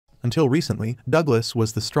Until recently, Douglas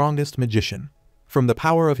was the strongest magician. From the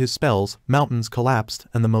power of his spells, mountains collapsed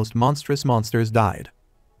and the most monstrous monsters died.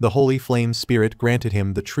 The holy flame spirit granted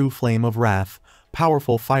him the true flame of wrath,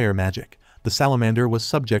 powerful fire magic. The salamander was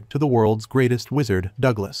subject to the world's greatest wizard,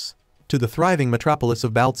 Douglas. To the thriving metropolis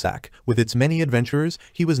of Balzac, with its many adventurers,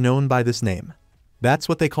 he was known by this name. That's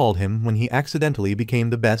what they called him when he accidentally became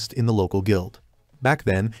the best in the local guild. Back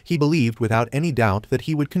then, he believed without any doubt that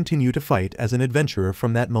he would continue to fight as an adventurer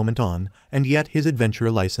from that moment on, and yet his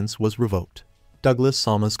adventurer license was revoked. Douglas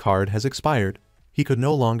Salma's card has expired. He could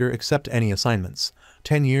no longer accept any assignments.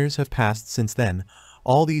 10 years have passed since then.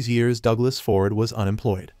 All these years Douglas Ford was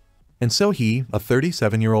unemployed. And so he, a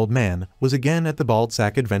 37-year-old man, was again at the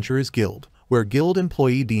Balzac Adventurers Guild, where guild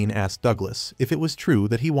employee Dean asked Douglas if it was true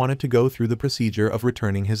that he wanted to go through the procedure of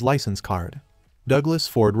returning his license card. Douglas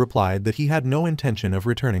Ford replied that he had no intention of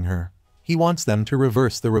returning her. He wants them to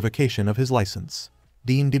reverse the revocation of his license.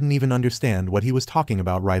 Dean didn't even understand what he was talking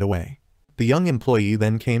about right away. The young employee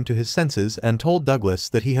then came to his senses and told Douglas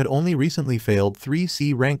that he had only recently failed 3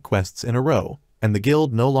 C rank quests in a row, and the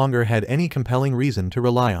guild no longer had any compelling reason to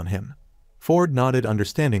rely on him. Ford nodded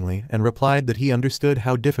understandingly and replied that he understood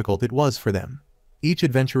how difficult it was for them. Each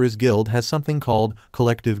adventurer's guild has something called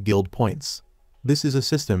collective guild points. This is a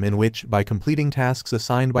system in which, by completing tasks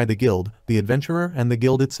assigned by the guild, the adventurer and the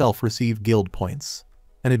guild itself receive guild points.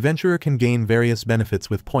 An adventurer can gain various benefits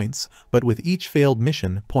with points, but with each failed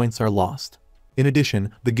mission, points are lost. In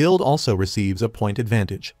addition, the guild also receives a point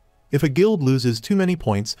advantage. If a guild loses too many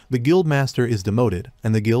points, the guild master is demoted,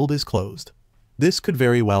 and the guild is closed. This could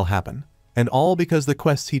very well happen. And all because the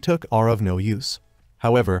quests he took are of no use.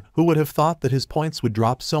 However, who would have thought that his points would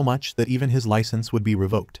drop so much that even his license would be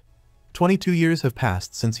revoked? 22 years have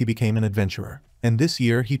passed since he became an adventurer, and this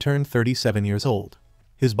year he turned 37 years old.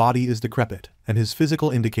 His body is decrepit, and his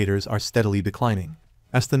physical indicators are steadily declining.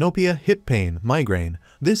 Asthenopia, hip pain, migraine,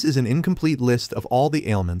 this is an incomplete list of all the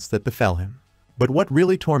ailments that befell him. But what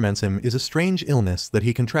really torments him is a strange illness that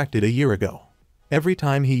he contracted a year ago. Every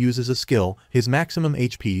time he uses a skill, his maximum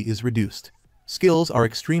HP is reduced. Skills are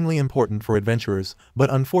extremely important for adventurers,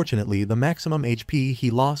 but unfortunately the maximum HP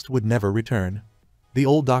he lost would never return. The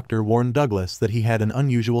old doctor warned Douglas that he had an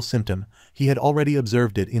unusual symptom. He had already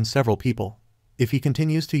observed it in several people. If he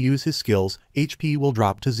continues to use his skills, HP will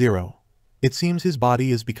drop to 0. It seems his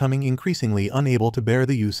body is becoming increasingly unable to bear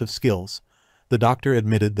the use of skills. The doctor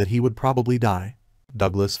admitted that he would probably die.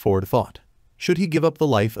 Douglas Ford thought. Should he give up the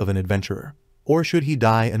life of an adventurer? Or should he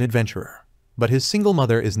die an adventurer? But his single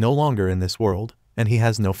mother is no longer in this world, and he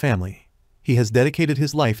has no family. He has dedicated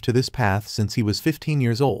his life to this path since he was 15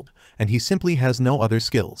 years old, and he simply has no other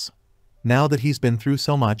skills. Now that he's been through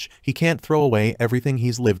so much, he can't throw away everything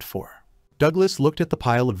he's lived for. Douglas looked at the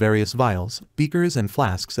pile of various vials, beakers and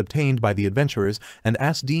flasks obtained by the adventurers and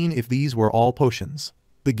asked Dean if these were all potions.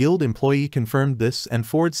 The guild employee confirmed this, and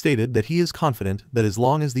Ford stated that he is confident that as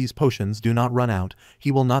long as these potions do not run out,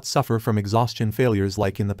 he will not suffer from exhaustion failures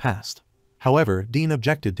like in the past. However, Dean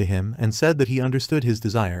objected to him and said that he understood his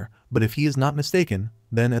desire, but if he is not mistaken,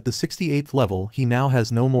 then at the 68th level he now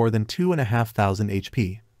has no more than 2,500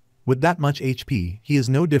 HP. With that much HP, he is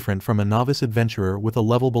no different from a novice adventurer with a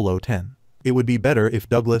level below 10. It would be better if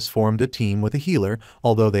Douglas formed a team with a healer,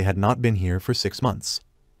 although they had not been here for 6 months.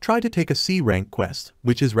 Try to take a C rank quest,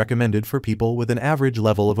 which is recommended for people with an average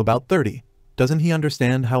level of about 30. Doesn't he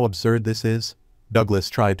understand how absurd this is? Douglas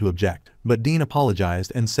tried to object, but Dean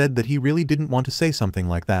apologized and said that he really didn't want to say something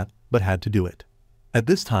like that, but had to do it. At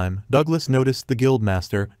this time, Douglas noticed the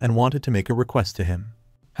guildmaster and wanted to make a request to him.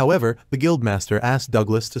 However, the guildmaster asked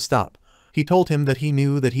Douglas to stop. He told him that he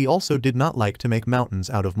knew that he also did not like to make mountains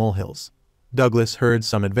out of molehills. Douglas heard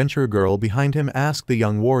some adventurer girl behind him ask the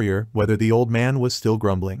young warrior whether the old man was still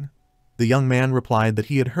grumbling. The young man replied that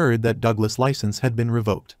he had heard that Douglas' license had been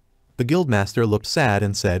revoked. The guildmaster looked sad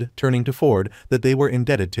and said, turning to Ford, that they were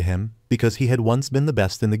indebted to him because he had once been the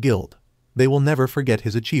best in the guild. They will never forget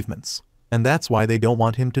his achievements, and that's why they don't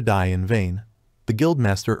want him to die in vain. The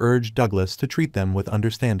guildmaster urged Douglas to treat them with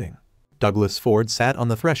understanding. Douglas Ford sat on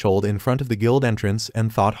the threshold in front of the guild entrance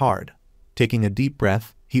and thought hard. Taking a deep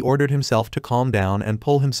breath, he ordered himself to calm down and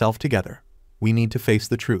pull himself together. We need to face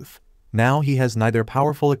the truth. Now he has neither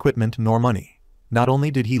powerful equipment nor money. Not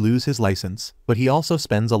only did he lose his license, but he also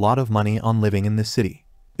spends a lot of money on living in this city.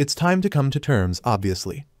 It's time to come to terms,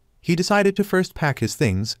 obviously. He decided to first pack his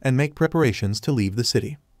things and make preparations to leave the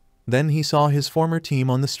city. Then he saw his former team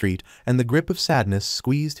on the street, and the grip of sadness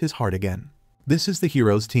squeezed his heart again. This is the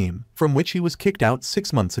hero's team, from which he was kicked out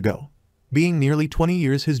 6 months ago. Being nearly 20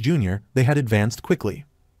 years his junior, they had advanced quickly.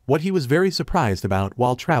 What he was very surprised about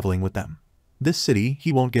while traveling with them. This city,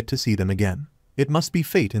 he won't get to see them again. It must be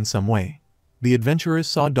fate in some way. The adventurers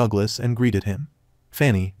saw Douglas and greeted him.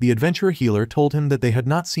 Fanny, the adventurer healer, told him that they had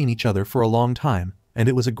not seen each other for a long time, and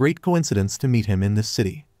it was a great coincidence to meet him in this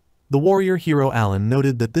city. The warrior hero Alan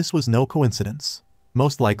noted that this was no coincidence.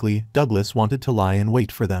 Most likely, Douglas wanted to lie in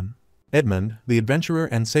wait for them. Edmund, the adventurer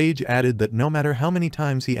and sage, added that no matter how many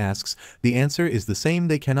times he asks, the answer is the same: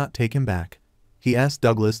 they cannot take him back. He asked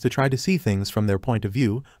Douglas to try to see things from their point of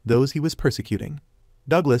view, those he was persecuting.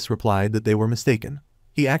 Douglas replied that they were mistaken.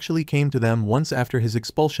 He actually came to them once after his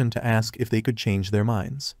expulsion to ask if they could change their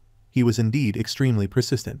minds. He was indeed extremely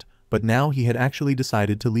persistent, but now he had actually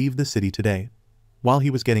decided to leave the city today. While he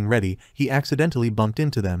was getting ready, he accidentally bumped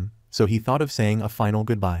into them, so he thought of saying a final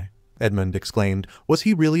goodbye. Edmund exclaimed, was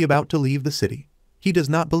he really about to leave the city? He does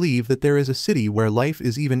not believe that there is a city where life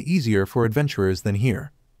is even easier for adventurers than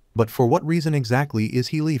here. But for what reason exactly is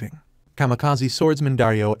he leaving? Kamikaze swordsman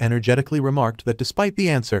Dario energetically remarked that despite the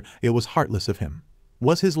answer, it was heartless of him.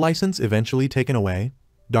 Was his license eventually taken away?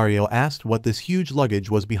 Dario asked what this huge luggage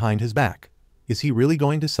was behind his back. Is he really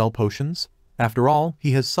going to sell potions? After all,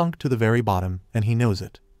 he has sunk to the very bottom, and he knows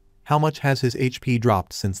it. How much has his HP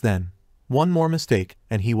dropped since then? One more mistake,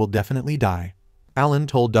 and he will definitely die. Alan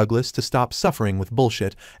told Douglas to stop suffering with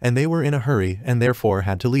bullshit, and they were in a hurry and therefore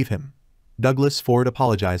had to leave him. Douglas Ford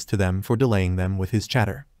apologized to them for delaying them with his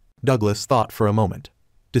chatter. Douglas thought for a moment.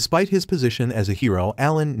 Despite his position as a hero,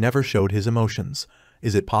 Alan never showed his emotions.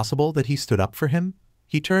 Is it possible that he stood up for him?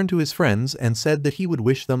 He turned to his friends and said that he would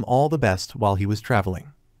wish them all the best while he was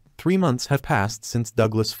traveling. 3 months have passed since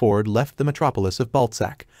Douglas Ford left the metropolis of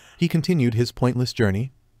Balzac. He continued his pointless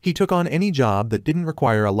journey. He took on any job that didn't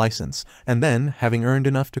require a license, and then, having earned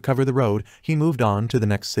enough to cover the road, he moved on to the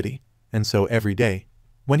next city. And so every day.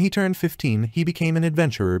 When he turned 15, he became an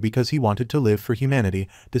adventurer because he wanted to live for humanity,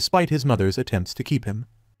 despite his mother's attempts to keep him.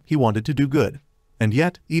 He wanted to do good. And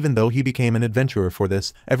yet, even though he became an adventurer for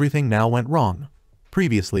this, everything now went wrong.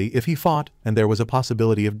 Previously, if he fought, and there was a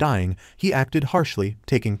possibility of dying, he acted harshly,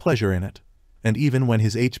 taking pleasure in it. And even when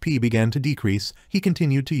his HP began to decrease, he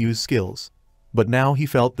continued to use skills. But now he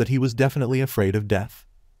felt that he was definitely afraid of death.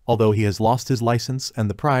 Although he has lost his license and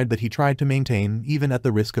the pride that he tried to maintain even at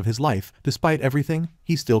the risk of his life, despite everything,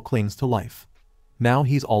 he still clings to life. Now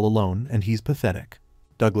he's all alone and he's pathetic.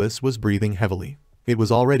 Douglas was breathing heavily. It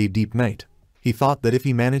was already deep night. He thought that if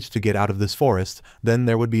he managed to get out of this forest, then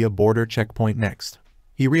there would be a border checkpoint next.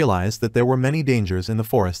 He realized that there were many dangers in the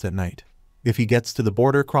forest at night. If he gets to the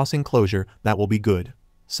border crossing closure, that will be good.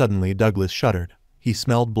 Suddenly Douglas shuddered. He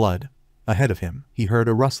smelled blood. Ahead of him, he heard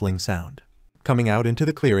a rustling sound. Coming out into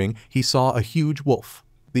the clearing, he saw a huge wolf.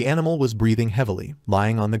 The animal was breathing heavily,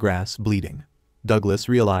 lying on the grass, bleeding. Douglas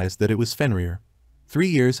realized that it was Fenrir. 3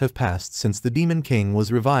 years have passed since the Demon King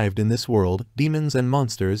was revived in this world. Demons and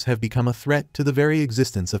monsters have become a threat to the very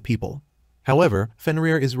existence of people. However,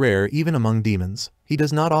 Fenrir is rare even among demons. He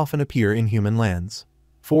does not often appear in human lands.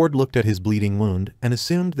 Ford looked at his bleeding wound and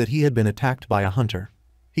assumed that he had been attacked by a hunter.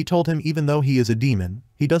 He told him even though he is a demon,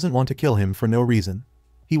 he doesn't want to kill him for no reason.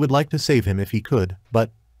 He would like to save him if he could,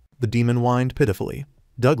 but... The demon whined pitifully.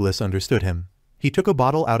 Douglas understood him. He took a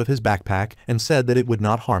bottle out of his backpack and said that it would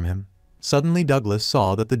not harm him. Suddenly Douglas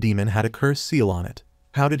saw that the demon had a curse seal on it.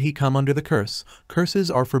 How did he come under the curse? Curses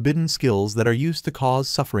are forbidden skills that are used to cause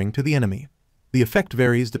suffering to the enemy. The effect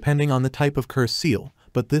varies depending on the type of curse seal,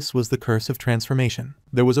 but this was the curse of transformation.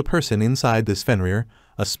 There was a person inside this Fenrir,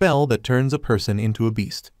 a spell that turns a person into a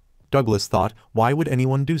beast. Douglas thought, why would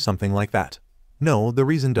anyone do something like that? No, the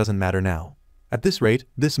reason doesn't matter now. At this rate,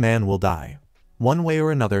 this man will die. One way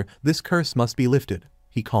or another, this curse must be lifted,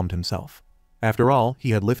 he calmed himself. After all,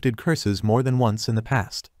 he had lifted curses more than once in the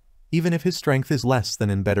past. Even if his strength is less than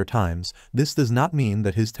in better times, this does not mean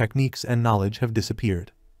that his techniques and knowledge have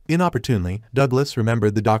disappeared. Inopportunely, Douglas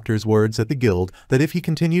remembered the doctor's words at the guild that if he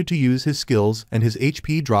continued to use his skills and his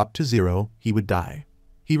HP dropped to 0, he would die.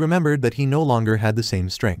 He remembered that he no longer had the same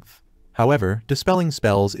strength. However, dispelling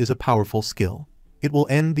spells is a powerful skill. It will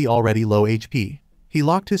end the already low HP. He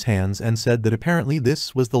locked his hands and said that apparently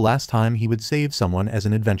this was the last time he would save someone as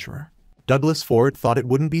an adventurer. Douglas Ford thought it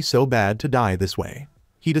wouldn't be so bad to die this way.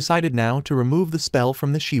 He decided now to remove the spell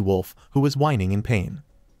from the she-wolf, who was whining in pain.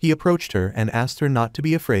 He approached her and asked her not to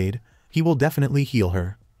be afraid. He will definitely heal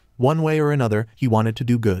her. One way or another, he wanted to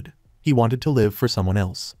do good. He wanted to live for someone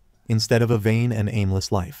else, instead of a vain and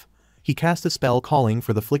aimless life. He cast a spell calling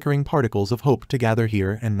for the flickering particles of hope to gather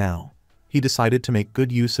here and now. He decided to make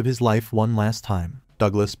good use of his life one last time.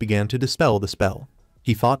 Douglas began to dispel the spell.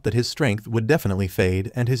 He thought that his strength would definitely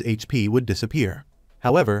fade and his HP would disappear.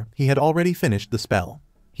 However, he had already finished the spell.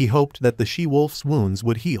 He hoped that the she-wolf's wounds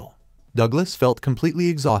would heal. Douglas felt completely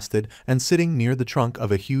exhausted and sitting near the trunk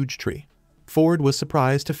of a huge tree. Ford was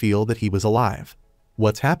surprised to feel that he was alive.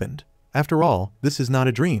 What's happened? After all, this is not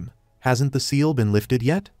a dream. Hasn't the seal been lifted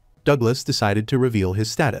yet? Douglas decided to reveal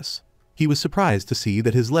his status. He was surprised to see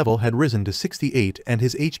that his level had risen to 68 and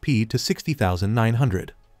his HP to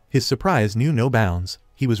 60,900. His surprise knew no bounds.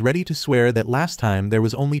 He was ready to swear that last time there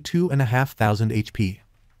was only 2,500 HP.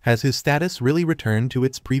 Has his status really returned to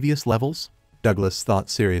its previous levels? Douglas thought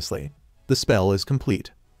seriously. The spell is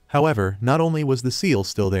complete. However, not only was the seal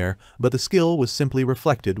still there, but the skill was simply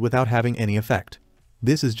reflected without having any effect.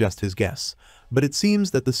 This is just his guess, but it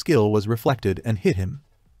seems that the skill was reflected and hit him.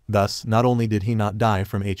 Thus, not only did he not die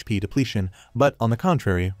from HP depletion, but, on the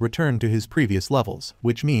contrary, returned to his previous levels,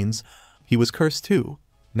 which means he was cursed too.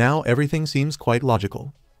 Now everything seems quite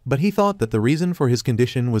logical. But he thought that the reason for his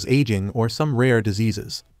condition was aging or some rare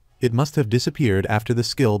diseases. It must have disappeared after the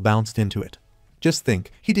skill bounced into it. Just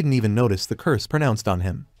think, he didn't even notice the curse pronounced on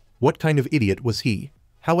him. What kind of idiot was he?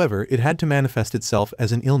 However, it had to manifest itself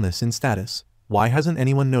as an illness in status. Why hasn't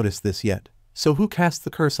anyone noticed this yet? So who cast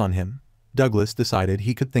the curse on him? Douglas decided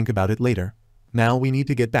he could think about it later. Now we need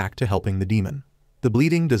to get back to helping the demon. The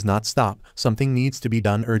bleeding does not stop, something needs to be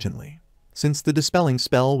done urgently. Since the dispelling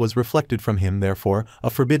spell was reflected from him, therefore,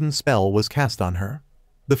 a forbidden spell was cast on her.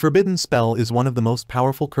 The forbidden spell is one of the most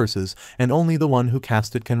powerful curses, and only the one who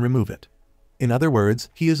cast it can remove it. In other words,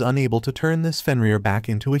 he is unable to turn this Fenrir back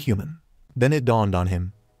into a human. Then it dawned on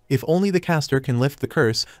him. If only the caster can lift the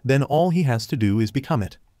curse, then all he has to do is become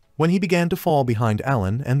it. When he began to fall behind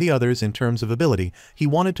Alan and the others in terms of ability, he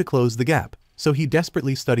wanted to close the gap, so he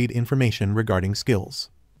desperately studied information regarding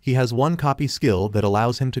skills. He has one copy skill that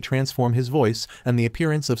allows him to transform his voice and the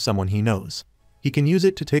appearance of someone he knows. He can use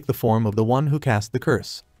it to take the form of the one who cast the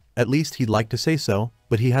curse. At least he'd like to say so,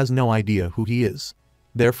 but he has no idea who he is.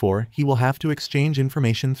 Therefore, he will have to exchange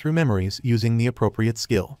information through memories using the appropriate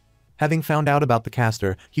skill. Having found out about the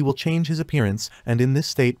caster, he will change his appearance and in this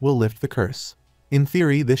state will lift the curse. In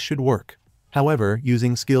theory, this should work. However,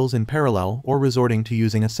 using skills in parallel or resorting to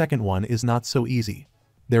using a second one is not so easy.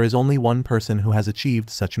 There is only one person who has achieved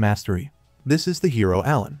such mastery. This is the hero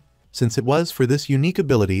Alan. Since it was for this unique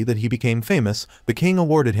ability that he became famous, the king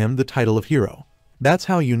awarded him the title of hero. That's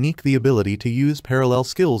how unique the ability to use parallel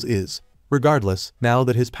skills is. Regardless, now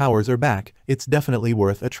that his powers are back, it's definitely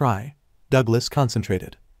worth a try. Douglas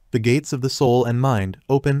concentrated. The gates of the soul and mind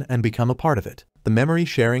open and become a part of it. The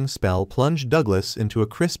memory-sharing spell plunged Douglas into a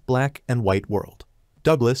crisp black and white world.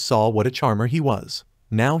 Douglas saw what a charmer he was.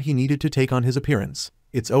 Now he needed to take on his appearance.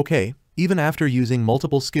 It's okay. Even after using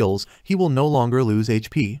multiple skills, he will no longer lose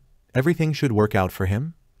HP. Everything should work out for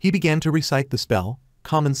him. He began to recite the spell,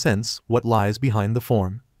 common sense, what lies behind the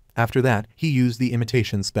form. After that, he used the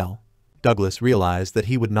imitation spell. Douglas realized that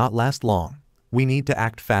he would not last long. We need to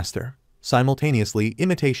act faster. Simultaneously,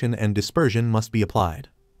 imitation and dispersion must be applied.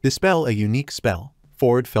 Dispel a unique spell.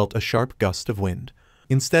 Ford felt a sharp gust of wind.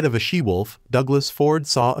 Instead of a she-wolf, Douglas Ford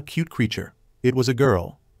saw a cute creature. It was a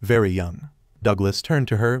girl, very young. Douglas turned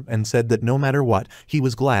to her and said that no matter what, he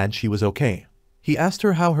was glad she was okay. He asked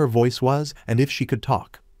her how her voice was and if she could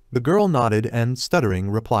talk. The girl nodded and,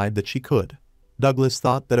 stuttering, replied that she could. Douglas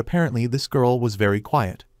thought that apparently this girl was very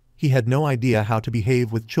quiet. He had no idea how to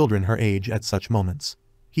behave with children her age at such moments.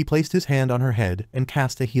 He placed his hand on her head and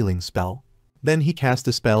cast a healing spell. Then he cast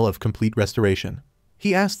a spell of complete restoration.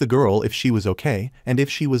 He asked the girl if she was okay and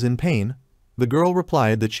if she was in pain. The girl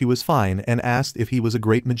replied that she was fine and asked if he was a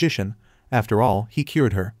great magician. After all, he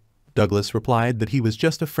cured her. Douglas replied that he was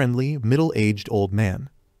just a friendly, middle-aged old man.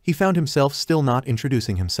 He found himself still not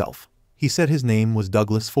introducing himself. He said his name was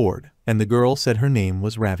Douglas Ford, and the girl said her name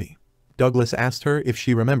was Ravi. Douglas asked her if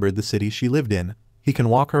she remembered the city she lived in. He can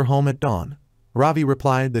walk her home at dawn. Ravi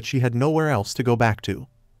replied that she had nowhere else to go back to.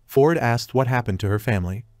 Ford asked what happened to her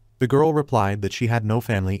family. The girl replied that she had no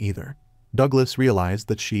family either. Douglas realized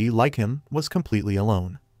that she, like him, was completely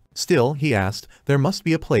alone. Still, he asked, there must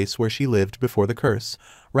be a place where she lived before the curse.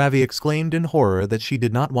 Ravi exclaimed in horror that she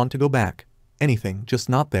did not want to go back. Anything, just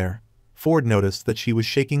not there. Ford noticed that she was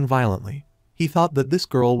shaking violently. He thought that this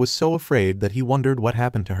girl was so afraid that he wondered what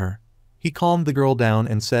happened to her. He calmed the girl down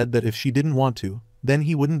and said that if she didn't want to, then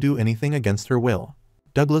he wouldn't do anything against her will.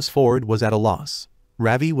 Douglas Ford was at a loss.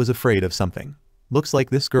 Ravi was afraid of something. Looks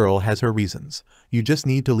like this girl has her reasons. You just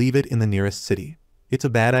need to leave it in the nearest city. It's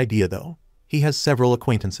a bad idea though. He has several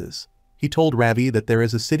acquaintances. He told Ravi that there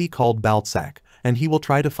is a city called Baltsac, and he will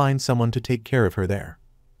try to find someone to take care of her there.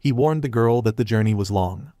 He warned the girl that the journey was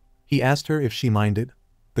long. He asked her if she minded.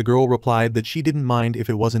 The girl replied that she didn't mind if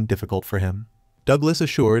it wasn't difficult for him. Douglas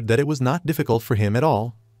assured that it was not difficult for him at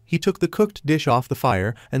all. He took the cooked dish off the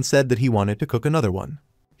fire and said that he wanted to cook another one.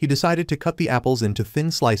 He decided to cut the apples into thin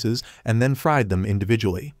slices and then fried them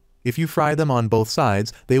individually. If you fry them on both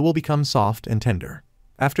sides, they will become soft and tender.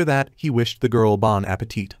 After that, he wished the girl bon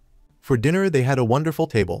appetit. For dinner they had a wonderful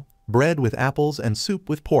table, bread with apples and soup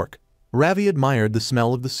with pork. Ravi admired the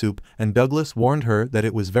smell of the soup and Douglas warned her that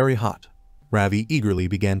it was very hot. Ravi eagerly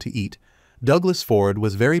began to eat. Douglas Ford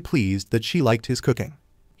was very pleased that she liked his cooking.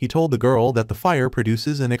 He told the girl that the fire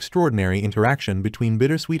produces an extraordinary interaction between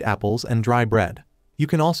bittersweet apples and dry bread. You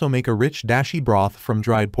can also make a rich dashi broth from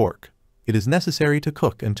dried pork. It is necessary to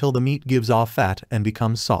cook until the meat gives off fat and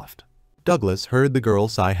becomes soft. Douglas heard the girl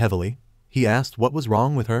sigh heavily. He asked what was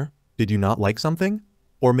wrong with her. Did you not like something?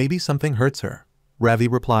 Or maybe something hurts her. Ravi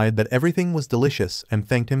replied that everything was delicious and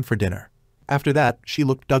thanked him for dinner. After that, she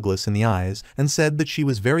looked Douglas in the eyes and said that she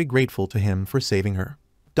was very grateful to him for saving her.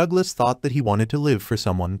 Douglas thought that he wanted to live for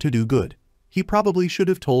someone to do good. He probably should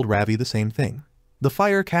have told Ravi the same thing. The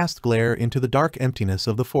fire cast glare into the dark emptiness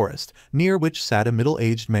of the forest, near which sat a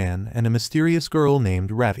middle-aged man and a mysterious girl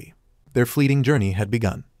named Ravi. Their fleeting journey had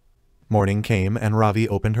begun. Morning came and Ravi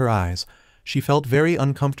opened her eyes. She felt very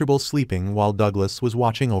uncomfortable sleeping while Douglas was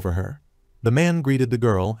watching over her. The man greeted the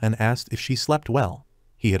girl and asked if she slept well.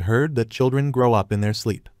 He had heard that children grow up in their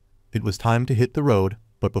sleep. It was time to hit the road,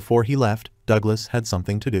 but before he left, Douglas had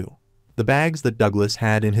something to do. The bags that Douglas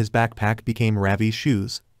had in his backpack became Ravi's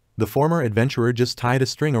shoes. The former adventurer just tied a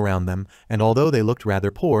string around them, and although they looked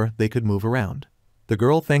rather poor, they could move around. The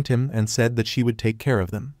girl thanked him and said that she would take care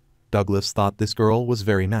of them. Douglas thought this girl was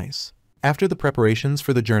very nice. After the preparations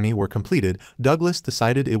for the journey were completed, Douglas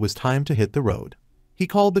decided it was time to hit the road. He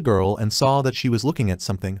called the girl and saw that she was looking at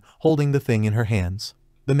something, holding the thing in her hands.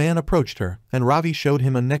 The man approached her, and Ravi showed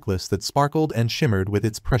him a necklace that sparkled and shimmered with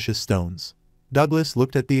its precious stones. Douglas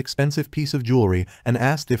looked at the expensive piece of jewelry and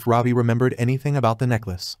asked if Ravi remembered anything about the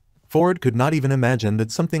necklace. Ford could not even imagine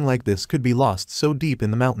that something like this could be lost so deep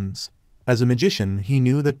in the mountains. As a magician, he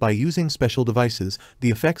knew that by using special devices,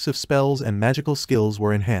 the effects of spells and magical skills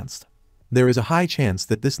were enhanced. There is a high chance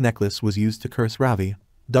that this necklace was used to curse Ravi.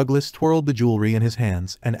 Douglas twirled the jewelry in his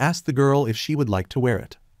hands and asked the girl if she would like to wear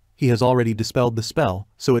it. He has already dispelled the spell,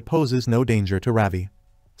 so it poses no danger to Ravi.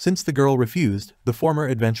 Since the girl refused, the former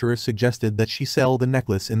adventurer suggested that she sell the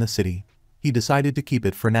necklace in the city. He decided to keep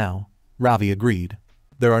it for now. Ravi agreed.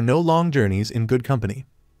 There are no long journeys in good company.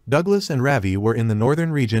 Douglas and Ravi were in the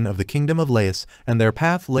northern region of the Kingdom of Laos, and their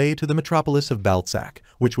path lay to the metropolis of Balzac,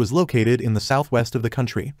 which was located in the southwest of the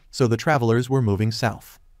country, so the travelers were moving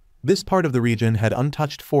south. This part of the region had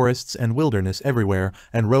untouched forests and wilderness everywhere,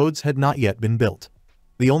 and roads had not yet been built.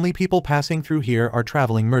 The only people passing through here are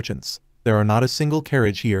traveling merchants. There are not a single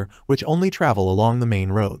carriage here, which only travel along the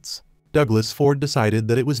main roads. Douglas Ford decided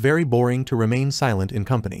that it was very boring to remain silent in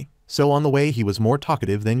company, so on the way he was more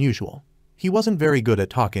talkative than usual. He wasn't very good at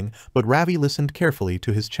talking, but Ravi listened carefully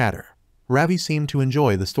to his chatter. Ravi seemed to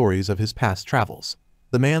enjoy the stories of his past travels.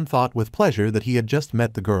 The man thought with pleasure that he had just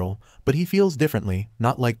met the girl, but he feels differently,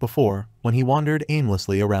 not like before, when he wandered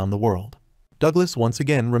aimlessly around the world. Douglas once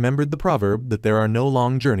again remembered the proverb that there are no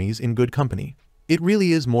long journeys in good company. It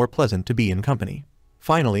really is more pleasant to be in company.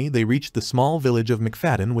 Finally, they reached the small village of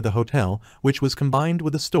McFadden with a hotel, which was combined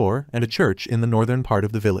with a store and a church in the northern part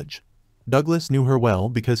of the village. Douglas knew her well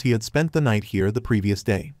because he had spent the night here the previous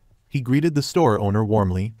day. He greeted the store owner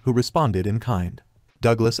warmly, who responded in kind.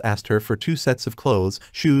 Douglas asked her for 2 sets of clothes,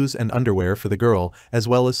 shoes and underwear for the girl, as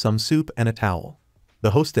well as some soup and a towel.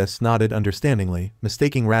 The hostess nodded understandingly,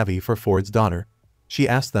 mistaking Ravi for Ford's daughter. She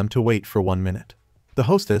asked them to wait for 1 minute. The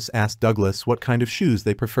hostess asked Douglas what kind of shoes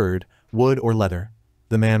they preferred, wood or leather.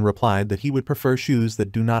 The man replied that he would prefer shoes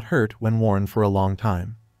that do not hurt when worn for a long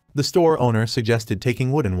time. The store owner suggested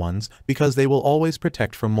taking wooden ones because they will always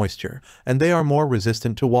protect from moisture, and they are more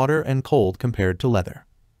resistant to water and cold compared to leather.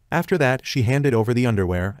 After that, she handed over the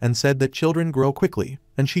underwear and said that children grow quickly,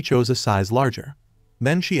 and she chose a size larger.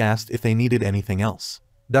 Then she asked if they needed anything else.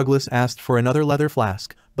 Douglas asked for another leather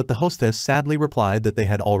flask, but the hostess sadly replied that they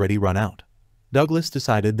had already run out. Douglas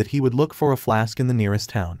decided that he would look for a flask in the nearest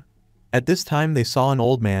town. At this time they saw an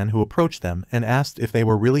old man who approached them and asked if they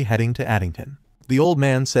were really heading to Addington. The old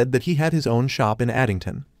man said that he had his own shop in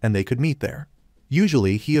Addington, and they could meet there.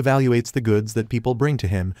 Usually he evaluates the goods that people bring to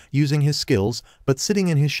him using his skills, but sitting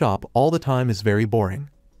in his shop all the time is very boring.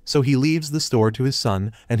 So he leaves the store to his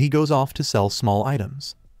son and he goes off to sell small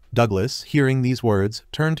items. Douglas, hearing these words,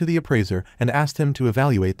 turned to the appraiser and asked him to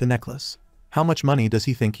evaluate the necklace. How much money does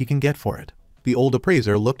he think he can get for it? The old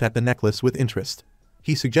appraiser looked at the necklace with interest.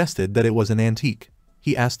 He suggested that it was an antique.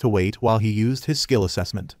 He asked to wait while he used his skill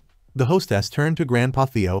assessment. The hostess turned to Grandpa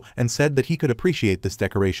Theo and said that he could appreciate this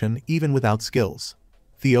decoration even without skills.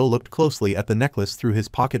 Theo looked closely at the necklace through his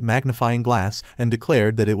pocket magnifying glass and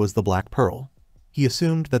declared that it was the black pearl. He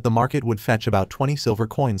assumed that the market would fetch about 20 silver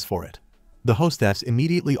coins for it. The hostess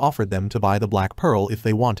immediately offered them to buy the black pearl if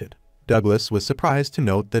they wanted. Douglas was surprised to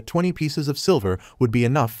note that 20 pieces of silver would be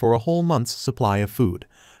enough for a whole month's supply of food.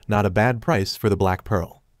 Not a bad price for the black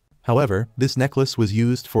pearl. However, this necklace was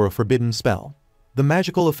used for a forbidden spell. The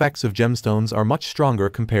magical effects of gemstones are much stronger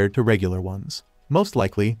compared to regular ones. Most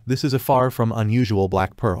likely, this is a far from unusual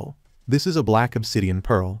black pearl. This is a black obsidian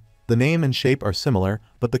pearl. The name and shape are similar,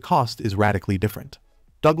 but the cost is radically different.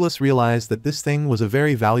 Douglas realized that this thing was a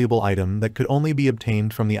very valuable item that could only be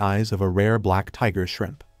obtained from the eyes of a rare black tiger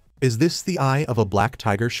shrimp. Is this the eye of a black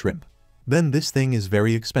tiger shrimp? Then this thing is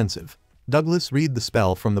very expensive. Douglas read the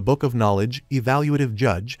spell from the Book of Knowledge, Evaluative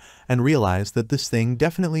Judge, and realized that this thing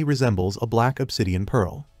definitely resembles a black obsidian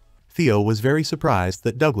pearl. Theo was very surprised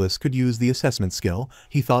that Douglas could use the assessment skill.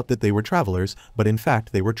 He thought that they were travelers, but in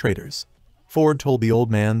fact they were traders. Ford told the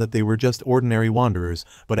old man that they were just ordinary wanderers,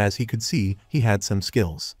 but as he could see, he had some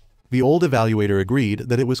skills. The old evaluator agreed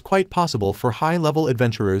that it was quite possible for high-level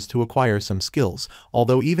adventurers to acquire some skills,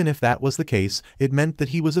 although even if that was the case, it meant that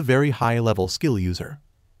he was a very high-level skill user.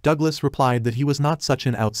 Douglas replied that he was not such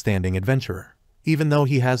an outstanding adventurer. Even though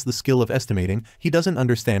he has the skill of estimating, he doesn't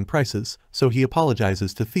understand prices, so he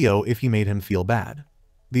apologizes to Theo if he made him feel bad.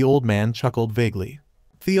 The old man chuckled vaguely.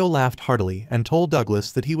 Theo laughed heartily and told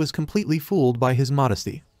Douglas that he was completely fooled by his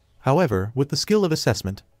modesty. However, with the skill of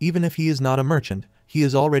assessment, even if he is not a merchant, he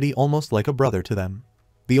is already almost like a brother to them.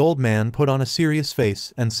 The old man put on a serious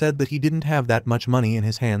face and said that he didn't have that much money in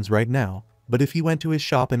his hands right now, but if he went to his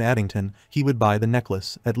shop in Addington, he would buy the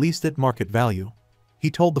necklace, at least at market value.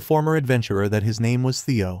 He told the former adventurer that his name was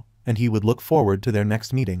Theo, and he would look forward to their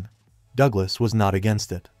next meeting. Douglas was not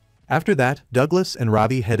against it. After that, Douglas and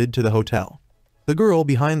Ravi headed to the hotel. The girl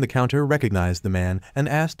behind the counter recognized the man and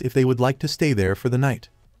asked if they would like to stay there for the night.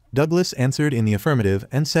 Douglas answered in the affirmative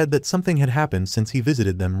and said that something had happened since he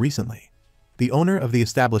visited them recently. The owner of the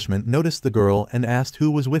establishment noticed the girl and asked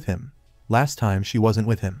who was with him. Last time she wasn't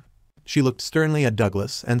with him. She looked sternly at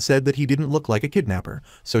Douglas and said that he didn't look like a kidnapper,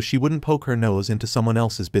 so she wouldn't poke her nose into someone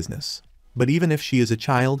else's business. But even if she is a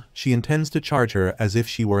child, she intends to charge her as if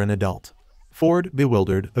she were an adult. Ford,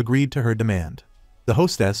 bewildered, agreed to her demand. The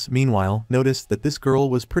hostess, meanwhile, noticed that this girl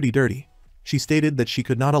was pretty dirty. She stated that she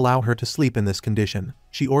could not allow her to sleep in this condition.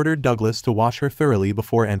 She ordered Douglas to wash her thoroughly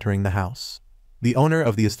before entering the house. The owner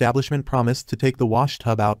of the establishment promised to take the wash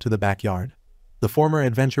tub out to the backyard. The former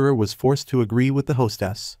adventurer was forced to agree with the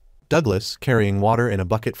hostess. Douglas, carrying water in a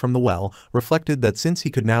bucket from the well, reflected that since he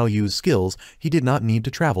could now use skills, he did not need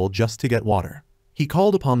to travel just to get water. He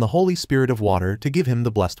called upon the Holy Spirit of Water to give him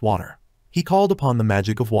the blessed water. He called upon the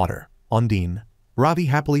magic of water, Undine. Ravi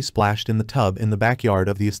happily splashed in the tub in the backyard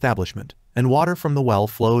of the establishment, and water from the well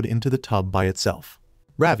flowed into the tub by itself.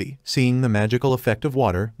 Ravi, seeing the magical effect of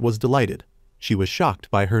water, was delighted. She was shocked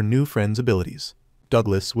by her new friend's abilities.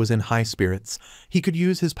 Douglas was in high spirits. He could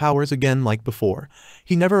use his powers again like before.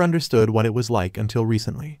 He never understood what it was like until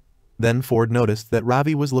recently. Then Ford noticed that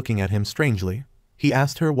Ravi was looking at him strangely. He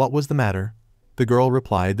asked her what was the matter. The girl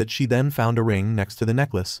replied that she then found a ring next to the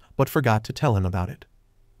necklace, but forgot to tell him about it.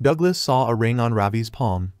 Douglas saw a ring on Ravi's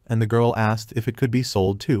palm, and the girl asked if it could be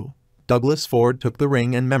sold too. Douglas Ford took the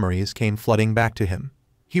ring and memories came flooding back to him.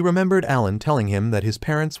 He remembered Alan telling him that his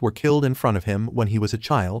parents were killed in front of him when he was a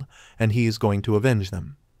child, and he is going to avenge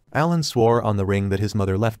them. Alan swore on the ring that his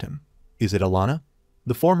mother left him. Is it Alana?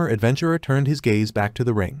 The former adventurer turned his gaze back to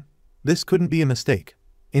the ring. This couldn't be a mistake.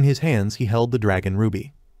 In his hands he held the dragon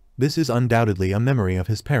ruby. This is undoubtedly a memory of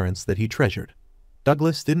his parents that he treasured.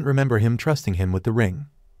 Douglas didn't remember him trusting him with the ring,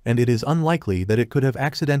 and it is unlikely that it could have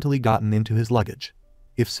accidentally gotten into his luggage.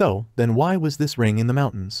 If so, then why was this ring in the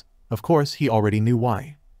mountains? Of course he already knew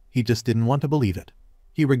why. He just didn't want to believe it.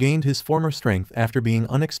 He regained his former strength after being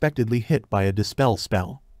unexpectedly hit by a dispel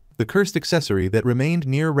spell. The cursed accessory that remained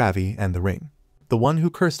near Ravi and the ring. The one who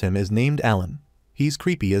cursed him is named Alan. He's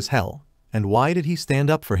creepy as hell. And why did he stand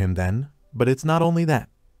up for him then? But it's not only that.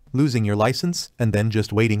 Losing your license and then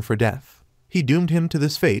just waiting for death. He doomed him to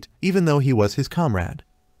this fate even though he was his comrade.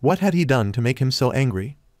 What had he done to make him so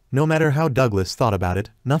angry? No matter how Douglas thought about it,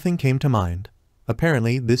 nothing came to mind.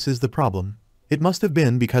 Apparently this is the problem. It must have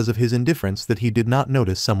been because of his indifference that he did not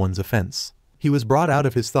notice someone's offense. He was brought out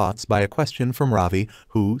of his thoughts by a question from Ravi,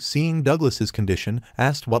 who, seeing Douglas's condition,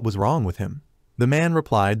 asked what was wrong with him. The man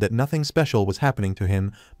replied that nothing special was happening to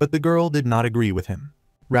him, but the girl did not agree with him.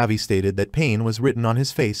 Ravi stated that pain was written on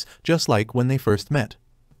his face, just like when they first met.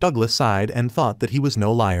 Douglas sighed and thought that he was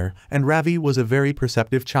no liar, and Ravi was a very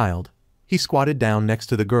perceptive child. He squatted down next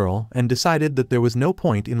to the girl and decided that there was no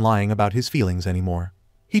point in lying about his feelings anymore.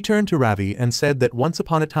 He turned to Ravi and said that once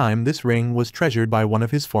upon a time this ring was treasured by one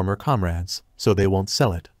of his former comrades, so they won't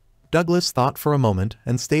sell it. Douglas thought for a moment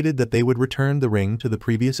and stated that they would return the ring to the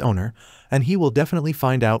previous owner, and he will definitely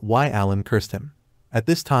find out why Alan cursed him. At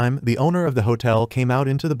this time, the owner of the hotel came out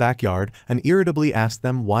into the backyard and irritably asked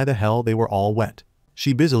them why the hell they were all wet.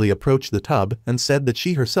 She busily approached the tub and said that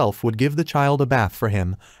she herself would give the child a bath for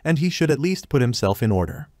him, and he should at least put himself in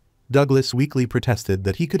order. Douglas weakly protested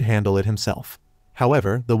that he could handle it himself.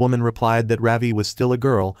 However, the woman replied that Ravi was still a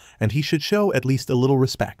girl and he should show at least a little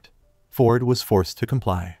respect. Ford was forced to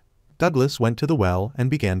comply. Douglas went to the well and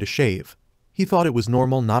began to shave. He thought it was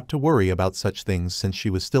normal not to worry about such things since she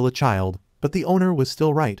was still a child, but the owner was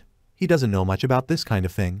still right. He doesn't know much about this kind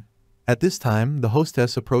of thing. At this time, the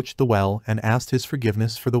hostess approached the well and asked his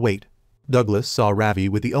forgiveness for the wait. Douglas saw Ravi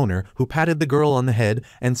with the owner, who patted the girl on the head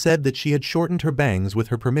and said that she had shortened her bangs with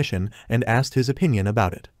her permission and asked his opinion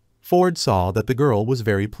about it. Ford saw that the girl was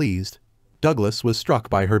very pleased. Douglas was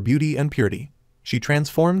struck by her beauty and purity. She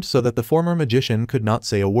transformed so that the former magician could not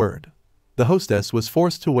say a word. The hostess was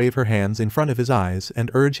forced to wave her hands in front of his eyes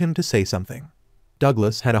and urge him to say something.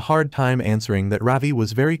 Douglas had a hard time answering that Ravi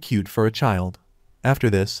was very cute for a child.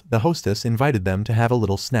 After this, the hostess invited them to have a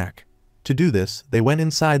little snack. To do this, they went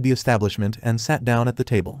inside the establishment and sat down at the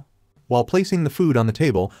table. While placing the food on the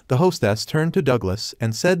table, the hostess turned to Douglas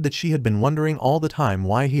and said that she had been wondering all the time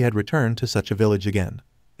why he had returned to such a village again.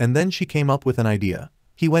 And then she came up with an idea.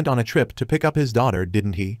 He went on a trip to pick up his daughter,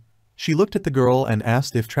 didn't he? She looked at the girl and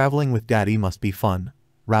asked if traveling with daddy must be fun.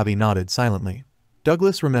 Ravi nodded silently.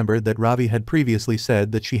 Douglas remembered that Ravi had previously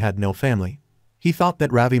said that she had no family. He thought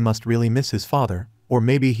that Ravi must really miss his father, or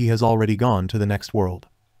maybe he has already gone to the next world.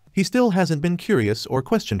 He still hasn't been curious or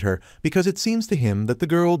questioned her because it seems to him that the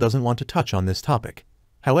girl doesn't want to touch on this topic.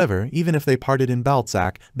 However, even if they parted in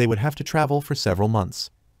Balzac, they would have to travel for several months.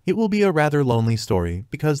 It will be a rather lonely story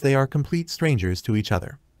because they are complete strangers to each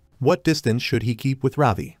other. What distance should he keep with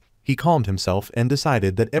Ravi? He calmed himself and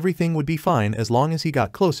decided that everything would be fine as long as he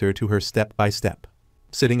got closer to her step by step.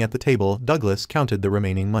 Sitting at the table, Douglas counted the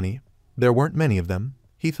remaining money. There weren't many of them.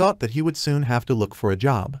 He thought that he would soon have to look for a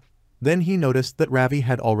job. Then he noticed that Ravi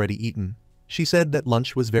had already eaten. She said that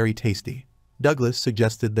lunch was very tasty. Douglas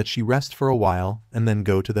suggested that she rest for a while and then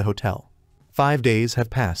go to the hotel. 5 days have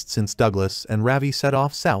passed since Douglas and Ravi set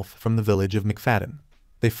off south from the village of McFadden.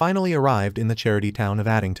 They finally arrived in the charity town of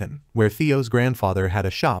Addington, where Theo's grandfather had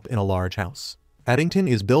a shop in a large house. Addington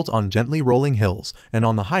is built on gently rolling hills, and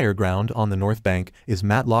on the higher ground on the north bank is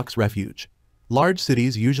Matlock's Refuge. Large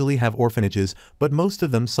cities usually have orphanages, but most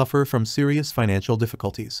of them suffer from serious financial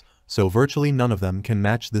difficulties, so virtually none of them can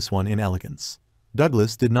match this one in elegance.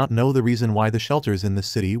 Douglas did not know the reason why the shelters in this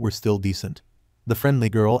city were still decent. The friendly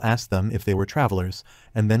girl asked them if they were travelers,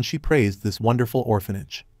 and then she praised this wonderful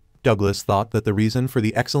orphanage. Douglas thought that the reason for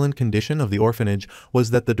the excellent condition of the orphanage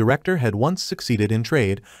was that the director had once succeeded in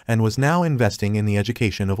trade and was now investing in the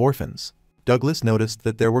education of orphans. Douglas noticed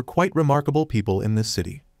that there were quite remarkable people in this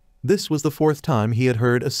city. This was the 4th time he had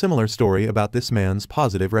heard a similar story about this man's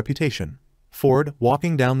positive reputation. Ford,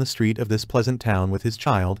 walking down the street of this pleasant town with his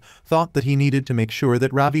child, thought that he needed to make sure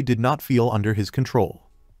that Ravi did not feel under his control.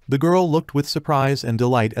 The girl looked with surprise and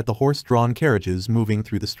delight at the horse-drawn carriages moving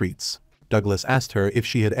through the streets. Douglas asked her if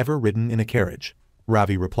she had ever ridden in a carriage.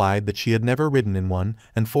 Ravi replied that she had never ridden in one,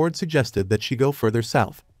 and Ford suggested that she go further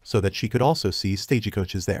south, so that she could also see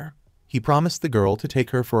stagecoaches there. He promised the girl to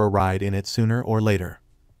take her for a ride in it sooner or later.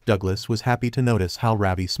 Douglas was happy to notice how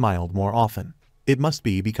Ravi smiled more often. It must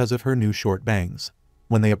be because of her new short bangs.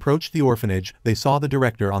 When they approached the orphanage, they saw the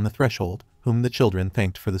director on the threshold, whom the children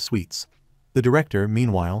thanked for the sweets. The director,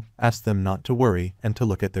 meanwhile, asked them not to worry and to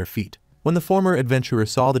look at their feet. When the former adventurer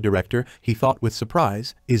saw the director, he thought with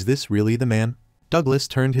surprise, "Is this really the man?" Douglas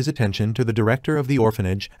turned his attention to the director of the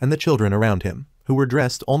orphanage and the children around him, who were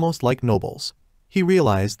dressed almost like nobles. He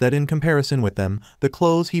realized that in comparison with them, the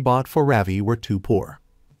clothes he bought for Ravi were too poor.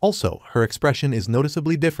 Also, her expression is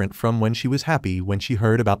noticeably different from when she was happy when she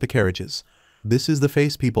heard about the carriages. This is the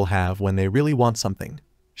face people have when they really want something.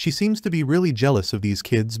 She seems to be really jealous of these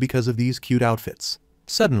kids because of these cute outfits.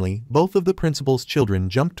 Suddenly, both of the principal's children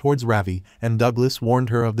jumped towards Ravi, and Douglas warned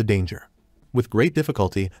her of the danger. With great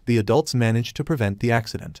difficulty, the adults managed to prevent the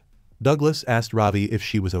accident. Douglas asked Ravi if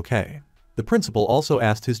she was okay. The principal also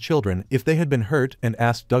asked his children if they had been hurt and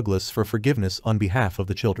asked Douglas for forgiveness on behalf of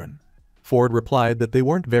the children. Ford replied that they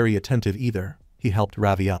weren't very attentive either. He helped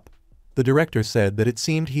Ravi up. The director said that it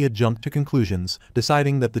seemed he had jumped to conclusions,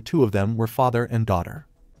 deciding that the two of them were father and daughter.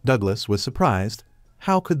 Douglas was surprised.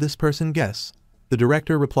 How could this person guess? The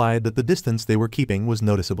director replied that the distance they were keeping was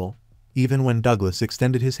noticeable. Even when Douglas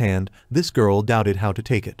extended his hand, this girl doubted how to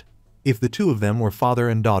take it. If the two of them were father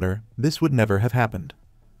and daughter, this would never have happened.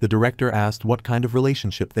 The director asked what kind of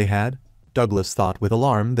relationship they had. Douglas thought with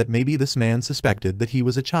alarm that maybe this man suspected that he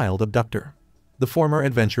was a child abductor. The former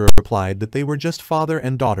adventurer replied that they were just father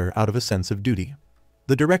and daughter out of a sense of duty.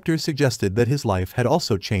 The director suggested that his life had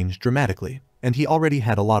also changed dramatically, and he already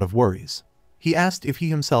had a lot of worries. He asked if he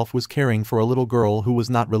himself was caring for a little girl who was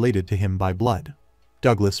not related to him by blood.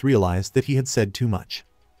 Douglas realized that he had said too much.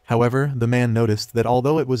 However, the man noticed that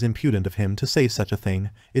although it was impudent of him to say such a thing,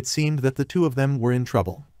 it seemed that the two of them were in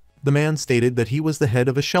trouble. The man stated that he was the head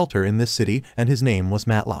of a shelter in this city and his name was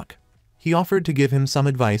Matlock. He offered to give him some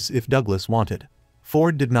advice if Douglas wanted.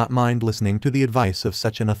 Ford did not mind listening to the advice of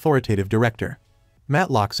such an authoritative director.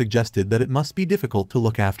 Matlock suggested that it must be difficult to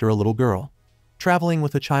look after a little girl. Traveling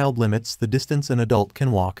with a child limits the distance an adult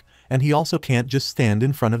can walk, and he also can't just stand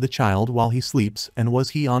in front of the child while he sleeps. And was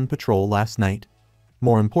he on patrol last night?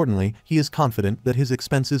 More importantly, he is confident that his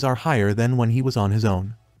expenses are higher than when he was on his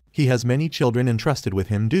own. He has many children entrusted with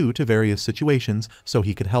him due to various situations, so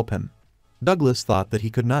he could help him. Douglas thought that he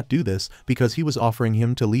could not do this because he was offering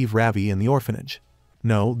him to leave Ravi in the orphanage.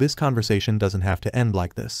 No, this conversation doesn't have to end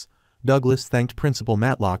like this. Douglas thanked Principal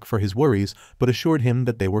Matlock for his worries but assured him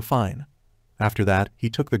that they were fine. After that, he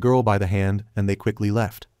took the girl by the hand and they quickly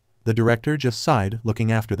left. The director just sighed,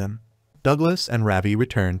 looking after them. Douglas and Ravi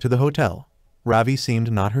returned to the hotel. Ravi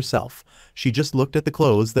seemed not herself. She just looked at the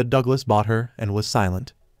clothes that Douglas bought her and was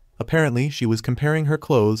silent. Apparently, she was comparing her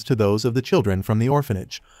clothes to those of the children from the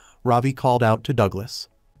orphanage. Ravi called out to Douglas.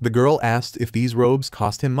 The girl asked if these robes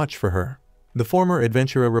cost him much for her. The former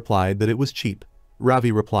adventurer replied that it was cheap.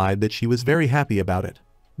 Ravi replied that she was very happy about it.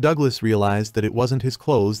 Douglas realized that it wasn't his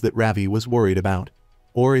clothes that Ravi was worried about.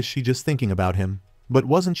 Or is she just thinking about him? But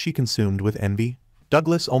wasn't she consumed with envy?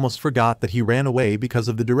 Douglas almost forgot that he ran away because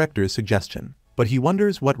of the director's suggestion, but he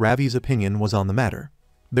wonders what Ravi's opinion was on the matter.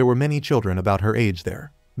 There were many children about her age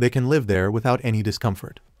there. They can live there without any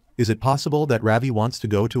discomfort. Is it possible that Ravi wants to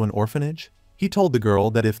go to an orphanage? He told the girl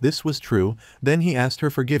that if this was true, then he asked her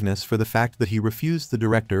forgiveness for the fact that he refused the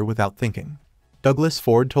director without thinking. Douglas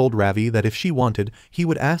Ford told Ravi that if she wanted, he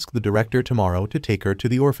would ask the director tomorrow to take her to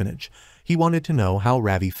the orphanage. He wanted to know how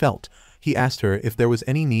Ravi felt. He asked her if there was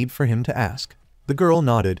any need for him to ask. The girl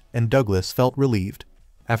nodded, and Douglas felt relieved.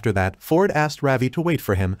 After that, Ford asked Ravi to wait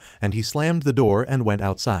for him, and he slammed the door and went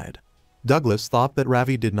outside. Douglas thought that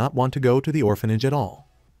Ravi did not want to go to the orphanage at all.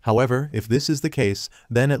 However, if this is the case,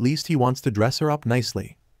 then at least he wants to dress her up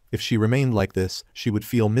nicely. If she remained like this, she would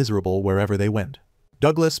feel miserable wherever they went.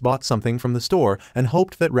 Douglas bought something from the store and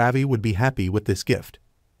hoped that Ravi would be happy with this gift.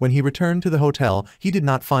 When he returned to the hotel, he did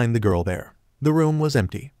not find the girl there. The room was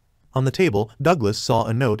empty. On the table, Douglas saw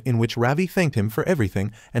a note in which Ravi thanked him for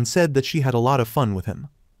everything and said that she had a lot of fun with him.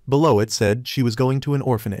 Below it said she was going to an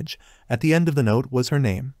orphanage. At the end of the note was her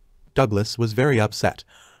name. Douglas was very upset.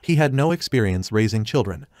 He had no experience raising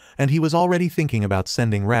children, and he was already thinking about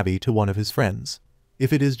sending Ravi to one of his friends.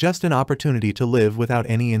 If it is just an opportunity to live without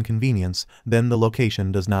any inconvenience, then the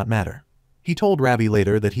location does not matter. He told Ravi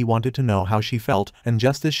later that he wanted to know how she felt, and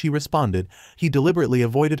just as she responded, he deliberately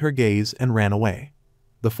avoided her gaze and ran away.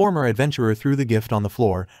 The former adventurer threw the gift on the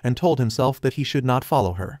floor and told himself that he should not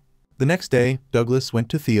follow her. The next day, Douglas went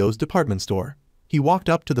to Theo's department store. He walked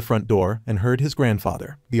up to the front door and heard his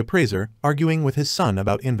grandfather, the appraiser, arguing with his son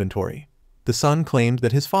about inventory. The son claimed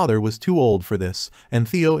that his father was too old for this, and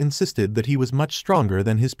Theo insisted that he was much stronger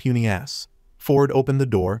than his puny ass. Ford opened the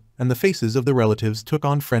door, and the faces of the relatives took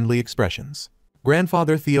on friendly expressions.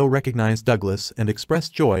 Grandfather Theo recognized Douglas and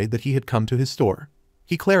expressed joy that he had come to his store.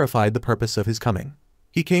 He clarified the purpose of his coming.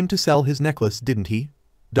 He came to sell his necklace, didn't he?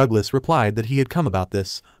 Douglas replied that he had come about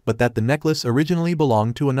this, but that the necklace originally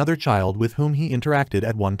belonged to another child with whom he interacted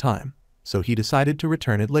at one time. So he decided to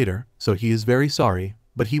return it later, so he is very sorry,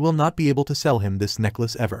 but he will not be able to sell him this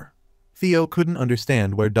necklace ever. Theo couldn't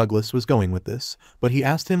understand where Douglas was going with this, but he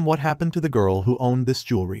asked him what happened to the girl who owned this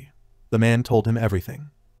jewelry. The man told him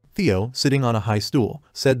everything. Theo, sitting on a high stool,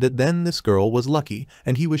 said that then this girl was lucky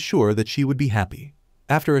and he was sure that she would be happy.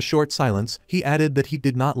 After a short silence, he added that he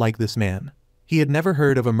did not like this man. He had never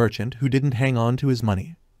heard of a merchant who didn't hang on to his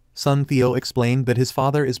money. Son Theo explained that his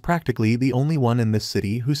father is practically the only one in this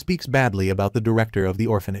city who speaks badly about the director of the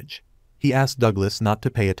orphanage. He asked Douglas not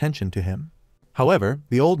to pay attention to him. However,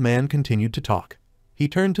 the old man continued to talk. He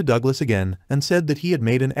turned to Douglas again and said that he had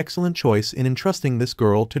made an excellent choice in entrusting this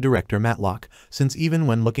girl to Director Matlock, since even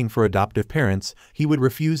when looking for adoptive parents, he would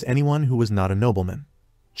refuse anyone who was not a nobleman.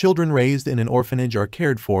 Children raised in an orphanage are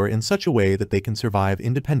cared for in such a way that they can survive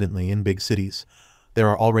independently in big cities. There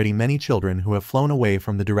are already many children who have flown away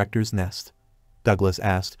from the director's nest. Douglas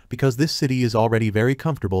asked, because this city is already very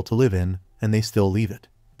comfortable to live in, and they still leave it.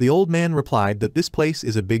 The old man replied that this place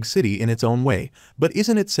is a big city in its own way, but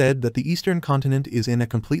isn't it said that the eastern continent is in a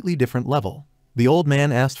completely different level? The old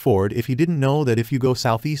man asked Ford if he didn't know that if you go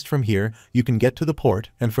southeast from here, you can get to the port,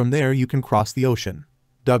 and from there you can cross the ocean.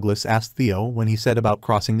 Douglas asked Theo when he said about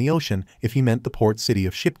crossing the ocean if he meant the port city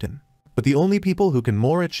of Shipton. But the only people who can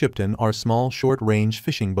moor at Shipton are small short-range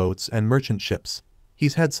fishing boats and merchant ships.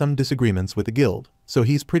 He's had some disagreements with the guild, so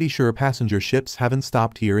he's pretty sure passenger ships haven't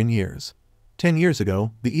stopped here in years. 10 years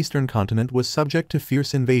ago, the eastern continent was subject to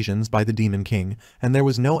fierce invasions by the Demon King, and there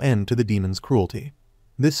was no end to the demon's cruelty.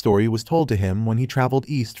 This story was told to him when he traveled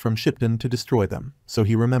east from Shipton to destroy them, so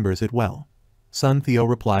he remembers it well. Son Theo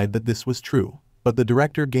replied that this was true, but the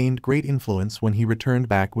director gained great influence when he returned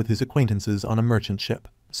back with his acquaintances on a merchant ship,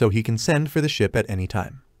 so he can send for the ship at any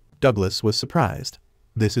time. Douglas was surprised.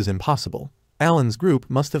 This is impossible. Alan's group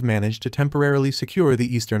must have managed to temporarily secure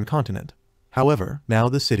the eastern continent. However, now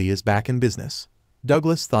the city is back in business.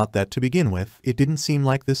 Douglas thought that to begin with, it didn't seem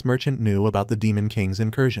like this merchant knew about the Demon King's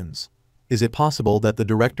incursions. Is it possible that the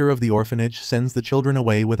director of the orphanage sends the children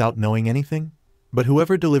away without knowing anything? But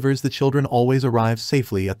whoever delivers the children always arrives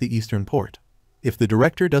safely at the eastern port. If the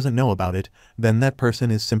director doesn't know about it, then that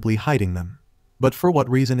person is simply hiding them. But for what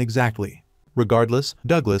reason exactly? Regardless,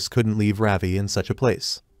 Douglas couldn't leave Ravi in such a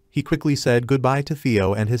place. He quickly said goodbye to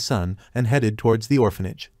Theo and his son and headed towards the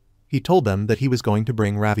orphanage. He told them that he was going to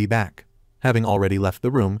bring Ravi back. Having already left the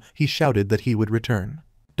room, he shouted that he would return.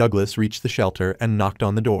 Douglas reached the shelter and knocked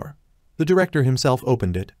on the door. The director himself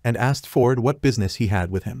opened it and asked Ford what business he had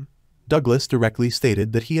with him. Douglas directly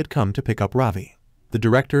stated that he had come to pick up Ravi. The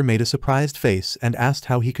director made a surprised face and asked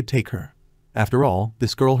how he could take her. After all,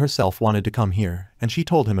 this girl herself wanted to come here, and she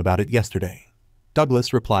told him about it yesterday.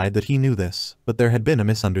 Douglas replied that he knew this, but there had been a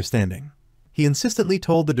misunderstanding. He insistently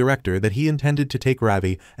told the director that he intended to take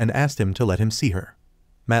Ravi and asked him to let him see her.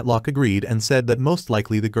 Matlock agreed and said that most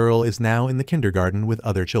likely the girl is now in the kindergarten with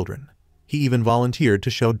other children. He even volunteered to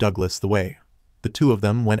show Douglas the way. The two of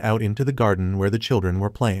them went out into the garden where the children were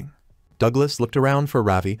playing. Douglas looked around for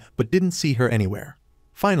Ravi but didn't see her anywhere.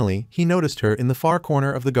 Finally, he noticed her in the far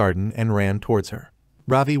corner of the garden and ran towards her.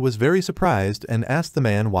 Ravi was very surprised and asked the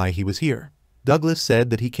man why he was here. Douglas said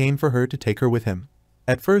that he came for her to take her with him.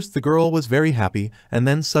 At first the girl was very happy and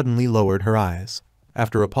then suddenly lowered her eyes.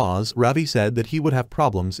 After a pause, Ravi said that he would have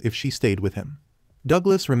problems if she stayed with him.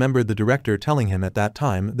 Douglas remembered the director telling him at that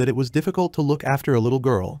time that it was difficult to look after a little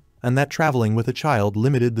girl, and that traveling with a child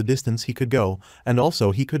limited the distance he could go, and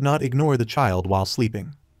also he could not ignore the child while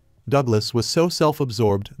sleeping. Douglas was so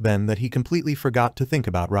self-absorbed then that he completely forgot to think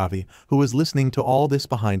about Ravi, who was listening to all this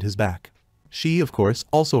behind his back. She, of course,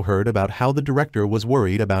 also heard about how the director was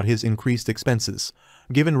worried about his increased expenses.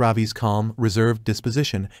 Given Ravi's calm, reserved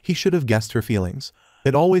disposition, he should have guessed her feelings.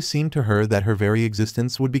 It always seemed to her that her very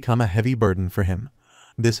existence would become a heavy burden for him.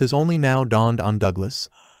 This has only now dawned on Douglas.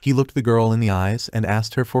 He looked the girl in the eyes and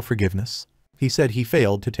asked her for forgiveness. He said he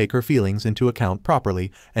failed to take her feelings into account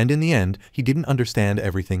properly, and in the end, he didn't understand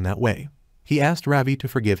everything that way. He asked Ravi to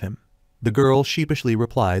forgive him. The girl sheepishly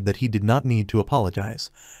replied that he did not need to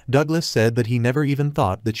apologize. Douglas said that he never even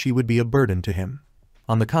thought that she would be a burden to him.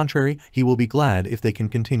 On the contrary, he will be glad if they can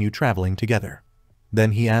continue traveling together.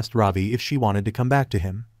 Then he asked Ravi if she wanted to come back to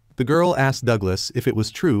him. The girl asked Douglas if it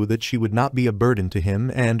was true that she would not be a burden to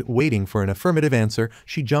him, and, waiting for an affirmative answer,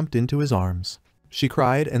 she jumped into his arms. She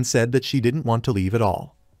cried and said that she didn't want to leave at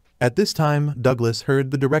all. At this time, Douglas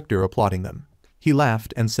heard the director applauding them. He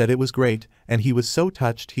laughed and said it was great, and he was so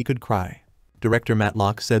touched he could cry. Director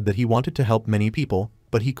Matlock said that he wanted to help many people,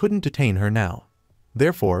 but he couldn't detain her now.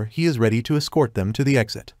 Therefore, he is ready to escort them to the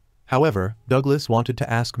exit. However, Douglas wanted to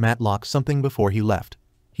ask Matlock something before he left.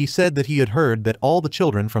 He said that he had heard that all the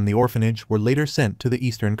children from the orphanage were later sent to the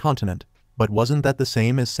eastern continent, but wasn't that the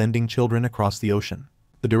same as sending children across the ocean?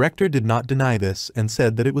 The director did not deny this and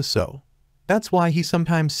said that it was so. That's why he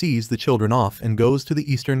sometimes sees the children off and goes to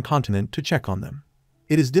the eastern continent to check on them.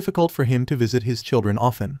 It is difficult for him to visit his children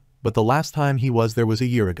often, but the last time he was there was a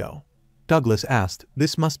year ago. Douglas asked,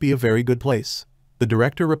 "This must be a very good place." The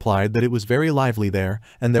director replied that it was very lively there,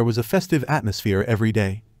 and there was a festive atmosphere every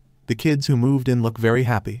day. The kids who moved in look very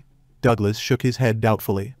happy. Douglas shook his head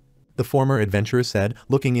doubtfully. The former adventurer said,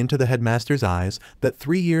 looking into the headmaster's eyes, that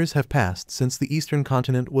 3 years have passed since the eastern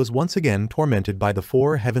continent was once again tormented by the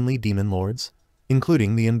 4 heavenly demon lords,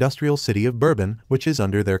 including the industrial city of Bourbon, which is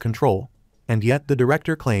under their control. And yet the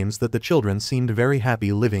director claims that the children seemed very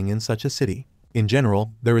happy living in such a city. In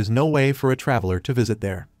general, there is no way for a traveler to visit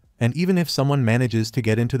there. And even if someone manages to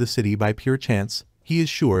get into the city by pure chance, he is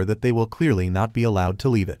sure that they will clearly not be allowed to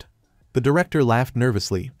leave it. The director laughed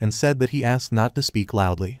nervously and said that he asked not to speak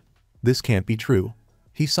loudly. This can't be true.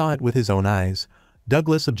 He saw it with his own eyes.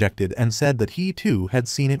 Douglas objected and said that he too had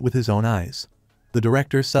seen it with his own eyes. The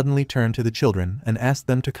director suddenly turned to the children and asked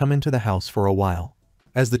them to come into the house for a while.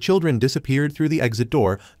 As the children disappeared through the exit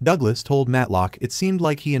door, Douglas told Matlock it seemed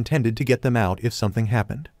like he intended to get them out if something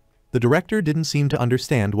happened. The director didn't seem to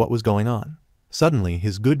understand what was going on. Suddenly,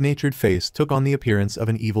 his good-natured face took on the appearance of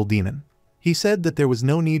an evil demon. He said that there was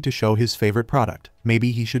no need to show his favorite product.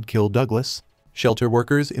 Maybe he should kill Douglas? Shelter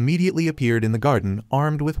workers immediately appeared in the garden,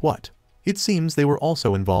 armed with what? It seems they were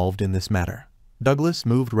also involved in this matter. Douglas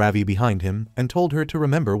moved Ravi behind him and told her to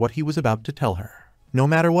remember what he was about to tell her. No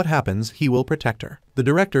matter what happens, he will protect her. The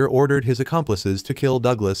director ordered his accomplices to kill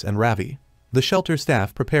Douglas and Ravi. The shelter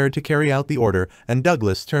staff prepared to carry out the order, and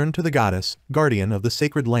Douglas turned to the goddess, guardian of the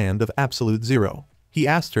sacred land of Absolute Zero. He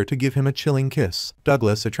asked her to give him a chilling kiss.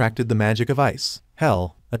 Douglas attracted the magic of ice.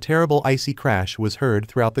 Hell, a terrible icy crash was heard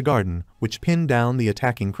throughout the garden, which pinned down the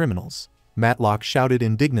attacking criminals. Matlock shouted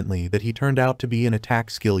indignantly that he turned out to be an attack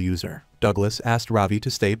skill user. Douglas asked Ravi to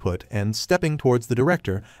stay put and, stepping towards the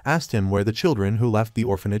director, asked him where the children who left the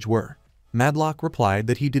orphanage were. Matlock replied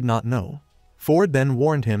that he did not know. Ford then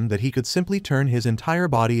warned him that he could simply turn his entire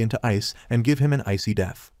body into ice and give him an icy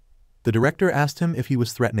death. The director asked him if he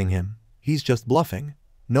was threatening him. He's just bluffing.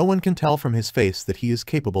 No one can tell from his face that he is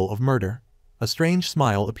capable of murder. A strange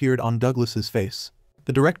smile appeared on Douglas's face.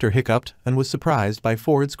 The director hiccuped and was surprised by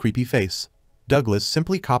Ford's creepy face. Douglas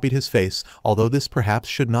simply copied his face, although this perhaps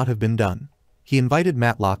should not have been done. He invited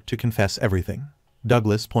Matlock to confess everything.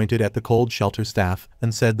 Douglas pointed at the cold shelter staff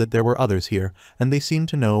and said that there were others here, and they seemed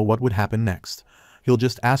to know what would happen next. He'll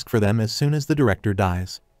just ask for them as soon as the director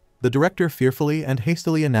dies. The director fearfully and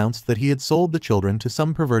hastily announced that he had sold the children to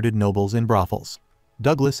some perverted nobles in brothels.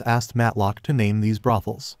 Douglas asked Matlock to name these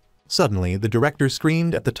brothels. Suddenly, the director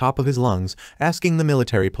screamed at the top of his lungs, asking the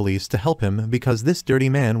military police to help him because this dirty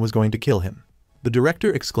man was going to kill him. The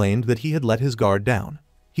director exclaimed that he had let his guard down.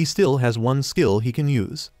 He still has one skill he can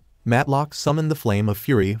use. Matlock summoned the flame of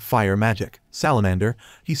fury, fire magic, salamander.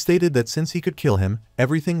 He stated that since he could kill him,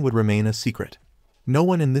 everything would remain a secret. No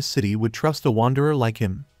one in this city would trust a wanderer like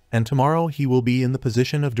him, and tomorrow he will be in the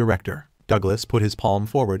position of director. Douglas put his palm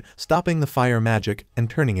forward, stopping the fire magic and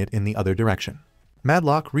turning it in the other direction.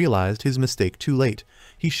 Matlock realized his mistake too late.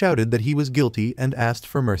 He shouted that he was guilty and asked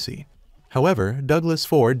for mercy. However, Douglas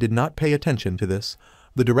Ford did not pay attention to this.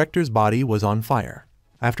 The director's body was on fire.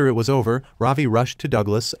 After it was over, Ravi rushed to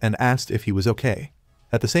Douglas and asked if he was okay.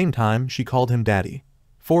 At the same time, she called him Daddy.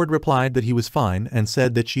 Ford replied that he was fine and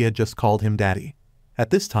said that she had just called him Daddy.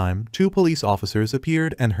 At this time, 2 police officers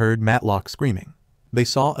appeared and heard Matlock screaming. They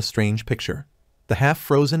saw a strange picture. The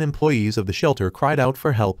half-frozen employees of the shelter cried out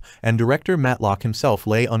for help, and Director Matlock himself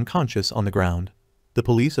lay unconscious on the ground. The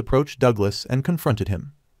police approached Douglas and confronted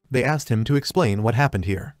him. They asked him to explain what happened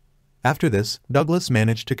here. After this, Douglas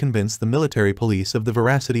managed to convince the military police of the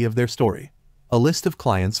veracity of their story. A list of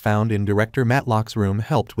clients found in Director Matlock's room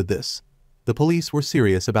helped with this. The police were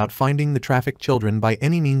serious about finding the trafficked children by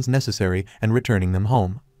any means necessary and returning them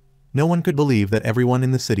home. No one could believe that everyone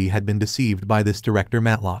in the city had been deceived by this Director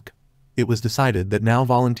Matlock. It was decided that now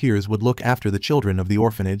volunteers would look after the children of the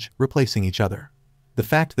orphanage, replacing each other. The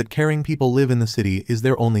fact that caring people live in the city is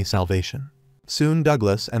their only salvation. Soon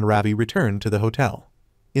Douglas and Ravi returned to the hotel.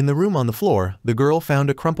 In the room on the floor, the girl found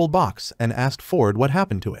a crumpled box and asked Ford what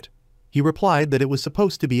happened to it. He replied that it was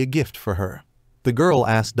supposed to be a gift for her. The girl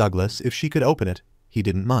asked Douglas if she could open it. He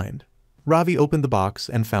didn't mind. Ravi opened the box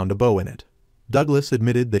and found a bow in it. Douglas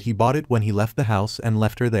admitted that he bought it when he left the house and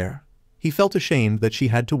left her there. He felt ashamed that she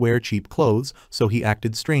had to wear cheap clothes, so he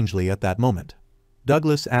acted strangely at that moment.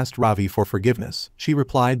 Douglas asked Ravi for forgiveness. She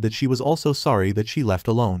replied that she was also sorry that she left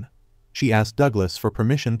alone. She asked Douglas for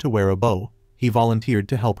permission to wear a bow. He volunteered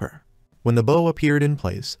to help her. When the bow appeared in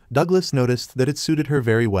place, Douglas noticed that it suited her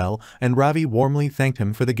very well, and Ravi warmly thanked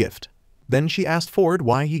him for the gift. Then she asked Ford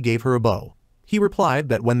why he gave her a bow. He replied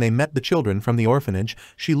that when they met the children from the orphanage,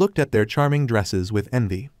 she looked at their charming dresses with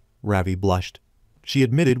envy. Ravi blushed. She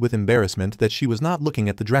admitted with embarrassment that she was not looking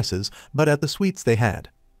at the dresses, but at the sweets they had.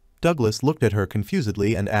 Douglas looked at her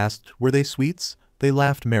confusedly and asked, were they sweets? They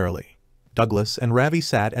laughed merrily. Douglas and Ravi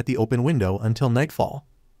sat at the open window until nightfall.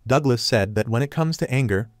 Douglas said that when it comes to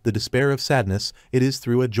anger, the despair of sadness, it is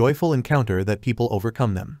through a joyful encounter that people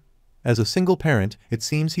overcome them. As a single parent, it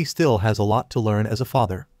seems he still has a lot to learn as a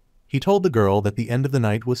father. He told the girl that the end of the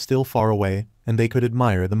night was still far away, and they could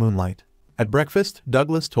admire the moonlight. At breakfast,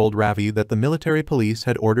 Douglas told Ravi that the military police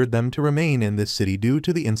had ordered them to remain in this city due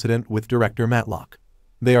to the incident with Director Matlock.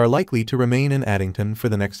 They are likely to remain in Addington for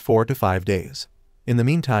the next 4 to 5 days. In the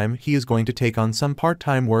meantime, he is going to take on some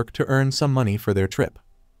part-time work to earn some money for their trip.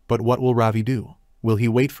 But what will Ravi do? Will he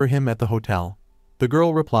wait for him at the hotel? The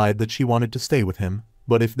girl replied that she wanted to stay with him,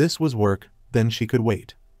 but if this was work, then she could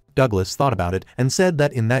wait. Douglas thought about it and said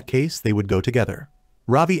that in that case they would go together.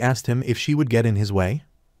 Ravi asked him if she would get in his way.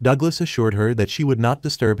 Douglas assured her that she would not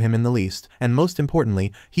disturb him in the least, and most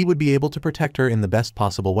importantly, he would be able to protect her in the best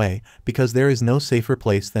possible way, because there is no safer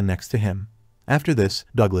place than next to him. After this,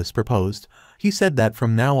 Douglas proposed. He said that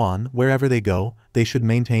from now on, wherever they go, they should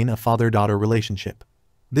maintain a father-daughter relationship.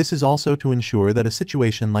 This is also to ensure that a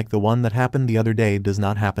situation like the one that happened the other day does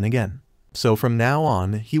not happen again. So from now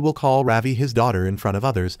on, he will call Ravi his daughter in front of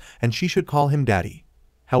others, and she should call him daddy.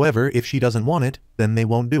 However, if she doesn't want it, then they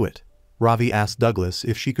won't do it. Ravi asked Douglas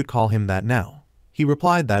if she could call him that now. He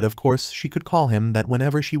replied that of course she could call him that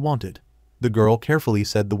whenever she wanted. The girl carefully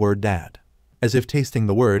said the word dad. As if tasting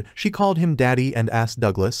the word, she called him daddy and asked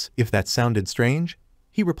Douglas if that sounded strange.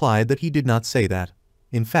 He replied that he did not say that.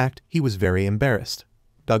 In fact, he was very embarrassed.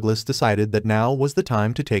 Douglas decided that now was the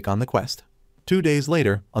time to take on the quest. 2 days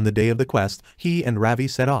later, on the day of the quest, he and Ravi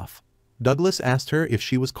set off. Douglas asked her if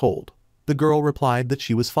she was cold. The girl replied that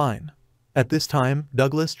she was fine. At this time,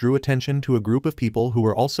 Douglas drew attention to a group of people who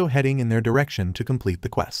were also heading in their direction to complete the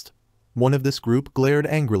quest. One of this group glared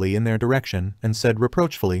angrily in their direction and said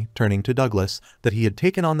reproachfully, turning to Douglas, that he had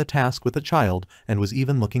taken on the task with a child and was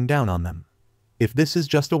even looking down on them. If this is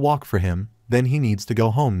just a walk for him, then he needs to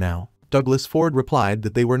go home now. Douglas Ford replied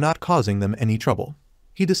that they were not causing them any trouble.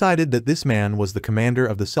 He decided that this man was the commander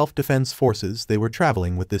of the self-defense forces they were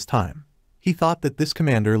traveling with this time. He thought that this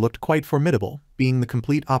commander looked quite formidable, being the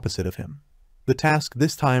complete opposite of him. The task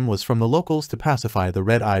this time was from the locals to pacify the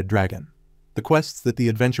red-eyed dragon. The quests that the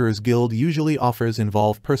Adventurers Guild usually offers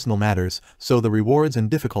involve personal matters, so the rewards and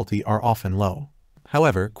difficulty are often low.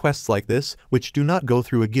 However, quests like this, which do not go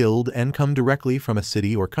through a guild and come directly from a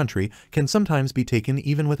city or country, can sometimes be taken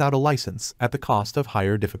even without a license at the cost of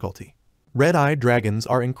higher difficulty. Red-eyed dragons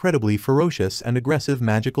are incredibly ferocious and aggressive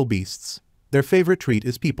magical beasts. Their favorite treat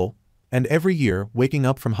is people. And every year, waking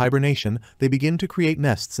up from hibernation, they begin to create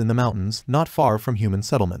nests in the mountains not far from human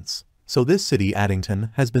settlements. So this city,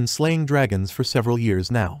 Addington, has been slaying dragons for several years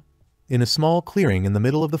now. In a small clearing in the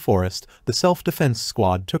middle of the forest, the self-defense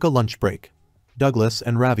squad took a lunch break. Douglas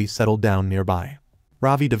and Ravi settled down nearby.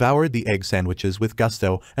 Ravi devoured the egg sandwiches with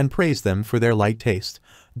gusto and praised them for their light taste.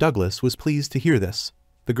 Douglas was pleased to hear this.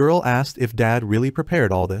 The girl asked if Dad really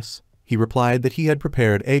prepared all this. He replied that he had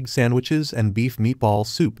prepared egg sandwiches and beef meatball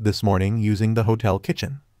soup this morning using the hotel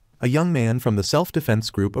kitchen. A young man from the self-defense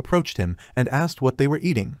group approached him and asked what they were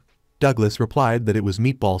eating. Douglas replied that it was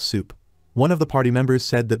meatball soup. One of the party members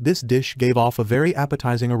said that this dish gave off a very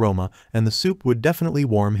appetizing aroma and the soup would definitely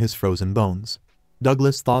warm his frozen bones.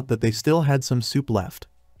 Douglas thought that they still had some soup left.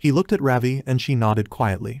 He looked at Ravi and she nodded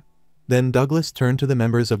quietly. Then Douglas turned to the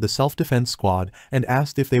members of the self-defense squad and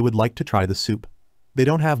asked if they would like to try the soup. They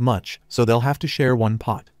don't have much, so they'll have to share one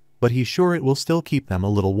pot, but he's sure it will still keep them a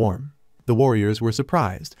little warm. The warriors were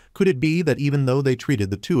surprised. Could it be that even though they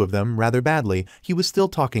treated the two of them rather badly, he was still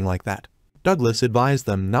talking like that? Douglas advised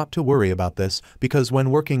them not to worry about this, because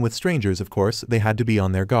when working with strangers, of course, they had to be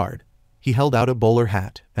on their guard. He held out a bowler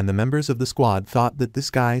hat, and the members of the squad thought that this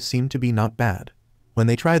guy seemed to be not bad. When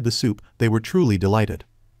they tried the soup, they were truly delighted.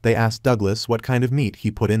 They asked Douglas what kind of meat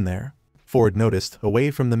he put in there. Ford noticed, away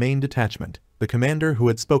from the main detachment, the commander who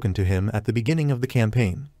had spoken to him at the beginning of the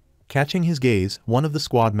campaign. Catching his gaze, one of the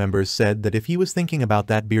squad members said that if he was thinking about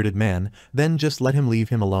that bearded man, then just let him leave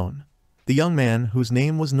him alone. The young man, whose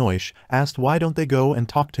name was Noish, asked why don't they go and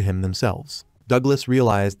talk to him themselves. Douglas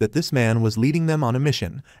realized that this man was leading them on a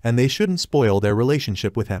mission, and they shouldn't spoil their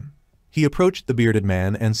relationship with him. He approached the bearded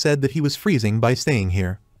man and said that he was freezing by staying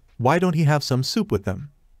here. Why don't he have some soup with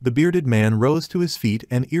them? The bearded man rose to his feet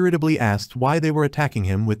and irritably asked why they were attacking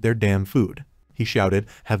him with their damn food. He shouted,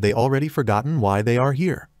 "Have they already forgotten why they are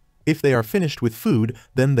here? If they are finished with food,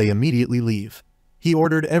 then they immediately leave." He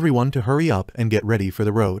ordered everyone to hurry up and get ready for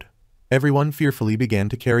the road. Everyone fearfully began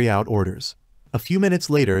to carry out orders. A few minutes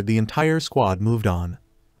later, the entire squad moved on.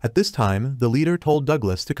 At this time, the leader told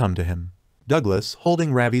Douglas to come to him. Douglas,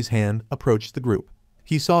 holding Ravi's hand, approached the group.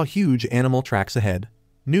 He saw huge animal tracks ahead.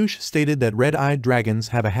 Noosh stated that red-eyed dragons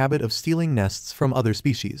have a habit of stealing nests from other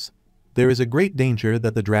species. There is a great danger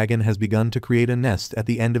that the dragon has begun to create a nest at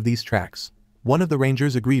the end of these tracks. One of the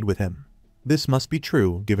rangers agreed with him. This must be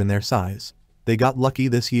true, given their size. They got lucky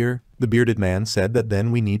this year. The bearded man said that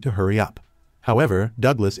then we need to hurry up. However,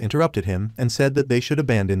 Douglas interrupted him and said that they should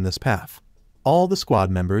abandon this path. All the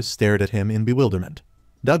squad members stared at him in bewilderment.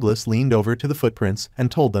 Douglas leaned over to the footprints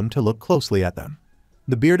and told them to look closely at them.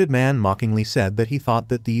 The bearded man mockingly said that he thought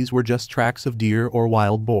that these were just tracks of deer or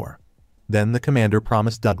wild boar. Then the commander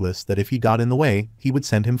promised Douglas that if he got in the way, he would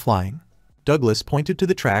send him flying. Douglas pointed to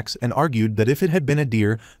the tracks and argued that if it had been a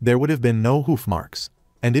deer, there would have been no hoof marks,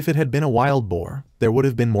 and if it had been a wild boar, there would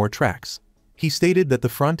have been more tracks. He stated that the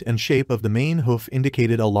front and shape of the main hoof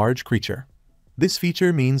indicated a large creature. This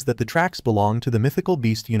feature means that the tracks belong to the mythical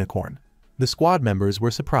beast unicorn. The squad members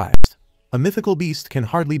were surprised. A mythical beast can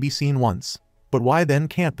hardly be seen once, but why then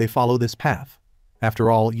can't they follow this path? After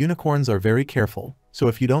all, unicorns are very careful, so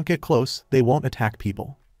if you don't get close, they won't attack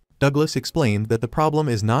people. Douglas explained that the problem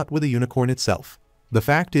is not with the unicorn itself. The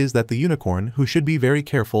fact is that the unicorn, who should be very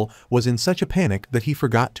careful, was in such a panic that he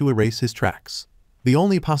forgot to erase his tracks. The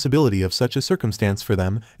only possibility of such a circumstance for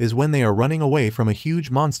them is when they are running away from a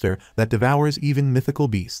huge monster that devours even mythical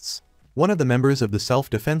beasts. One of the members of the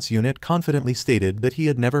self-defense unit confidently stated that he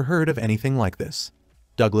had never heard of anything like this.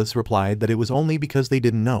 Douglas replied that it was only because they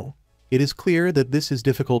didn't know. It is clear that this is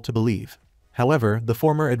difficult to believe. However, the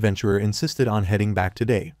former adventurer insisted on heading back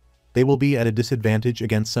today. They will be at a disadvantage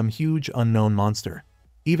against some huge unknown monster.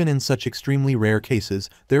 Even in such extremely rare cases,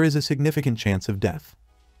 there is a significant chance of death.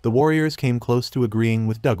 The warriors came close to agreeing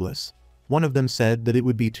with Douglas. One of them said that it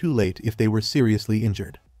would be too late if they were seriously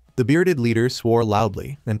injured. The bearded leader swore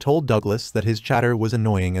loudly and told Douglas that his chatter was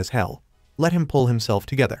annoying as hell. Let him pull himself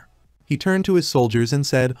together. He turned to his soldiers and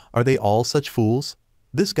said, "Are they all such fools?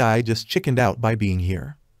 This guy just chickened out by being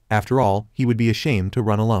here. After all, he would be ashamed to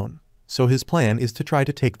run alone. So his plan is to try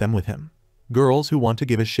to take them with him. Girls who want to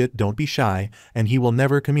give a shit don't be shy, and he will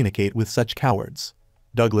never communicate with such cowards."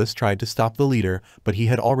 Douglas tried to stop the leader, but he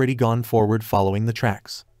had already gone forward following the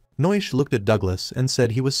tracks. Noish looked at Douglas and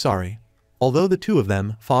said he was sorry. Although the two of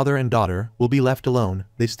them, father and daughter, will be left alone,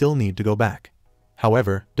 they still need to go back.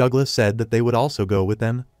 However, Douglas said that they would also go with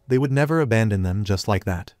them. They would never abandon them just like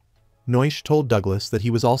that. Noish told Douglas that he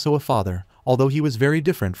was also a father, although he was very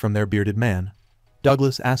different from their bearded man.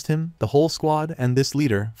 Douglas asked him, the whole squad and this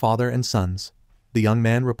leader, father and sons. The young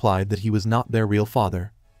man replied that he was not their real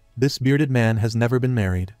father. This bearded man has never been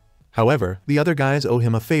married. However, the other guys owe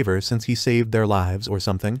him a favor since he saved their lives or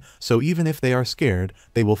something, so even if they are scared,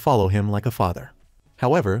 they will follow him like a father.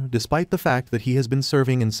 However, despite the fact that he has been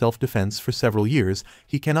serving in self-defense for several years,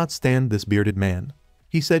 he cannot stand this bearded man.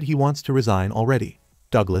 He said he wants to resign already.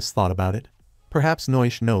 Douglas thought about it. Perhaps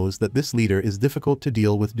Noish knows that this leader is difficult to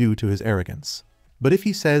deal with due to his arrogance. But if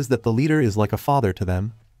he says that the leader is like a father to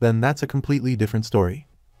them, then that's a completely different story.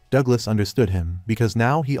 Douglas understood him, because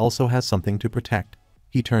now he also has something to protect.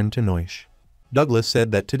 He turned to Noish. Douglas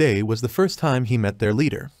said that today was the first time he met their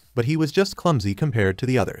leader, but he was just clumsy compared to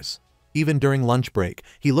the others. Even during lunch break,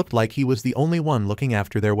 he looked like he was the only one looking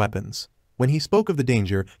after their weapons. When he spoke of the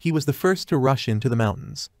danger, he was the first to rush into the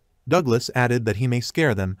mountains. Douglas added that he may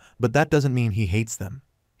scare them, but that doesn't mean he hates them.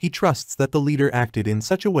 He trusts that the leader acted in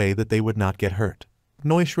such a way that they would not get hurt.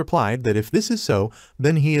 Noish replied that if this is so,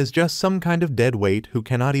 then he is just some kind of dead weight who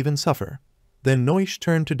cannot even suffer. Then Noish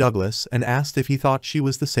turned to Douglas and asked if he thought she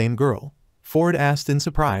was the same girl. Ford asked in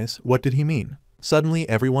surprise, what did he mean? Suddenly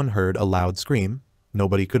everyone heard a loud scream.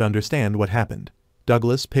 Nobody could understand what happened.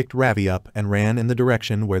 Douglas picked Ravi up and ran in the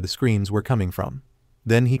direction where the screams were coming from.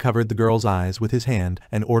 Then he covered the girl's eyes with his hand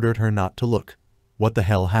and ordered her not to look. What the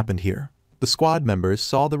hell happened here? The squad members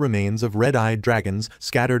saw the remains of red-eyed dragons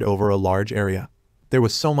scattered over a large area. There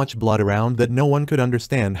was so much blood around that no one could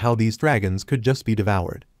understand how these dragons could just be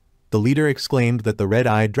devoured. The leader exclaimed that the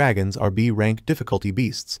red-eyed dragons are B-rank difficulty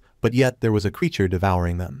beasts, but yet there was a creature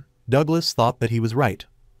devouring them. Douglas thought that he was right.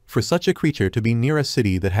 For such a creature to be near a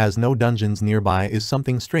city that has no dungeons nearby is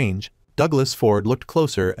something strange. Douglas Ford looked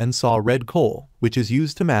closer and saw red coal, which is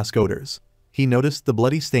used to mask odors. He noticed the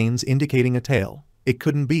bloody stains indicating a tail. It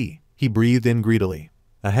couldn't be. He breathed in greedily.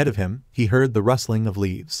 Ahead of him, he heard the rustling of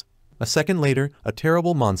leaves. A second later, a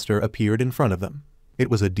terrible monster appeared in front of them. It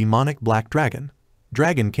was a demonic black dragon.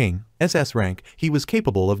 Dragon King, SS rank, he was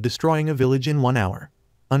capable of destroying a village in 1 hour.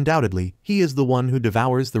 Undoubtedly, he is the one who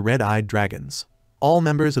devours the red-eyed dragons. All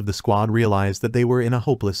members of the squad realized that they were in a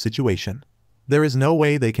hopeless situation. There is no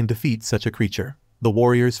way they can defeat such a creature. The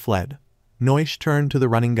warriors fled. Noish turned to the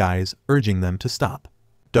running guys, urging them to stop.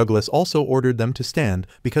 Douglas also ordered them to stand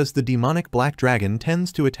because the demonic black dragon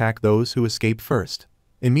tends to attack those who escape first.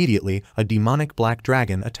 Immediately, a demonic black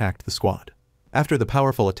dragon attacked the squad. After the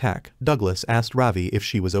powerful attack, Douglas asked Ravi if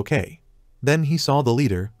she was okay. Then he saw the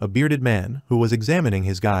leader, a bearded man, who was examining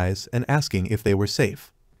his guys and asking if they were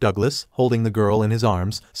safe. Douglas, holding the girl in his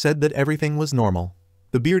arms, said that everything was normal.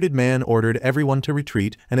 The bearded man ordered everyone to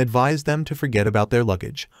retreat and advised them to forget about their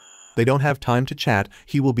luggage. They don't have time to chat,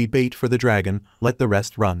 he will be bait for the dragon, let the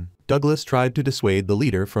rest run. Douglas tried to dissuade the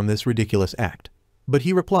leader from this ridiculous act. But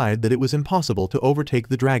he replied that it was impossible to overtake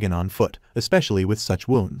the dragon on foot, especially with such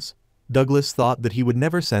wounds. Douglas thought that he would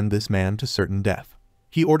never send this man to certain death.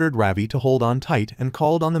 He ordered Ravi to hold on tight and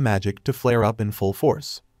called on the magic to flare up in full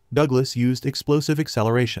force. Douglas used explosive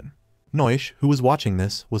acceleration. Noish, who was watching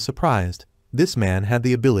this, was surprised. This man had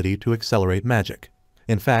the ability to accelerate magic.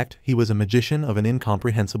 In fact, he was a magician of an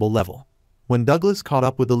incomprehensible level. When Douglas caught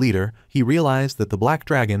up with the leader, he realized that the black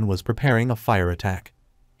dragon was preparing a fire attack.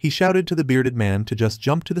 He shouted to the bearded man to just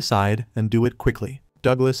jump to the side and do it quickly.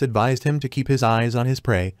 Douglas advised him to keep his eyes on his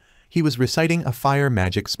prey. He was reciting a fire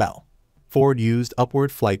magic spell. Ford used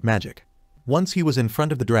upward flight magic. Once he was in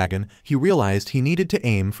front of the dragon, he realized he needed to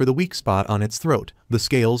aim for the weak spot on its throat, the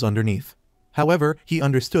scales underneath. However, he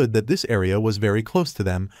understood that this area was very close to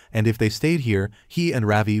them, and if they stayed here, he and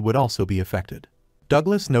Ravi would also be affected.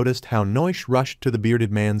 Douglas noticed how Noish rushed to the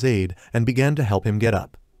bearded man's aid and began to help him get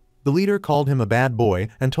up. The leader called him a bad boy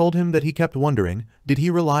and told him that he kept wondering, did he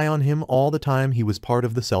rely on him all the time he was part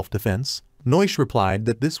of the self-defense? Noish replied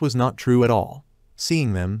that this was not true at all.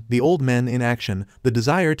 Seeing them, the old men in action, the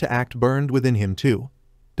desire to act burned within him too.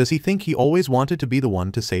 Does he think he always wanted to be the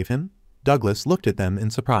one to save him? Douglas looked at them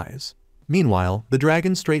in surprise. Meanwhile, the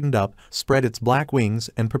dragon straightened up, spread its black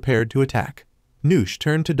wings, and prepared to attack. Noosh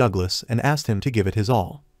turned to Douglas and asked him to give it his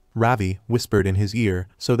all. Ravi whispered in his ear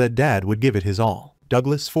so that Dad would give it his all.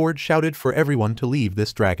 Douglas Ford shouted for everyone to leave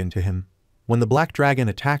this dragon to him. When the black dragon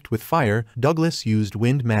attacked with fire, Douglas used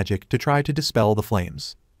wind magic to try to dispel the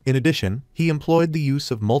flames. In addition, he employed the use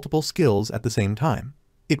of multiple skills at the same time.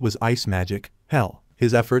 It was ice magic. Hell,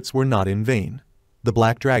 his efforts were not in vain. The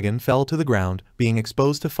black dragon fell to the ground, being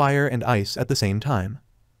exposed to fire and ice at the same time.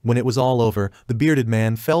 When it was all over, the bearded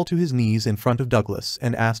man fell to his knees in front of Douglas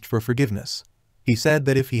and asked for forgiveness. He said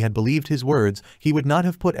that if he had believed his words, he would not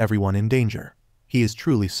have put everyone in danger. He is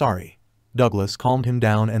truly sorry. Douglas calmed him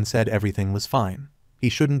down and said everything was fine. He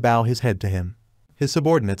shouldn't bow his head to him. His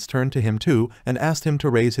subordinates turned to him too and asked him to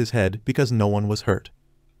raise his head because no one was hurt.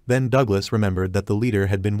 Then Douglas remembered that the leader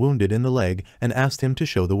had been wounded in the leg and asked him to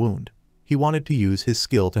show the wound. He wanted to use his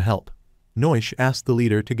skill to help. Noish asked the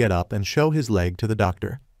leader to get up and show his leg to the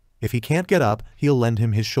doctor. If he can't get up, he'll lend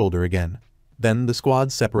him his shoulder again. Then the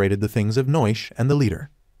squad separated the things of Noish and the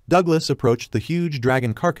leader. Douglas approached the huge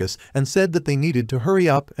dragon carcass and said that they needed to hurry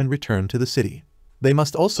up and return to the city. They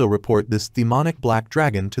must also report this demonic black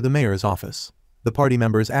dragon to the mayor's office. The party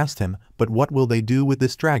members asked him, but what will they do with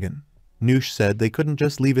this dragon? Noosh said they couldn't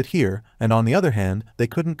just leave it here, and on the other hand, they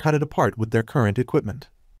couldn't cut it apart with their current equipment.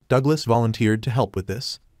 Douglas volunteered to help with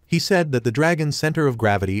this. He said that the dragon's center of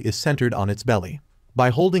gravity is centered on its belly. By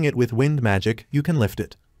holding it with wind magic, you can lift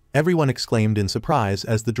it. Everyone exclaimed in surprise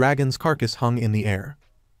as the dragon's carcass hung in the air.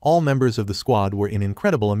 All members of the squad were in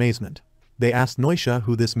incredible amazement. They asked Noisha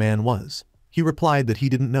who this man was. He replied that he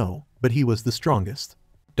didn't know, but he was the strongest.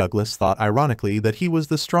 Douglas thought ironically that he was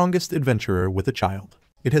the strongest adventurer with a child.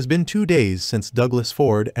 It has been 2 days since Douglas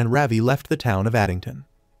Ford and Ravi left the town of Addington.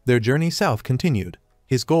 Their journey south continued.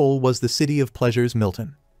 His goal was the city of pleasures,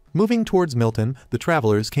 Milton. Moving towards Milton, the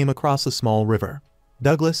travelers came across a small river.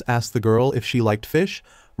 Douglas asked the girl if she liked fish.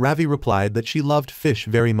 Ravi replied that she loved fish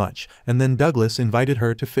very much, and then Douglas invited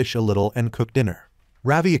her to fish a little and cook dinner.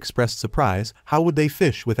 Ravi expressed surprise. How would they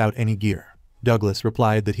fish without any gear? Douglas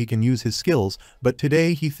replied that he can use his skills, but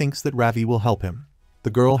today he thinks that Ravi will help him.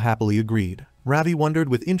 The girl happily agreed. Ravi wondered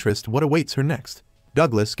with interest what awaits her next.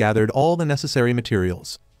 Douglas gathered all the necessary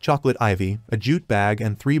materials: chocolate ivy, a jute bag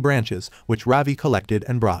and 3 branches, which Ravi collected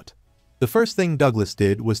and brought. The first thing Douglas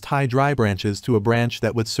did was tie dry branches to a branch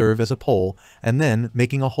that would serve as a pole, and then,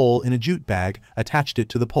 making a hole in a jute bag, attached it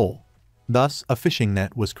to the pole. Thus, a fishing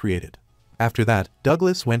net was created. After that,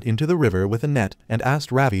 Douglas went into the river with a net and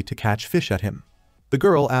asked Ravi to catch fish at him. The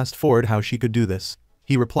girl asked Ford how she could do this.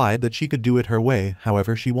 He replied that she could do it her way,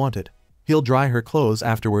 however she wanted. He'll dry her clothes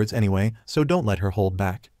afterwards anyway, so don't let her hold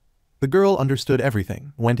back. The girl understood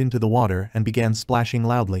everything, went into the water and began splashing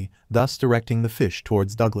loudly, thus directing the fish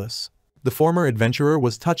towards Douglas. The former adventurer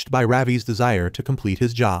was touched by Ravi's desire to complete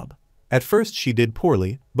his job. At first she did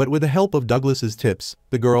poorly, but with the help of Douglas's tips,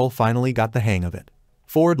 the girl finally got the hang of it.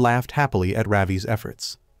 Ford laughed happily at Ravi's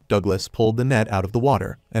efforts. Douglas pulled the net out of the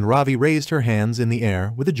water, and Ravi raised her hands in the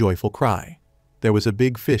air with a joyful cry. There was a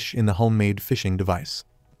big fish in the homemade fishing device.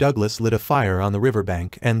 Douglas lit a fire on the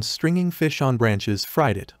riverbank and, stringing fish on branches,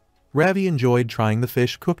 fried it. Ravi enjoyed trying the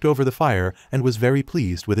fish cooked over the fire and was very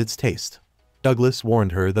pleased with its taste. Douglas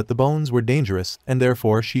warned her that the bones were dangerous and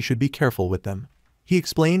therefore she should be careful with them. He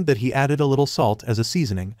explained that he added a little salt as a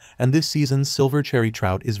seasoning, and this season's silver cherry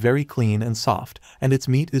trout is very clean and soft, and its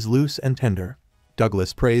meat is loose and tender.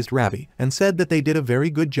 Douglas praised Ravi and said that they did a very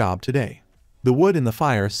good job today. The wood in the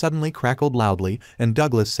fire suddenly crackled loudly, and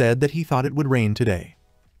Douglas said that he thought it would rain today.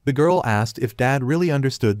 The girl asked if Dad really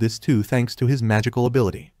understood this too thanks to his magical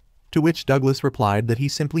ability. To which Douglas replied that he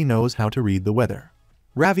simply knows how to read the weather.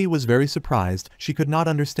 Ravi was very surprised. She could not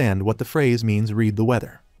understand what the phrase means, read the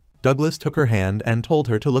weather. Douglas took her hand and told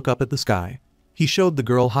her to look up at the sky. He showed the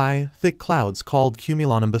girl high, thick clouds called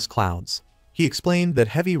cumulonimbus clouds. He explained that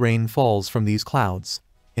heavy rain falls from these clouds.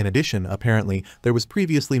 In addition, apparently, there was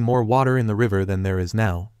previously more water in the river than there is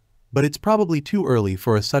now. But it's probably too early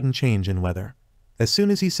for a sudden change in weather. As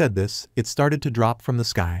soon as he said this, it started to drop from the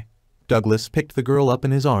sky. Douglas picked the girl up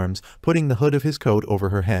in his arms, putting the hood of his coat over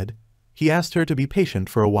her head. He asked her to be patient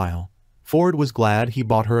for a while. Ford was glad he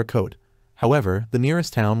bought her a coat. However, the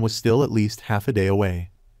nearest town was still at least half a day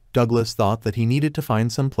away. Douglas thought that he needed to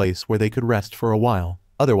find some place where they could rest for a while,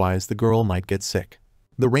 otherwise the girl might get sick.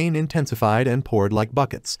 The rain intensified and poured like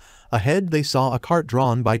buckets. Ahead they saw a cart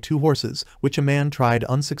drawn by 2 horses, which a man tried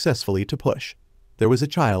unsuccessfully to push. There was a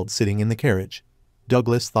child sitting in the carriage.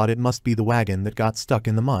 Douglas thought it must be the wagon that got stuck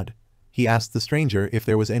in the mud. He asked the stranger if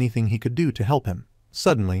there was anything he could do to help him.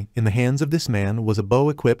 Suddenly, in the hands of this man was a bow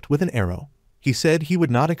equipped with an arrow. He said he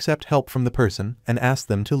would not accept help from the person and asked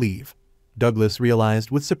them to leave. Douglas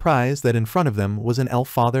realized with surprise that in front of them was an elf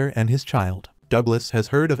father and his child. Douglas has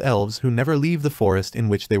heard of elves who never leave the forest in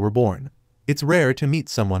which they were born. It's rare to meet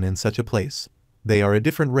someone in such a place. They are a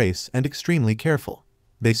different race and extremely careful.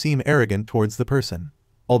 They seem arrogant towards the person.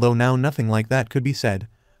 Although now nothing like that could be said,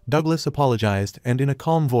 Douglas apologized and in a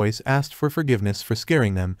calm voice asked for forgiveness for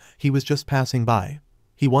scaring them. He was just passing by.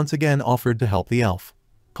 He once again offered to help the elf.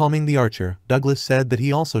 Calming the archer, Douglas said that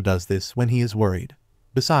he also does this when he is worried.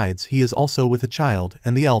 Besides, he is also with a child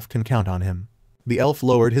and the elf can count on him. The elf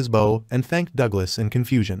lowered his bow and thanked Douglas in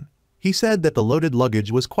confusion. He said that the loaded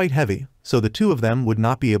luggage was quite heavy, so the 2 of them would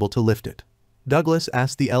not be able to lift it. Douglas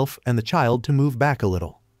asked the elf and the child to move back a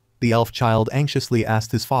little. The elf child anxiously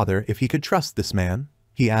asked his father if he could trust this man.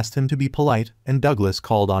 He asked him to be polite, and Douglas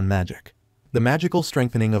called on magic. The magical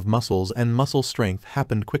strengthening of muscles and muscle strength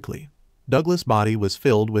happened quickly. Douglas' body was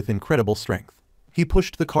filled with incredible strength. He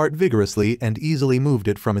pushed the cart vigorously and easily moved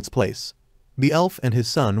it from its place. The elf and his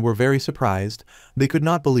son were very surprised. They could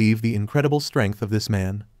not believe the incredible strength of this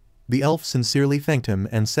man. The elf sincerely thanked him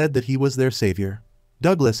and said that he was their savior.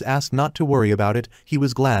 Douglas asked not to worry about it. He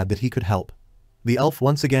was glad that he could help. The elf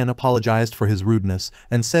once again apologized for his rudeness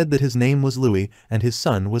and said that his name was Louis and his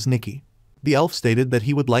son was Nicky. The elf stated that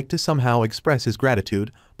he would like to somehow express his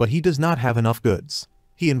gratitude, but he does not have enough goods.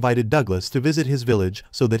 He invited Douglas to visit his village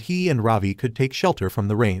so that he and Ravi could take shelter from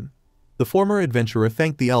the rain. The former adventurer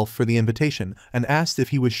thanked the elf for the invitation and asked if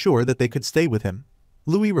he was sure that they could stay with him.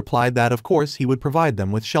 Louis replied that of course he would provide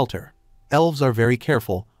them with shelter. Elves are very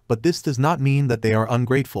careful, but this does not mean that they are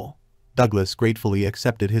ungrateful. Douglas gratefully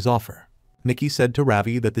accepted his offer. Nicky said to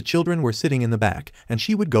Ravi that the children were sitting in the back and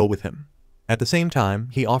she would go with him. At the same time,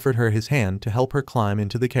 he offered her his hand to help her climb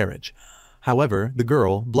into the carriage. However, the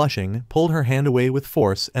girl, blushing, pulled her hand away with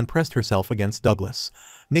force and pressed herself against Douglas.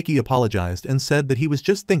 Nicky apologized and said that he was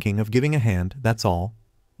just thinking of giving a hand, that's all.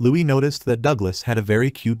 Louis noticed that Douglas had a very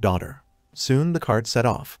cute daughter. Soon the cart set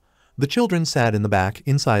off. The children sat in the back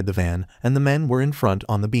inside the van and the men were in front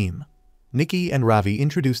on the beam. Nicky and Ravi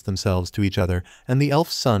introduced themselves to each other and the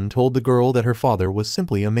elf's son told the girl that her father was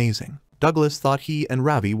simply amazing. Douglas thought he and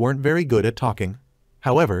Ravi weren't very good at talking.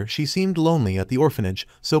 However, she seemed lonely at the orphanage,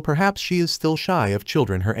 so perhaps she is still shy of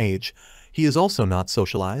children her age. He is also not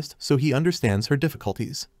socialized, so he understands her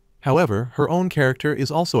difficulties. However, her own character is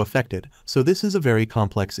also affected, so this is a very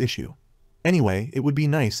complex issue. Anyway, it would be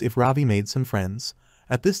nice if Ravi made some friends.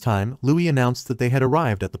 At this time, Louis announced that they had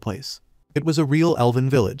arrived at the place. It was a real elven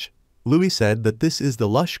village. Louis said that this is the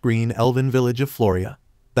lush green elven village of Floria.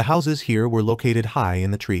 The houses here were located high in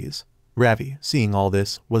the trees. Ravi, seeing all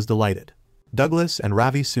this, was delighted. Douglas and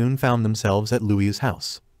Ravi soon found themselves at Louis's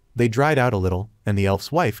house. They dried out a little, and the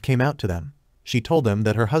elf's wife came out to them. She told them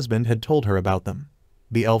that her husband had told her about them.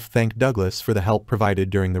 The elf thanked Douglas for the help provided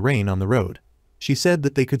during the rain on the road. She said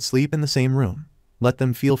that they could sleep in the same room. Let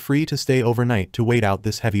them feel free to stay overnight to wait out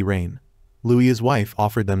this heavy rain. Louis's wife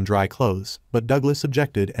offered them dry clothes, but Douglas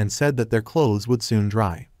objected and said that their clothes would soon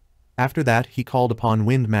dry. After that, he called upon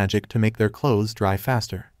wind magic to make their clothes dry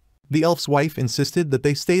faster. The elf's wife insisted that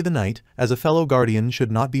they stay the night, as a fellow guardian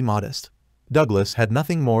should not be modest. Douglas had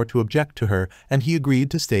nothing more to object to her, and he agreed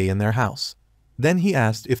to stay in their house. Then he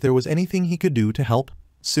asked if there was anything he could do to help.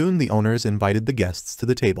 Soon the owners invited the guests to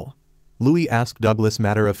the table. Louis asked Douglas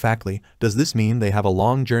matter-of-factly, does this mean they have a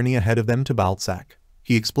long journey ahead of them to Balzac?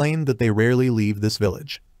 He explained that they rarely leave this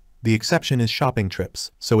village. The exception is shopping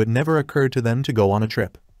trips, so it never occurred to them to go on a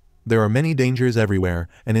trip. There are many dangers everywhere,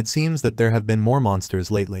 and it seems that there have been more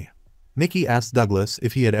monsters lately. Nicky asked Douglas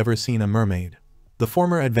if he had ever seen a mermaid. The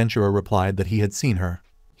former adventurer replied that he had seen her.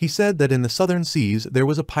 He said that in the southern seas there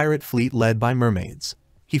was a pirate fleet led by mermaids.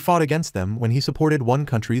 He fought against them when he supported one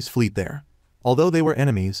country's fleet there. Although they were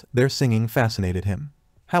enemies, their singing fascinated him.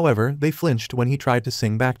 However, they flinched when he tried to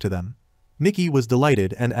sing back to them. Nikki was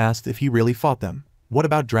delighted and asked if he really fought them. What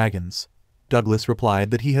about dragons? Douglas replied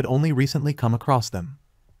that he had only recently come across them.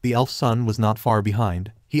 The elf's son was not far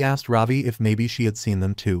behind. He asked Ravi if maybe she had seen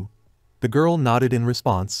them too. The girl nodded in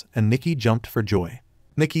response, and Nikki jumped for joy.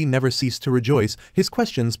 Nikki never ceased to rejoice. His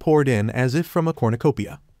questions poured in as if from a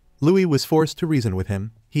cornucopia. Louis was forced to reason with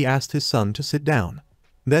him. He asked his son to sit down.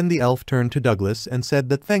 Then the elf turned to Douglas and said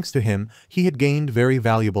that thanks to him, he had gained very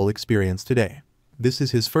valuable experience today. This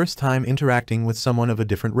is his first time interacting with someone of a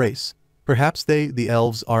different race. Perhaps the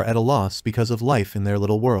elves, are at a loss because of life in their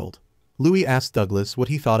little world. Louis asked Douglas what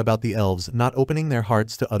he thought about the elves not opening their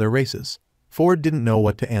hearts to other races. Ford didn't know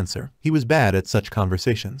what to answer. He was bad at such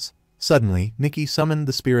conversations. Suddenly, Nikki summoned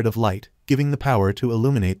the spirit of light, giving the power to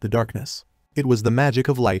illuminate the darkness. It was the magic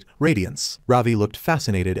of light, radiance. Ravi looked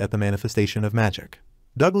fascinated at the manifestation of magic.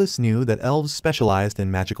 Douglas knew that elves specialized in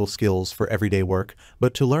magical skills for everyday work,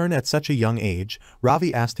 but to learn at such a young age,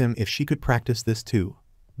 Ravi asked him if she could practice this too.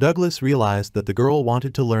 Douglas realized that the girl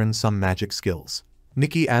wanted to learn some magic skills.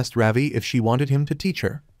 Nikki asked Ravi if she wanted him to teach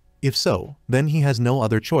her. If so, then he has no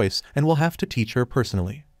other choice and will have to teach her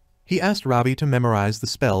personally. He asked Ravi to memorize the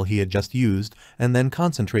spell he had just used and then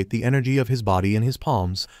concentrate the energy of his body in his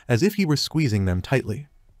palms as if he were squeezing them tightly.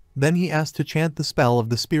 Then he asked to chant the spell of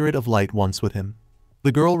the spirit of light once with him.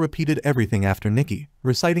 The girl repeated everything after Nikki,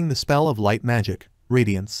 reciting the spell of light magic,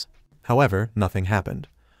 radiance. However, nothing happened.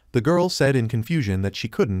 The girl said in confusion that she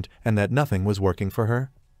couldn't and that nothing was working for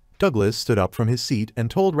her. Douglas stood up from his seat and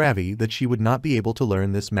told Ravi that she would not be able to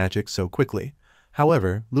learn this magic so quickly.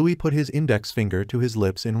 However, Louis put his index finger to his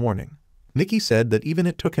lips in warning. Nikki said that even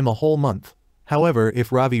it took him a whole month. However,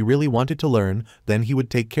 if Ravi really wanted to learn, then he would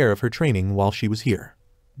take care of her training while she was here.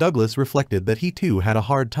 Douglas reflected that he too had a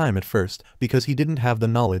hard time at first because he didn't have the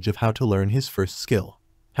knowledge of how to learn his first skill.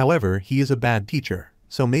 However, he is a bad teacher,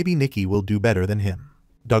 so maybe Nikki will do better than him.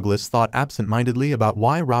 Douglas thought absent-mindedly about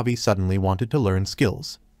why Ravi suddenly wanted to learn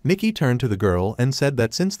skills. Nikki turned to the girl and said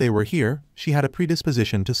that since they were here, she had a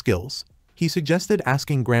predisposition to skills. He suggested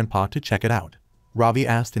asking Grandpa to check it out. Ravi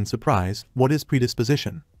asked in surprise, "What is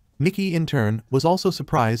predisposition?" Nikki, in turn, was also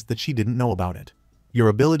surprised that she didn't know about it. Your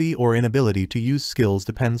ability or inability to use skills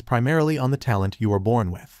depends primarily on the talent you are born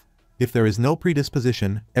with. If there is no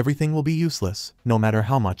predisposition, everything will be useless, no matter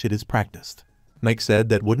how much it is practiced. Mike said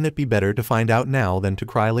that wouldn't it be better to find out now than to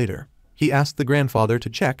cry later. He asked the grandfather to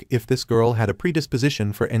check if this girl had a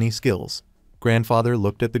predisposition for any skills. Grandfather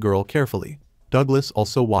looked at the girl carefully. Douglas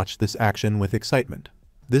also watched this action with excitement.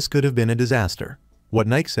 This could have been a disaster. What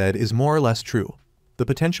Nike said is more or less true. The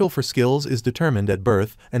potential for skills is determined at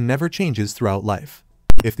birth and never changes throughout life.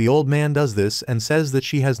 If the old man does this and says that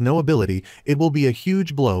she has no ability, it will be a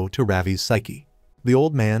huge blow to Ravi's psyche. The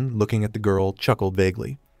old man, looking at the girl, chuckled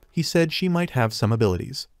vaguely. He said she might have some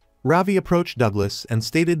abilities. Ravi approached Douglas and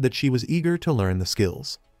stated that she was eager to learn the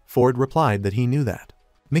skills. Ford replied that he knew that.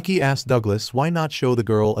 Nikki asked Douglas why not show the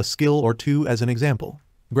girl a skill or two as an example.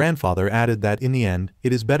 Grandfather added that in the end,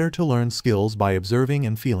 it is better to learn skills by observing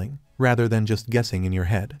and feeling, rather than just guessing in your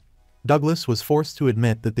head. Douglas was forced to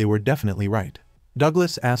admit that they were definitely right.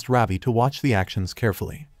 Douglas asked Ravi to watch the actions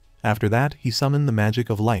carefully. After that, he summoned the magic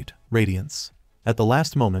of light, radiance. At the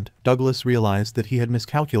last moment, Douglas realized that he had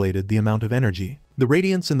miscalculated the amount of energy. The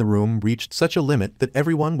radiance in the room reached such a limit that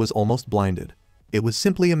everyone was almost blinded. It was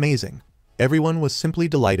simply amazing. Everyone was simply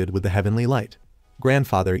delighted with the heavenly light.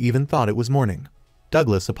 Grandfather even thought it was morning.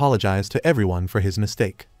 Douglas apologized to everyone for his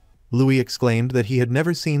mistake. Louis exclaimed that he had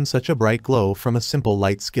never seen such a bright glow from a simple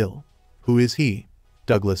light skill. "Who is he?"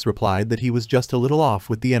 Douglas replied that he was just a little off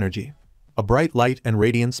with the energy. A bright light and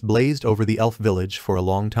radiance blazed over the elf village for a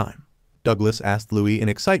long time. Douglas asked Louis in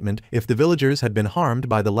excitement if the villagers had been harmed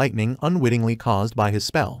by the lightning unwittingly caused by his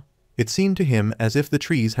spell. It seemed to him as if the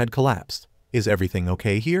trees had collapsed. "Is everything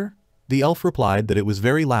okay here?" The elf replied that it was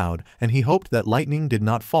very loud and he hoped that lightning did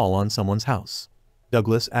not fall on someone's house.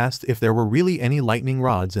 Douglas asked if there were really any lightning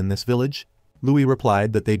rods in this village. Louis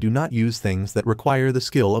replied that they do not use things that require the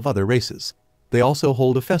skill of other races. They also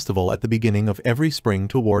hold a festival at the beginning of every spring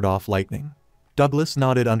to ward off lightning. Douglas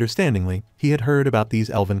nodded understandingly. He had heard about these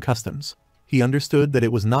elven customs. He understood that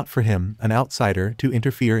it was not for him, an outsider, to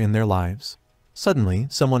interfere in their lives. Suddenly,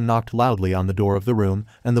 someone knocked loudly on the door of the room,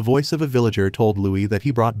 and the voice of a villager told Louis that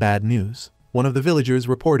he brought bad news. One of the villagers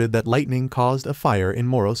reported that lightning caused a fire in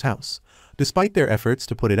Moro's house. Despite their efforts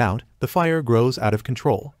to put it out, the fire grows out of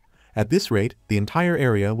control. At this rate, the entire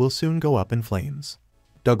area will soon go up in flames.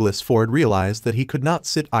 Douglas Ford realized that he could not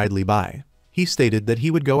sit idly by. He stated that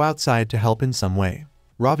he would go outside to help in some way.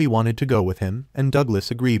 Ravi wanted to go with him, and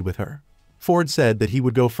Douglas agreed with her. Ford said that he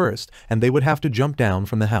would go first, and they would have to jump down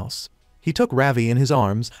from the house. He took Ravi in his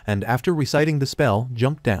arms, and after reciting the spell,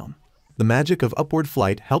 jumped down. The magic of upward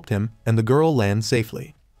flight helped him, and the girl landed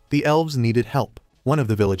safely. The elves needed help. One of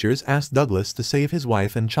the villagers asked Douglas to save his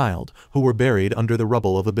wife and child, who were buried under the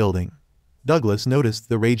rubble of a building. Douglas noticed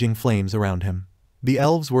the raging flames around him. The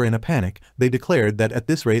elves were in a panic. They declared that at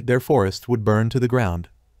this rate their forest would burn to the ground.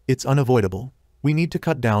 It's unavoidable. We need to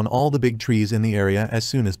cut down all the big trees in the area as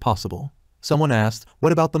soon as possible. Someone asked,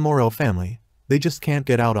 what about the Moro family? They just can't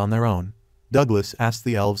get out on their own. Douglas asked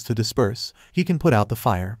the elves to disperse. He can put out the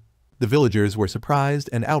fire. The villagers were surprised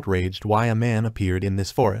and outraged why a man appeared in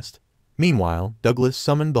this forest. Meanwhile, Douglas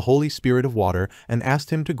summoned the Holy Spirit of Water and asked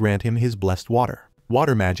him to grant him his blessed water.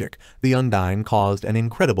 Water magic, the Undyne caused an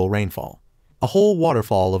incredible rainfall. A whole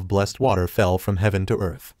waterfall of blessed water fell from heaven to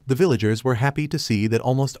earth. The villagers were happy to see that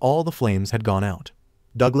almost all the flames had gone out.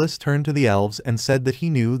 Douglas turned to the elves and said that he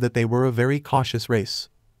knew that they were a very cautious race.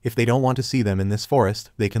 If they don't want to see them in this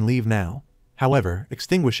forest, they can leave now. However,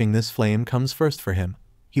 extinguishing this flame comes first for him.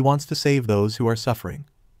 He wants to save those who are suffering.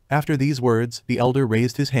 After these words, the elder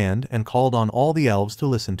raised his hand and called on all the elves to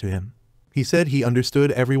listen to him. He said he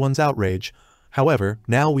understood everyone's outrage. However,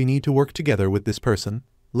 now we need to work together with this person.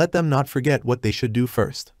 Let them not forget what they should do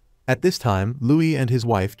first. At this time, Louis and his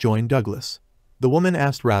wife joined Douglas. The woman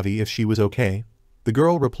asked Ravi if she was okay. The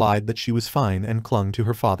girl replied that she was fine and clung to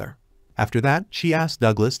her father. After that, she asked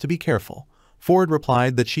Douglas to be careful. Ford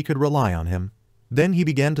replied that she could rely on him. Then he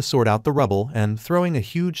began to sort out the rubble and, throwing a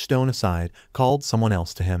huge stone aside, called someone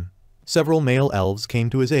else to him. Several male elves came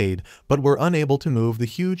to his aid, but were unable to move the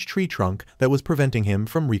huge tree trunk that was preventing him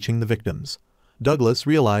from reaching the victims. Douglas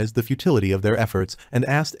realized the futility of their efforts and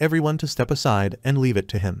asked everyone to step aside and leave it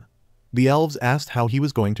to him. The elves asked how he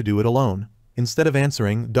was going to do it alone. Instead of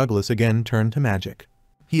answering, Douglas again turned to magic.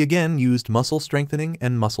 He again used muscle strengthening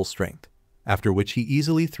and muscle strength, after which he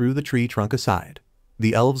easily threw the tree trunk aside.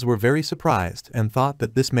 The elves were very surprised and thought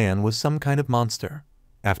that this man was some kind of monster.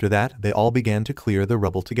 After that, they all began to clear the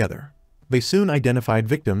rubble together. They soon identified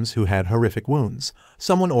victims who had horrific wounds.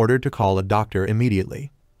 Someone ordered to call a doctor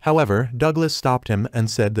immediately. However, Douglas stopped him and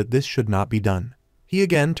said that this should not be done. He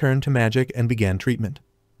again turned to magic and began treatment.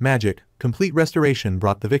 Magic, complete restoration,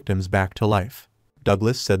 brought the victims back to life.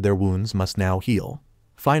 Douglas said their wounds must now heal.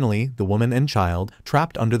 Finally, the woman and child,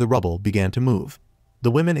 trapped under the rubble, began to move. The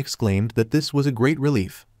women exclaimed that this was a great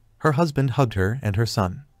relief. Her husband hugged her and her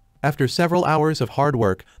son. After several hours of hard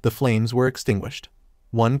work, the flames were extinguished.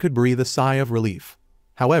 One could breathe a sigh of relief.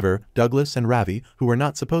 However, Douglas and Ravi, who were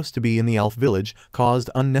not supposed to be in the elf village, caused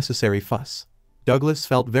unnecessary fuss. Douglas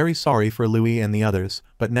felt very sorry for Louis and the others,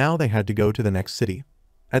 but now they had to go to the next city.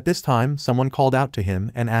 At this time, someone called out to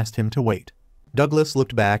him and asked him to wait. Douglas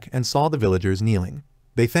looked back and saw the villagers kneeling.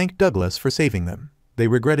 They thanked Douglas for saving them. They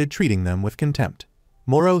regretted treating them with contempt.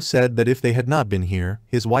 Moro said that if they had not been here,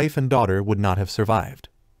 his wife and daughter would not have survived.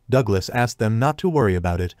 Douglas asked them not to worry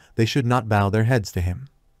about it. They should not bow their heads to him.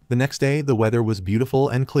 The next day, the weather was beautiful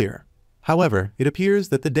and clear. However, it appears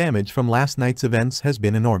that the damage from last night's events has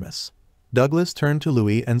been enormous. Douglas turned to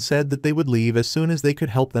Louis and said that they would leave as soon as they could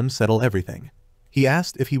help them settle everything. He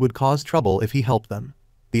asked if he would cause trouble if he helped them.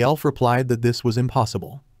 The elf replied that this was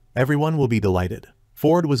impossible. Everyone will be delighted.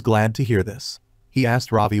 Ford was glad to hear this. He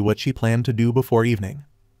asked Ravi what she planned to do before evening.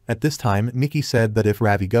 At this time, Nikki said that if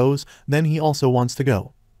Ravi goes, then he also wants to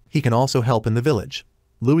go. He can also help in the village.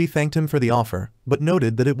 Louis thanked him for the offer, but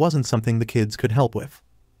noted that it wasn't something the kids could help with.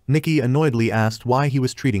 Nikki annoyedly asked why he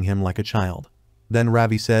was treating him like a child. Then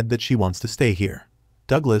Ravi said that she wants to stay here.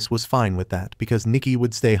 Douglas was fine with that because Nikki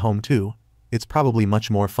would stay home too. It's probably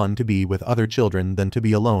much more fun to be with other children than to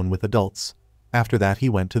be alone with adults. After that, he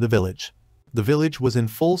went to the village. The village was in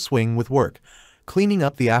full swing with work, cleaning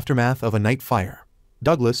up the aftermath of a night fire.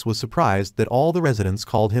 Douglas was surprised that all the residents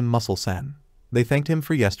called him Muscle-san. They thanked him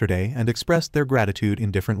for yesterday and expressed their gratitude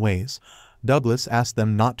in different ways. Douglas asked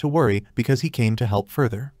them not to worry because he came to help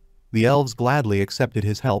further. The elves gladly accepted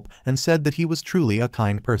his help and said that he was truly a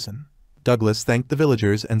kind person. Douglas thanked the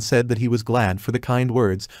villagers and said that he was glad for the kind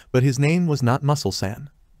words, but his name was not Muscle-san.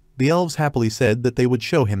 The elves happily said that they would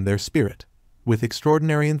show him their spirit. With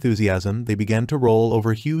extraordinary enthusiasm, they began to roll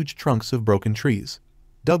over huge trunks of broken trees.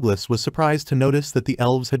 Douglas was surprised to notice that the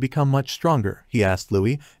elves had become much stronger. He asked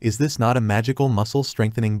Louis, "Is this not a magical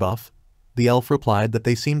muscle-strengthening buff?" The elf replied that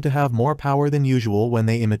they seemed to have more power than usual when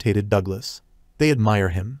they imitated Douglas. They admire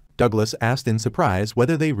him. Douglas asked in surprise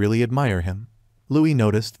whether they really admire him. Louis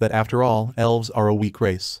noticed that after all, elves are a weak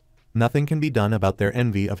race. Nothing can be done about their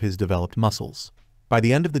envy of his developed muscles. By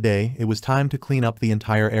the end of the day, it was time to clean up the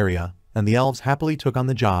entire area. and the elves happily took on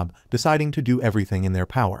the job, deciding to do everything in their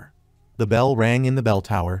power. The bell rang in the bell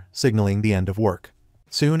tower, signaling the end of work.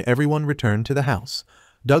 Soon everyone returned to the house.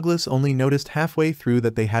 Douglas only noticed halfway through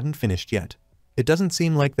that they hadn't finished yet. It doesn't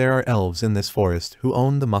seem like there are elves in this forest who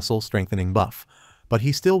own the muscle-strengthening buff, but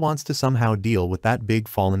he still wants to somehow deal with that big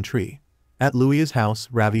fallen tree. At Louis's house,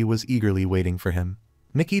 Ravi was eagerly waiting for him.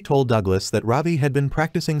 Nikki told Douglas that Ravi had been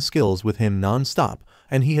practicing skills with him non-stop,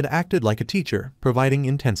 and he had acted like a teacher, providing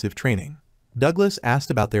intensive training. Douglas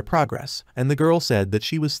asked about their progress, and the girl said that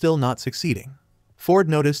she was still not succeeding. Ford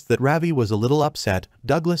noticed that Ravi was a little upset.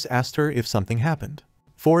 Douglas asked her if something happened.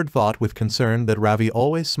 Ford thought with concern that Ravi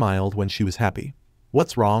always smiled when she was happy.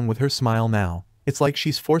 What's wrong with her smile now? It's like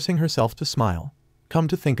she's forcing herself to smile. Come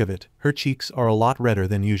to think of it, her cheeks are a lot redder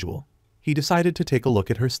than usual. He decided to take a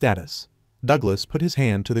look at her status. Douglas put his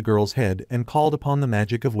hand to the girl's head and called upon the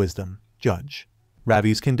magic of wisdom. Judge.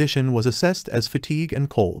 Ravi's condition was assessed as fatigue and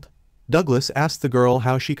cold. Douglas asked the girl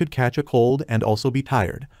how she could catch a cold and also be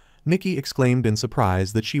tired. Nikki exclaimed in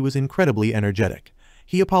surprise that she was incredibly energetic.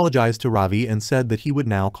 He apologized to Ravi and said that he would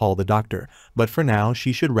now call the doctor, but for now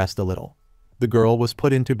she should rest a little. The girl was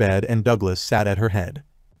put into bed and Douglas sat at her head.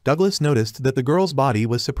 Douglas noticed that the girl's body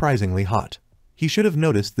was surprisingly hot. He should have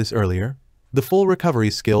noticed this earlier. The full recovery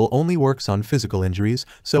skill only works on physical injuries,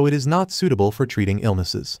 so it is not suitable for treating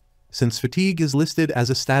illnesses. Since fatigue is listed as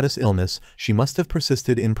a status illness, she must have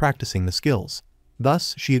persisted in practicing the skills.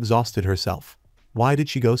 Thus, she exhausted herself. Why did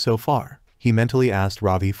she go so far? He mentally asked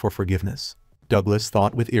Ravi for forgiveness. Douglas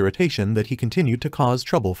thought with irritation that he continued to cause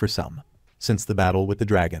trouble for some. Since the battle with the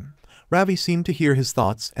dragon, Ravi seemed to hear his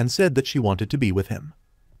thoughts and said that she wanted to be with him.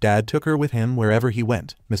 Dad took her with him wherever he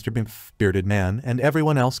went. Mr. Bearded Man and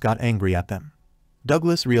everyone else got angry at them.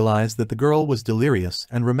 Douglas realized that the girl was delirious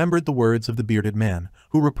and remembered the words of the bearded man,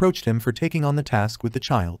 who reproached him for taking on the task with the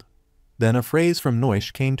child. Then a phrase from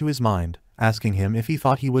Noish came to his mind, asking him if he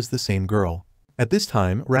thought he was the same girl. At this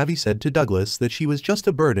time, Ravi said to Douglas that she was just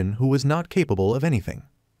a burden who was not capable of anything.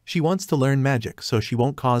 She wants to learn magic so she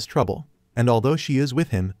won't cause trouble, and although she is with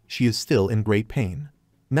him, she is still in great pain.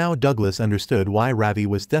 Now Douglas understood why Ravi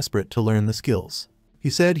was desperate to learn the skills. He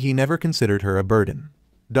said he never considered her a burden.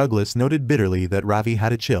 Douglas noted bitterly that Ravi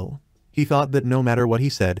had a chill. He thought that no matter what he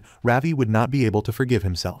said, Ravi would not be able to forgive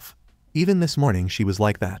himself. Even this morning she was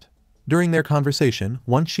like that. During their conversation,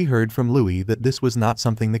 once she heard from Louis that this was not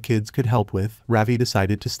something the kids could help with, Ravi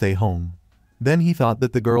decided to stay home. Then he thought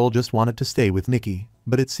that the girl just wanted to stay with Nikki,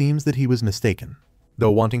 but it seems that he was mistaken.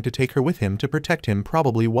 Though wanting to take her with him to protect him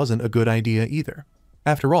probably wasn't a good idea either.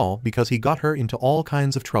 After all, because he got her into all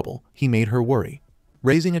kinds of trouble, he made her worry.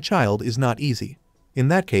 Raising a child is not easy. In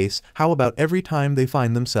that case, how about every time they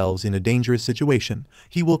find themselves in a dangerous situation,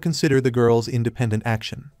 he will consider the girl's independent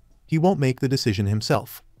action. He won't make the decision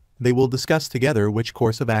himself. They will discuss together which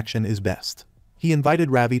course of action is best. He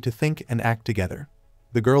invited Ravi to think and act together.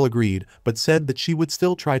 The girl agreed, but said that she would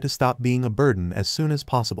still try to stop being a burden as soon as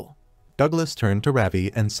possible. Douglas turned to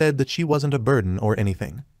Ravi and said that she wasn't a burden or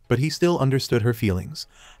anything, but he still understood her feelings.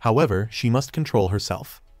 However, she must control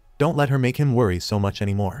herself. Don't let her make him worry so much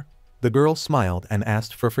anymore. The girl smiled and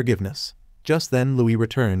asked for forgiveness. Just then Louis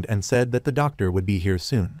returned and said that the doctor would be here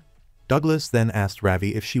soon. Douglas then asked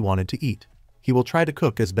Ravi if she wanted to eat. He will try to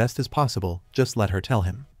cook as best as possible, just let her tell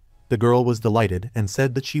him. The girl was delighted and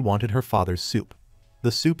said that she wanted her father's soup.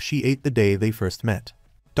 The soup she ate the day they first met.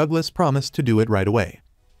 Douglas promised to do it right away.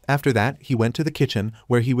 After that, he went to the kitchen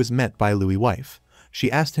where he was met by Louis' wife.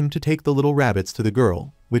 She asked him to take the little rabbits to the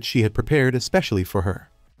girl, which she had prepared especially for her.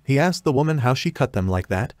 He asked the woman how she cut them like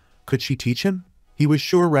that. Could she teach him? He was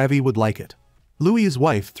sure Ravi would like it. Louis's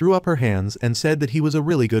wife threw up her hands and said that he was a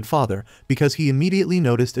really good father because he immediately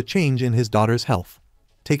noticed a change in his daughter's health.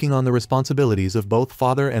 Taking on the responsibilities of both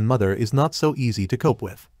father and mother is not so easy to cope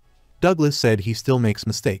with. Douglas said he still makes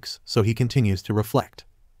mistakes, so he continues to reflect.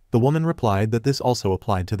 The woman replied that this also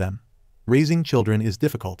applied to them. Raising children is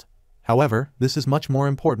difficult. However, this is much more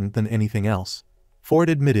important than anything else. Ford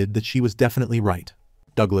admitted that she was definitely right.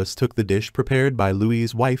 Douglas took the dish prepared by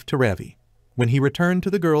Louis's wife to Ravi. When he returned to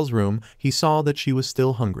the girl's room, he saw that she was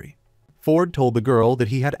still hungry. Ford told the girl that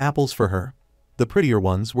he had apples for her. The prettier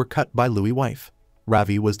ones were cut by Louis' wife.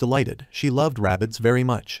 Ravi was delighted. She loved rabbits very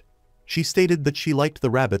much. She stated that she liked the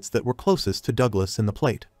rabbits that were closest to Douglas in the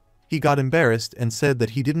plate. He got embarrassed and said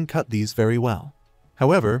that he didn't cut these very well.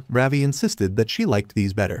 However, Ravi insisted that she liked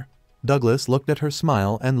these better. Douglas looked at her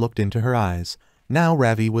smile and looked into her eyes. Now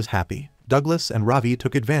Ravi was happy. Douglas and Ravi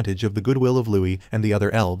took advantage of the goodwill of Louis and the other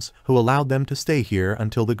elves, who allowed them to stay here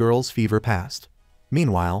until the girl's fever passed.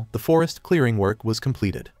 Meanwhile, the forest clearing work was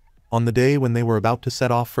completed. On the day when they were about to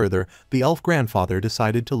set off further, the elf grandfather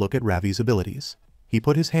decided to look at Ravi's abilities. He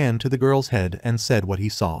put his hand to the girl's head and said what he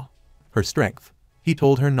saw. Her strength. He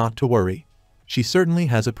told her not to worry. She certainly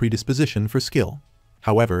has a predisposition for skill.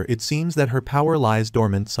 However, it seems that her power lies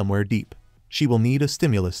dormant somewhere deep. She will need a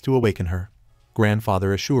stimulus to awaken her.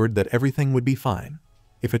 Grandfather assured that everything would be fine.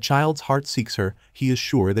 If a child's heart seeks her, he is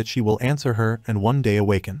sure that she will answer her and one day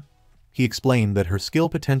awaken. He explained that her skill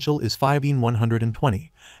potential is 5 in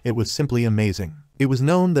 120. It was simply amazing. It was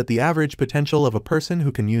known that the average potential of a person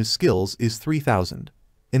who can use skills is 3,000.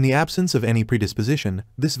 In the absence of any predisposition,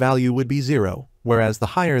 this value would be 0, whereas the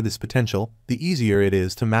higher this potential, the easier it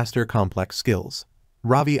is to master complex skills.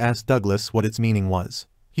 Ravi asked Douglas what its meaning was.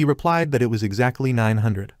 He replied that it was exactly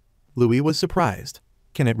 900. Louis was surprised.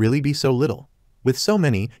 Can it really be so little? With so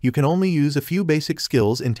many, you can only use a few basic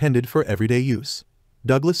skills intended for everyday use.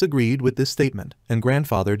 Douglas agreed with this statement, and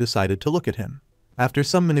grandfather decided to look at him. After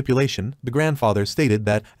some manipulation, the grandfather stated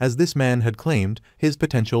that, as this man had claimed, his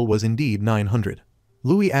potential was indeed 900.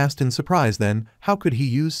 Louis asked in surprise then, how could he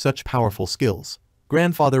use such powerful skills?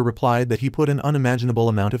 Grandfather replied that he put an unimaginable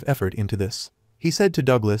amount of effort into this. He said to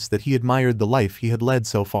Douglas that he admired the life he had led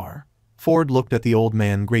so far. Ford looked at the old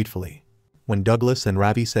man gratefully. When Douglas and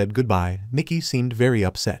Ravi said goodbye, Nikki seemed very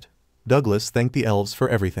upset. Douglas thanked the elves for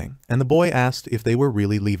everything, and the boy asked if they were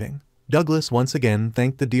really leaving. Douglas once again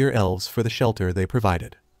thanked the dear elves for the shelter they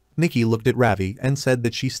provided. Nikki looked at Ravi and said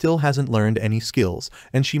that she still hasn't learned any skills,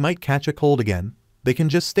 and she might catch a cold again. They can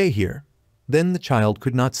just stay here. Then the child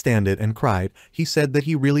could not stand it and cried. He said that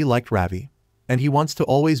he really liked Ravi. And he wants to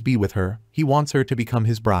always be with her. He wants her to become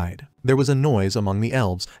his bride. There was a noise among the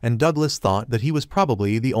elves, and Douglas thought that he was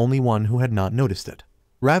probably the only one who had not noticed it.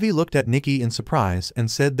 Ravi looked at Nikki in surprise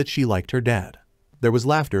and said that she liked her dad. There was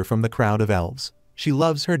laughter from the crowd of elves. She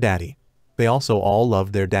loves her daddy. They also all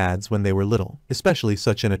loved their dads when they were little, especially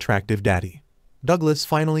such an attractive daddy. Douglas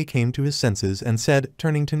finally came to his senses and said,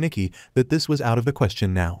 turning to Nikki, that this was out of the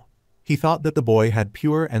question now. He thought that the boy had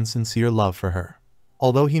pure and sincere love for her.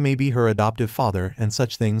 Although he may be her adoptive father and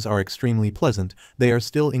such things are extremely pleasant, they are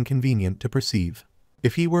still inconvenient to perceive.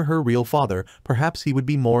 If he were her real father, perhaps he would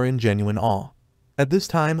be more in genuine awe. At this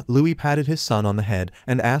time, Louis patted his son on the head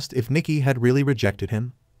and asked if Nikki had really rejected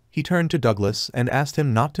him. He turned to Douglas and asked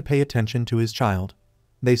him not to pay attention to his child.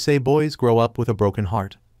 They say boys grow up with a broken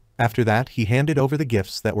heart. After that, he handed over the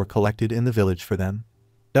gifts that were collected in the village for them.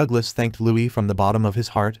 Douglas thanked Louis from the bottom of his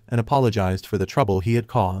heart and apologized for the trouble he had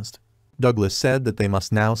caused. Douglas said that they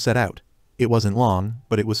must now set out. It wasn't long,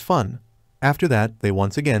 but it was fun. After that, they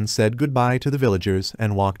once again said goodbye to the villagers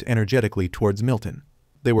and walked energetically towards Milton.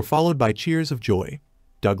 They were followed by cheers of joy.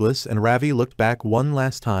 Douglas and Ravi looked back one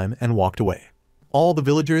last time and walked away. All the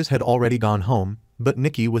villagers had already gone home, but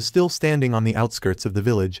Nikki was still standing on the outskirts of the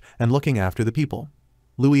village and looking after the people.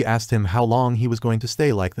 Louis asked him how long he was going to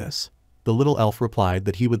stay like this. The little elf replied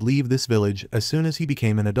that he would leave this village as soon as he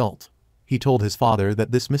became an adult. He told his father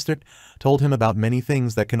that this Mr. told him about many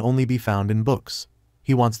things that can only be found in books.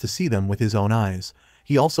 He wants to see them with his own eyes.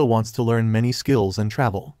 He also wants to learn many skills and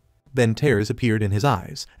travel. Then tears appeared in his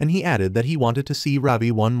eyes, and he added that he wanted to see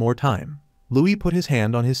Ravi one more time. Louis put his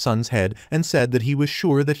hand on his son's head and said that he was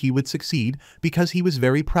sure that he would succeed because he was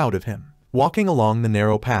very proud of him. Walking along the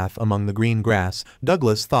narrow path among the green grass,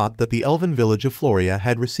 Douglas thought that the elven village of Floria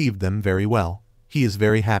had received them very well. He is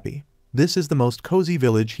very happy. This is the most cozy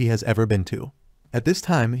village he has ever been to. At this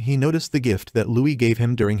time, he noticed the gift that Louis gave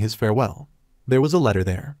him during his farewell. There was a letter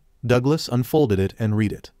there. Douglas unfolded it and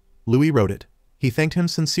read it. Louis wrote it. He thanked him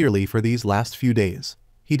sincerely for these last few days.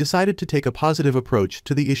 He decided to take a positive approach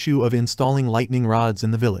to the issue of installing lightning rods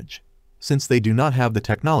in the village. Since they do not have the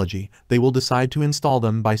technology, they will decide to install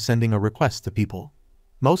them by sending a request to people.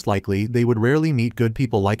 Most likely, they would rarely meet good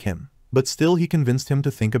people like him, but still he convinced him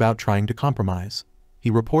to think about trying to compromise. He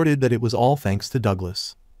reported that it was all thanks to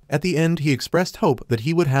Douglas. At the end, he expressed hope that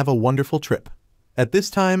he would have a wonderful trip. At this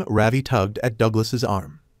time, Ravi tugged at Douglas's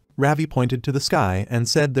arm. Ravi pointed to the sky and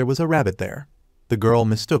said there was a rabbit there. The girl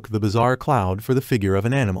mistook the bizarre cloud for the figure of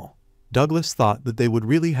an animal. Douglas thought that they would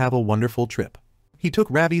really have a wonderful trip. He took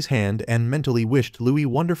Ravi's hand and mentally wished Louis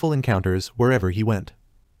wonderful encounters wherever he went.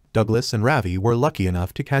 Douglas and Ravi were lucky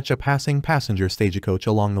enough to catch a passing passenger stagecoach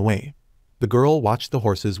along the way. The girl watched the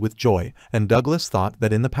horses with joy, and Douglas thought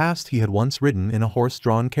that in the past he had once ridden in a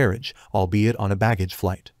horse-drawn carriage, albeit on a baggage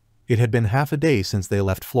flight. It had been half a day since they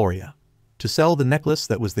left Floria. To sell the necklace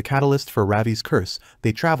that was the catalyst for Ravi's curse,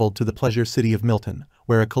 they traveled to the pleasure city of Milton,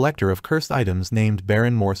 where a collector of cursed items named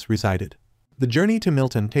Baron Morse resided. The journey to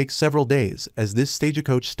Milton takes several days, as this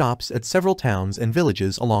stagecoach stops at several towns and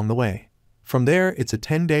villages along the way. From there, it's a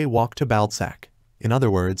 10-day walk to Baldsac. In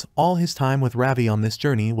other words, all his time with Ravi on this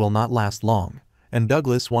journey will not last long, and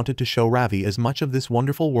Douglas wanted to show Ravi as much of this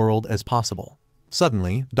wonderful world as possible.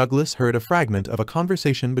 Suddenly, Douglas heard a fragment of a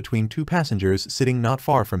conversation between two passengers sitting not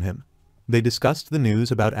far from him. They discussed the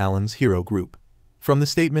news about Alan's hero group. From the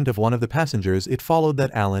statement of one of the passengers, it followed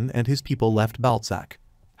that Alan and his people left Balzac.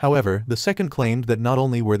 However, the second claimed that not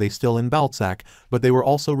only were they still in Balzac, but they were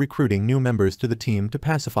also recruiting new members to the team to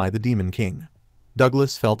pacify the Demon King.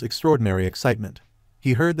 Douglas felt extraordinary excitement.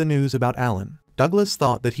 He heard the news about Alan. Douglas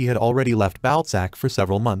thought that he had already left Balzac for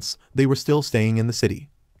several months. They were still staying in the city.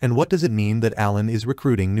 And what does it mean that Alan is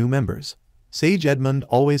recruiting new members? Sage Edmund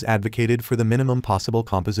always advocated for the minimum possible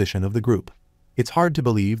composition of the group. It's hard to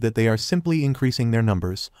believe that they are simply increasing their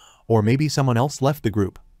numbers, or maybe someone else left the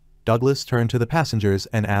group. Douglas turned to the passengers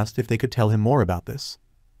and asked if they could tell him more about this.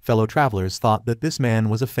 Fellow travelers thought that this man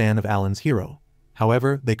was a fan of Alan's hero.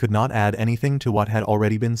 However, they could not add anything to what had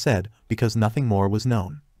already been said, because nothing more was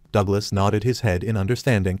known. Douglas nodded his head in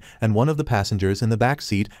understanding, and one of the passengers in the back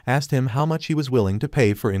seat asked him how much he was willing to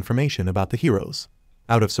pay for information about the heroes.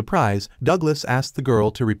 Out of surprise, Douglas asked the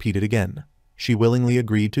girl to repeat it again. She willingly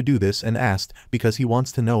agreed to do this and asked because he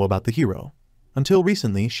wants to know about the hero. Until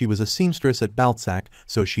recently, she was a seamstress at Balzac,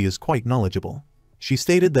 so she is quite knowledgeable. She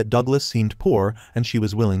stated that Douglas seemed poor and she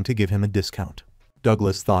was willing to give him a discount.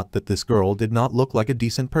 Douglas thought that this girl did not look like a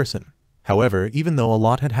decent person. However, even though a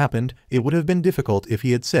lot had happened, it would have been difficult if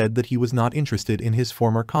he had said that he was not interested in his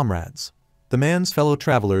former comrades. The man's fellow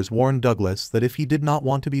travelers warned Douglas that if he did not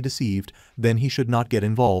want to be deceived, then he should not get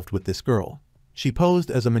involved with this girl. She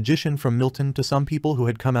posed as a magician from Milton to some people who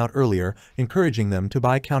had come out earlier, encouraging them to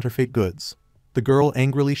buy counterfeit goods. The girl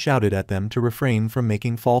angrily shouted at them to refrain from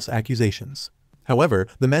making false accusations. However,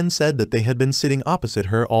 the men said that they had been sitting opposite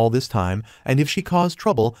her all this time, and if she caused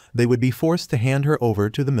trouble, they would be forced to hand her over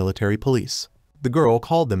to the military police. The girl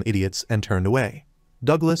called them idiots and turned away.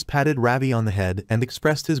 Douglas patted Ravi on the head and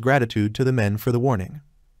expressed his gratitude to the men for the warning.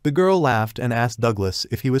 The girl laughed and asked Douglas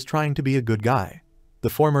if he was trying to be a good guy. The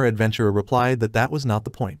former adventurer replied that that was not the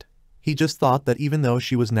point. He just thought that even though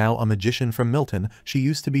she was now a magician from Milton, she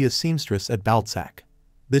used to be a seamstress at Balzac.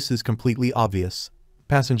 This is completely obvious.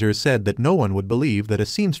 Passengers said that no one would believe that a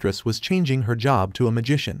seamstress was changing her job to a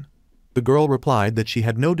magician. The girl replied that she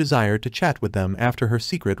had no desire to chat with them after her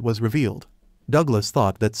secret was revealed. Douglas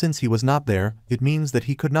thought that since he was not there, it means that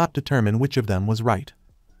he could not determine which of them was right.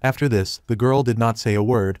 After this, the girl did not say a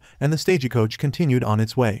word, and the stagecoach continued on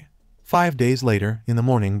its way. 5 days later, in the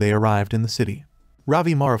morning, they arrived in the city.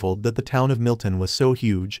 Ravi marveled that the town of Milton was so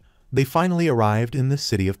huge. They finally arrived in this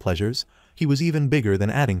city of pleasures. He was even bigger than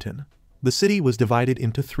Addington. The city was divided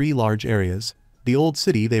into 3 large areas. The old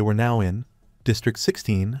city they were now in, District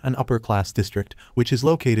 16, an upper-class district, which is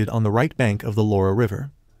located on the right bank of the Laura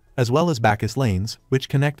River, as well as Bacchus Lanes, which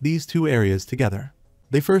connect these 2 areas together.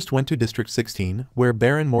 They first went to District 16, where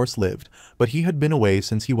Baron Morse lived, but he had been away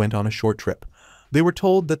since he went on a short trip. They were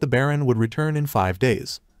told that the Baron would return in 5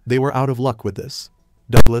 days. They were out of luck with this.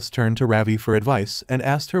 Douglas turned to Ravi for advice and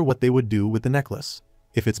asked her what they would do with the necklace.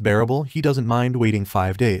 If it's bearable, he doesn't mind waiting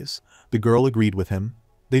 5 days. The girl agreed with him.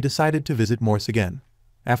 They decided to visit Morse again.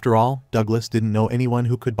 After all, Douglas didn't know anyone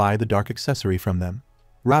who could buy the dark accessory from them.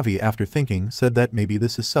 Ravi, after thinking, said that maybe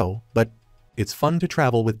this is so, but it's fun to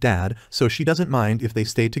travel with Dad, so she doesn't mind if they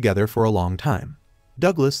stay together for a long time.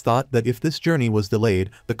 Douglas thought that if this journey was delayed,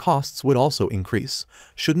 the costs would also increase.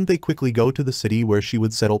 Shouldn't they quickly go to the city where she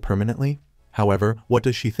would settle permanently? However, what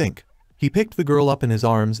does she think? He picked the girl up in his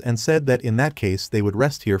arms and said that in that case they would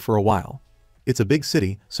rest here for a while. It's a big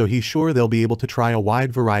city, so he's sure they'll be able to try a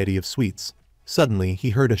wide variety of sweets. Suddenly,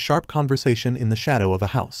 he heard a sharp conversation in the shadow of a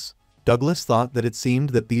house. Douglas thought that it seemed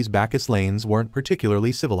that these Bacchus Lanes weren't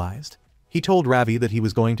particularly civilized. He told Ravi that he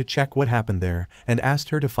was going to check what happened there and asked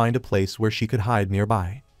her to find a place where she could hide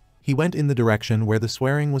nearby. He went in the direction where the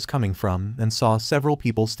swearing was coming from and saw several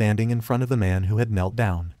people standing in front of the man who had knelt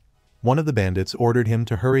down. One of the bandits ordered him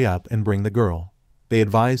to hurry up and bring the girl. They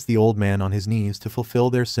advised the old man on his knees to fulfill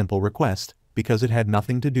their simple request, because it had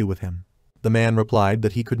nothing to do with him. The man replied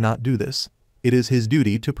that he could not do this. It is his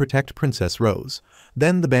duty to protect Princess Rose.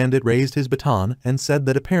 Then the bandit raised his baton and said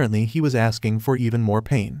that apparently he was asking for even more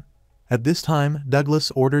pain. At this time,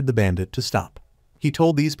 Douglas ordered the bandit to stop. He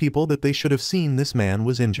told these people that they should have seen this man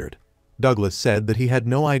was injured. Douglas said that he had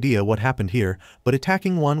no idea what happened here, but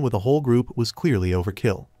attacking one with a whole group was clearly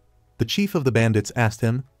overkill. The chief of the bandits asked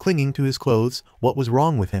him, clinging to his clothes, what was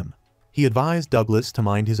wrong with him. He advised Douglas to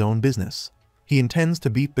mind his own business. He intends to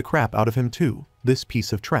beat the crap out of him too, this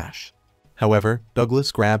piece of trash. However,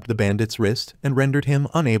 Douglas grabbed the bandit's wrist and rendered him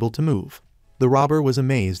unable to move. The robber was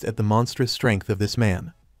amazed at the monstrous strength of this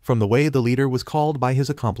man. From the way the leader was called by his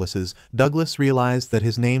accomplices, Douglas realized that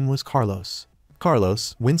his name was Carlos.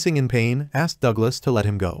 Carlos, wincing in pain, asked Douglas to let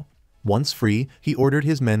him go. Once free, he ordered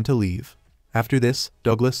his men to leave. After this,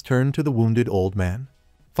 Douglas turned to the wounded old man.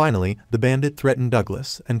 Finally, the bandit threatened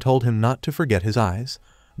Douglas and told him not to forget his eyes.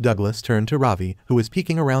 Douglas turned to Ravi, who was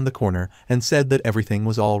peeking around the corner, and said that everything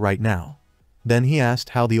was all right now. Then he asked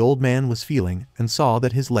how the old man was feeling and saw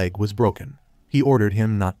that his leg was broken. He ordered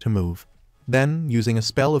him not to move. Then, using a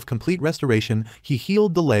spell of complete restoration, he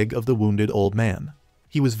healed the leg of the wounded old man.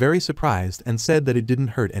 He was very surprised and said that it didn't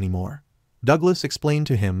hurt anymore. Douglas explained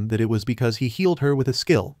to him that it was because he healed her with a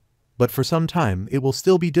skill, but for some time it will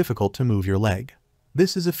still be difficult to move your leg.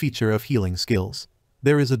 This is a feature of healing skills.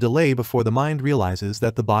 There is a delay before the mind realizes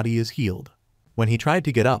that the body is healed. When he tried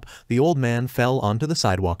to get up, the old man fell onto the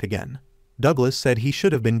sidewalk again. Douglas said he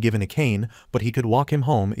should have been given a cane, but he could walk him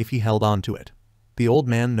home if he held on to it. The old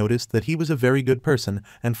man noticed that he was a very good person,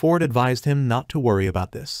 and Ford advised him not to worry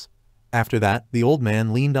about this. After that, the old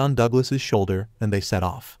man leaned on Douglas's shoulder and they set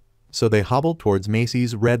off. So they hobbled towards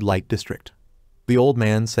Macy's red light district. The old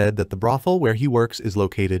man said that the brothel where he works is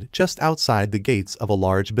located just outside the gates of a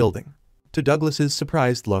large building. To Douglas's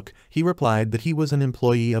surprised look, he replied that he was an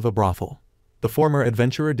employee of a brothel. The former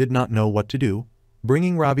adventurer did not know what to do.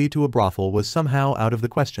 Bringing Ravi to a brothel was somehow out of the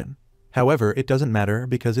question. However, it doesn't matter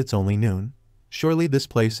because it's only noon. Surely this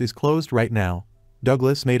place is closed right now.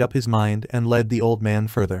 Douglas made up his mind and led the old man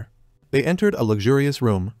further. They entered a luxurious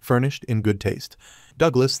room, furnished in good taste.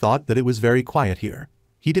 Douglas thought that it was very quiet here.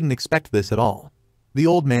 He didn't expect this at all. The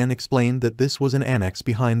old man explained that this was an annex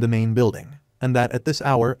behind the main building, and that at this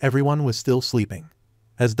hour everyone was still sleeping.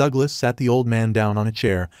 As Douglas sat the old man down on a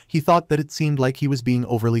chair, he thought that it seemed like he was being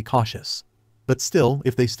overly cautious. But still,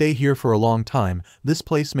 if they stay here for a long time, this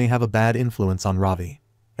place may have a bad influence on Ravi.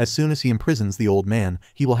 As soon as he imprisons the old man,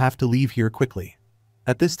 he will have to leave here quickly.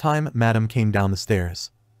 At this time, Madam came down the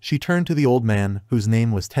stairs. She turned to the old man, whose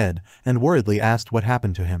name was Ted, and worriedly asked what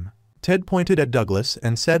happened to him. Ted pointed at Douglas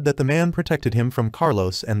and said that the man protected him from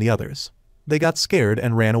Carlos and the others. They got scared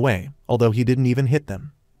and ran away, although he didn't even hit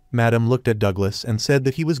them. Madam looked at Douglas and said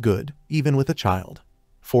that he was good, even with a child.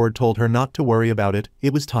 Ford told her not to worry about it,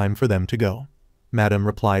 it was time for them to go. Madam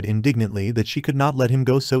replied indignantly that she could not let him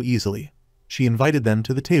go so easily. She invited them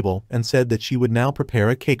to the table and said that she would now prepare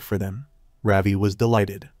a cake for them. Ravi was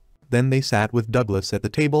delighted. Then they sat with Douglas at the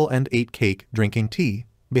table and ate cake, drinking tea.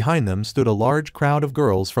 Behind them stood a large crowd of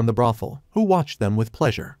girls from the brothel, who watched them with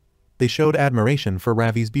pleasure. They showed admiration for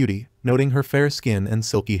Ravi's beauty, noting her fair skin and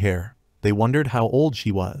silky hair. They wondered how old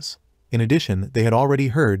she was. In addition, they had already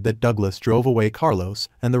heard that Douglas drove away Carlos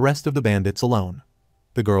and the rest of the bandits alone.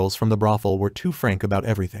 The girls from the brothel were too frank about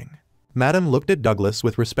everything. Madam looked at Douglas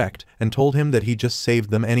with respect and told him that he just saved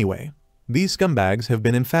them anyway. These scumbags have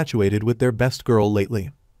been infatuated with their best girl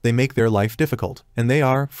lately. They make their life difficult, and they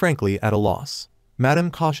are, frankly, at a loss.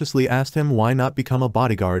 Madam cautiously asked him why not become a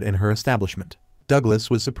bodyguard in her establishment. Douglas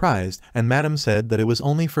was surprised, and Madam said that it was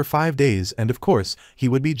only for 5 days and of course, he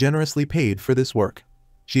would be generously paid for this work.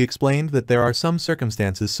 She explained that there are some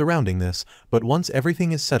circumstances surrounding this, but once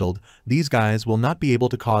everything is settled, these guys will not be able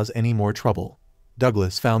to cause any more trouble.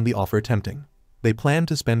 Douglas found the offer tempting. They planned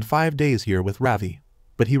to spend 5 days here with Ravi,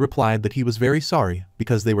 but he replied that he was very sorry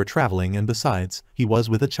because they were traveling and besides, he was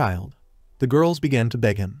with a child. The girls began to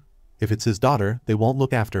beg him. If it's his daughter, they won't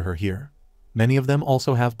look after her here. Many of them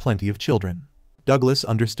also have plenty of children. Douglas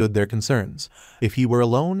understood their concerns. If he were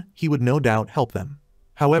alone, he would no doubt help them.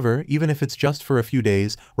 However, even if it's just for a few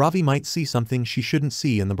days, Ravi might see something she shouldn't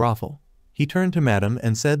see in the brothel. He turned to Madam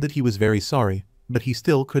and said that he was very sorry, but he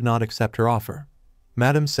still could not accept her offer.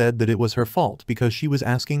 Madam said that it was her fault because she was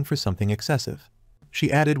asking for something excessive.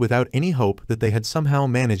 She added without any hope that they had somehow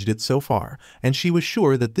managed it so far, and she was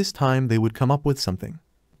sure that this time they would come up with something.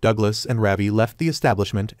 Douglas and Ravi left the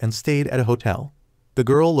establishment and stayed at a hotel. The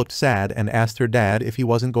girl looked sad and asked her dad if he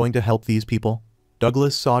wasn't going to help these people.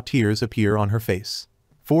 Douglas saw tears appear on her face.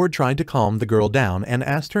 Ford tried to calm the girl down and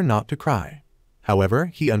asked her not to cry. However,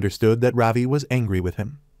 he understood that Ravi was angry with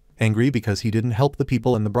him. Angry because he didn't help the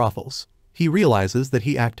people in the brothels. He realizes that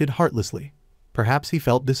he acted heartlessly. Perhaps he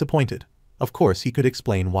felt disappointed. Of course he could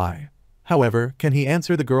explain why. However, can he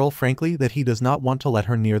answer the girl frankly that he does not want to let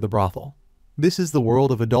her near the brothel? This is the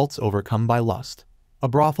world of adults overcome by lust. A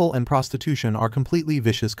brothel and prostitution are completely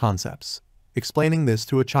vicious concepts. Explaining this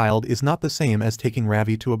to a child is not the same as taking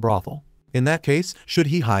Ravi to a brothel. In that case, should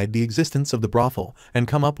he hide the existence of the brothel and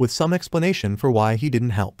come up with some explanation for why he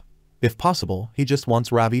didn't help? If possible, he just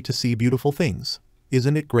wants Ravi to see beautiful things.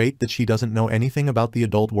 Isn't it great that she doesn't know anything about the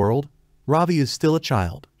adult world? Ravi is still a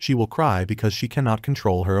child. She will cry because she cannot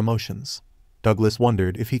control her emotions. Douglas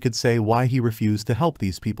wondered if he could say why he refused to help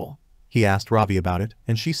these people. He asked Ravi about it,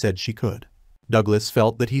 and she said she could. Douglas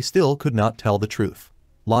felt that he still could not tell the truth.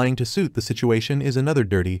 Lying to suit the situation is another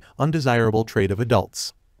dirty, undesirable trait of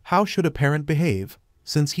adults. How should a parent behave?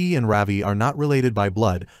 Since he and Ravi are not related by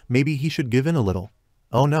blood, maybe he should give in a little.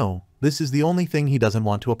 Oh no, this is the only thing he doesn't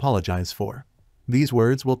want to apologize for. These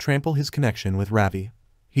words will trample his connection with Ravi.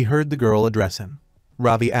 He heard the girl address him.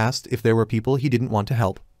 Ravi asked if there were people he didn't want to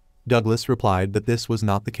help. Douglas replied that this was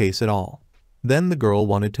not the case at all. Then the girl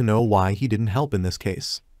wanted to know why he didn't help in this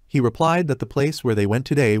case. He replied that the place where they went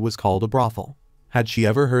today was called a brothel. Had she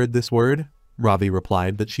ever heard this word? Ravi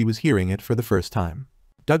replied that she was hearing it for the first time.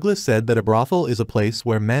 Douglas said that a brothel is a place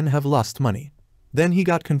where men have lust money. Then he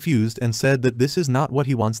got confused and said that this is not what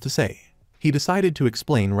he wants to say. He decided to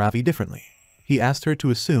explain Ravi differently. He asked her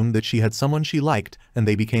to assume that she had someone she liked and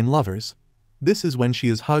they became lovers. This is when she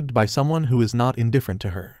is hugged by someone who is not indifferent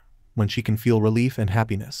to her. When she can feel relief and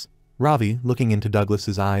happiness. Ravi, looking into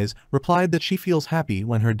Douglas's eyes, replied that she feels happy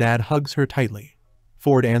when her dad hugs her tightly.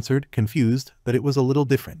 Ford answered, confused, that it was a little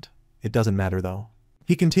different. It doesn't matter though.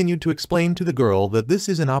 He continued to explain to the girl that this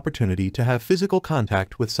is an opportunity to have physical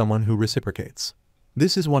contact with someone who reciprocates.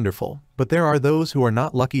 This is wonderful, but there are those who are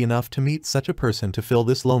not lucky enough to meet such a person to fill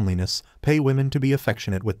this loneliness, pay women to be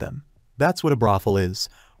affectionate with them. That's what a brothel is.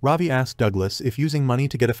 Ravi asked Douglas if using money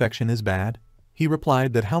to get affection is bad. He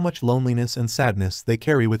replied that how much loneliness and sadness they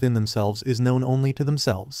carry within themselves is known only to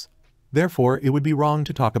themselves. Therefore, it would be wrong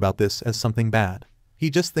to talk about this as something bad. He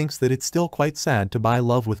just thinks that it's still quite sad to buy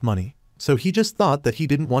love with money. So he just thought that he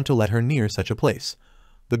didn't want to let her near such a place.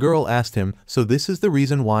 The girl asked him, so this is the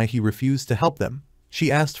reason why he refused to help them.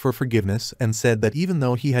 She asked for forgiveness and said that even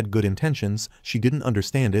though he had good intentions, she didn't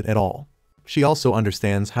understand it at all. She also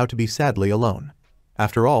understands how to be sadly alone.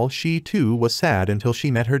 After all, she too was sad until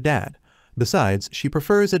she met her dad. Besides, she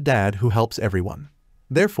prefers a dad who helps everyone.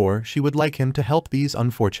 Therefore, she would like him to help these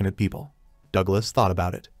unfortunate people. Douglas thought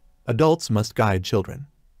about it. Adults must guide children.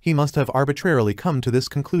 He must have arbitrarily come to this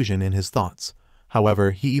conclusion in his thoughts. However,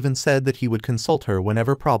 he even said that he would consult her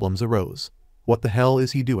whenever problems arose. What the hell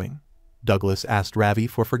is he doing? Douglas asked Ravi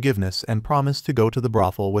for forgiveness and promised to go to the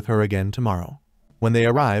brothel with her again tomorrow. When they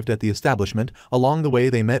arrived at the establishment, along the way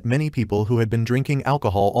they met many people who had been drinking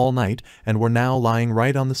alcohol all night and were now lying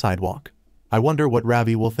right on the sidewalk. I wonder what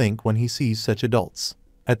Ravi will think when he sees such adults.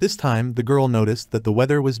 At this time, the girl noticed that the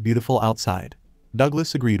weather was beautiful outside.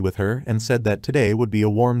 Douglas agreed with her and said that today would be a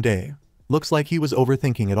warm day. Looks like he was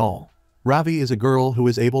overthinking it all. Ravi is a girl who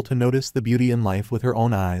is able to notice the beauty in life with her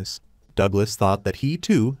own eyes. Douglas thought that he,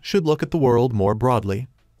 too, should look at the world more broadly.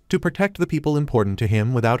 To protect the people important to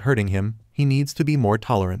him without hurting him, he needs to be more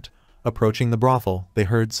tolerant. Approaching the brothel, they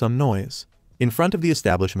heard some noise. In front of the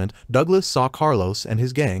establishment, Douglas saw Carlos and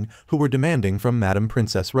his gang, who were demanding from Madame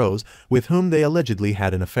Princess Rose, with whom they allegedly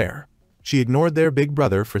had an affair. She ignored their big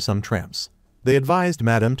brother for some tramps. They advised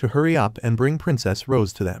Madame to hurry up and bring Princess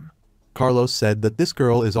Rose to them. Carlos said that this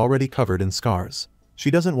girl is already covered in scars.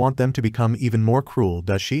 She doesn't want them to become even more cruel,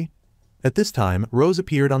 does she? At this time, Rose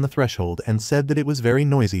appeared on the threshold and said that it was very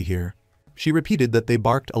noisy here. She repeated that they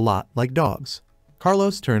barked a lot like dogs.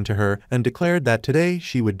 Carlos turned to her and declared that today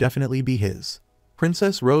she would definitely be his.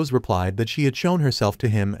 Princess Rose replied that she had shown herself to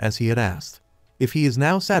him as he had asked. If he is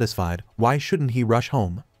now satisfied, why shouldn't he rush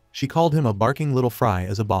home? She called him a barking little fry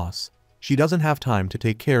as a boss. She doesn't have time to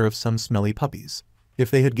take care of some smelly puppies.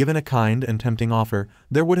 If they had given a kind and tempting offer,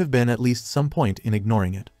 there would have been at least some point in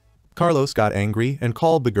ignoring it. Carlos got angry and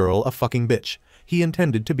called the girl a fucking bitch. He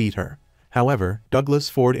intended to beat her. However, Douglas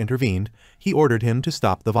Ford intervened. He ordered him to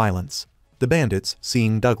stop the violence. The bandits,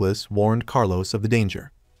 seeing Douglas, warned Carlos of the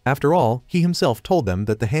danger. After all, he himself told them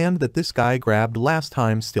that the hand that this guy grabbed last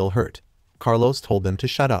time still hurt. Carlos told them to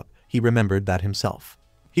shut up. He remembered that himself.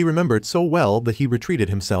 He remembered so well that he retreated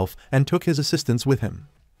himself and took his assistants with him.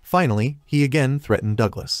 Finally, he again threatened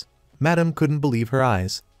Douglas. Madame couldn't believe her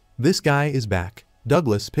eyes. This guy is back.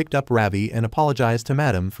 Douglas picked up Ravi and apologized to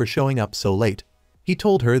Madame for showing up so late. He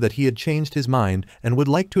told her that he had changed his mind and would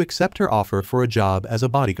like to accept her offer for a job as a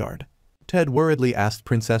bodyguard. Ted worriedly asked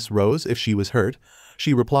Princess Rose if she was hurt.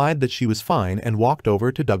 She replied that she was fine and walked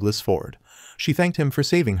over to Douglas Ford. She thanked him for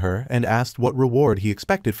saving her and asked what reward he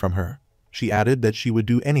expected from her. She added that she would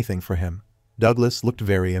do anything for him. Douglas looked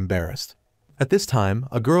very embarrassed. At this time,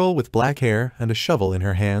 a girl with black hair and a shovel in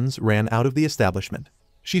her hands ran out of the establishment.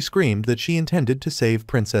 She screamed that she intended to save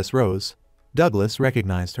Princess Rose. Douglas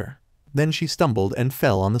recognized her. Then she stumbled and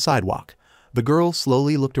fell on the sidewalk. The girl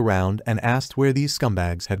slowly looked around and asked where these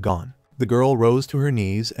scumbags had gone. The girl rose to her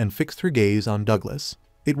knees and fixed her gaze on Douglas.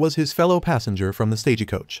 It was his fellow passenger from the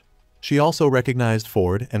stagecoach. She also recognized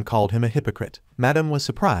Ford and called him a hypocrite. Madame was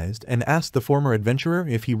surprised and asked the former adventurer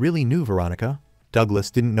if he really knew Veronica. Douglas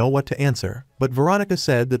didn't know what to answer, but Veronica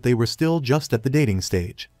said that they were still just at the dating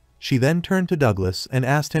stage. She then turned to Douglas and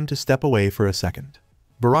asked him to step away for a second.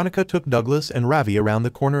 Veronica took Douglas and Ravi around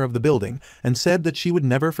the corner of the building and said that she would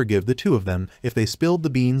never forgive the two of them if they spilled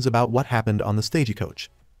the beans about what happened on the stagecoach.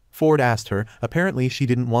 Ford asked her, apparently she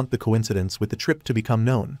didn't want the coincidence with the trip to become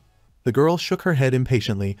known. The girl shook her head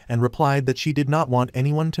impatiently and replied that she did not want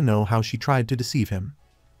anyone to know how she tried to deceive him.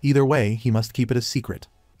 Either way, he must keep it a secret.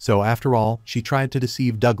 So after all, she tried to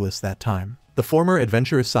deceive Douglas that time. The former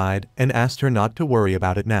adventurer sighed and asked her not to worry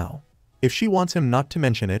about it now. If she wants him not to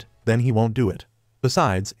mention it, then he won't do it.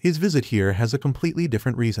 Besides, his visit here has a completely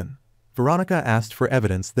different reason. Veronica asked for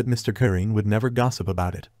evidence that Mr. Karin would never gossip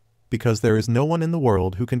about it, because there is no one in the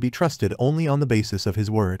world who can be trusted only on the basis of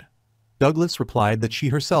his word. Douglas replied that she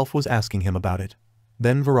herself was asking him about it.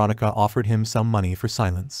 Then Veronica offered him some money for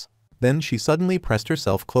silence. Then she suddenly pressed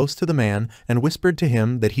herself close to the man and whispered to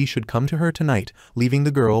him that he should come to her tonight, leaving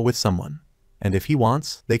the girl with someone. And if he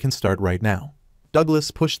wants, they can start right now.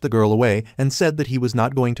 Douglas pushed the girl away and said that he was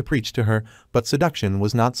not going to preach to her, but seduction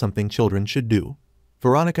was not something children should do.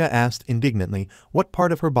 Veronica asked indignantly, what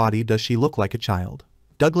part of her body does she look like a child?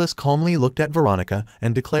 Douglas calmly looked at Veronica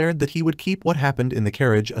and declared that he would keep what happened in the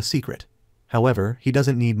carriage a secret. However, he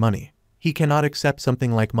doesn't need money. He cannot accept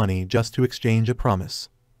something like money just to exchange a promise.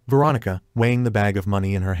 Veronica, weighing the bag of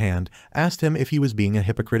money in her hand, asked him if he was being a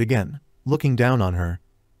hypocrite again. Looking down on her,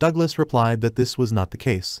 Douglas replied that this was not the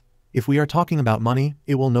case. If we are talking about money,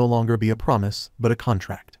 it will no longer be a promise, but a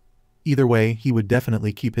contract. Either way, he would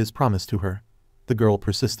definitely keep his promise to her. The girl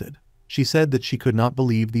persisted. She said that she could not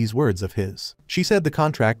believe these words of his. She said the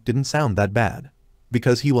contract didn't sound that bad,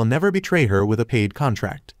 because he will never betray her with a paid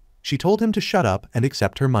contract. She told him to shut up and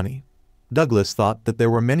accept her money. Douglas thought that there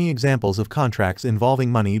were many examples of contracts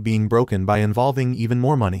involving money being broken by involving even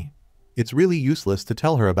more money. It's really useless to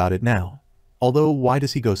tell her about it now. Although, why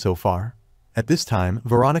does he go so far? At this time,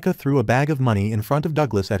 Veronica threw a bag of money in front of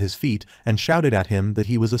Douglas at his feet and shouted at him that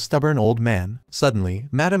he was a stubborn old man. Suddenly,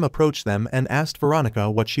 Madame approached them and asked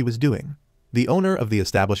Veronica what she was doing. The owner of the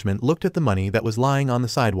establishment looked at the money that was lying on the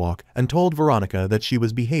sidewalk and told Veronica that she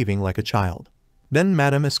was behaving like a child. Then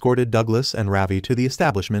Madame escorted Douglas and Ravi to the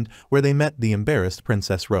establishment where they met the embarrassed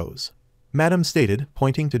Princess Rose. Madame stated,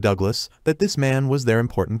 pointing to Douglas, that this man was their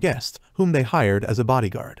important guest, whom they hired as a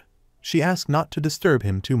bodyguard. She asked not to disturb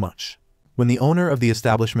him too much. When the owner of the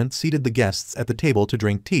establishment seated the guests at the table to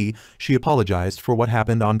drink tea, she apologized for what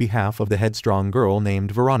happened on behalf of the headstrong girl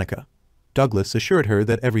named Veronica. Douglas assured her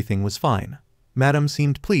that everything was fine. Madame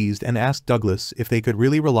seemed pleased and asked Douglas if they could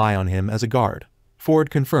really rely on him as a guard. Ford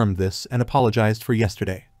confirmed this and apologized for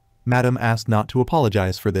yesterday. Madame asked not to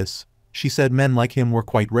apologize for this. She said men like him were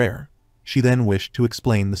quite rare. She then wished to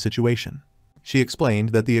explain the situation. She explained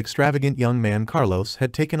that the extravagant young man Carlos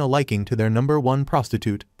had taken a liking to their #1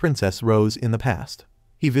 prostitute, Princess Rose, in the past.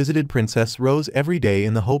 He visited Princess Rose every day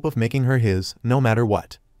in the hope of making her his, no matter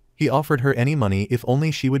what. He offered her any money if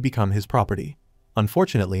only she would become his property.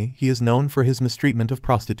 Unfortunately, he is known for his mistreatment of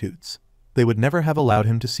prostitutes. They would never have allowed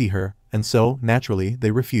him to see her, and so, naturally,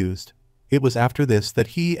 they refused. It was after this that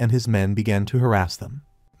he and his men began to harass them.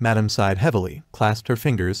 Madame sighed heavily, clasped her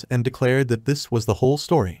fingers, and declared that this was the whole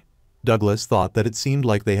story. Douglas thought that it seemed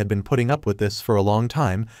like they had been putting up with this for a long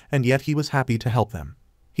time, and yet he was happy to help them.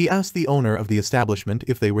 He asked the owner of the establishment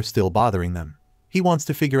if they were still bothering them. He wants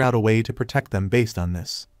to figure out a way to protect them based on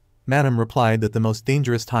this. Madame replied that the most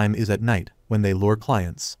dangerous time is at night, when they lure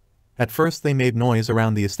clients. At first they made noise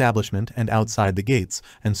around the establishment and outside the gates,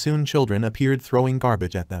 and soon children appeared throwing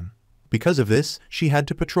garbage at them. Because of this, she had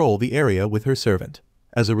to patrol the area with her servant.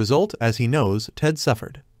 As a result, as he knows, Ted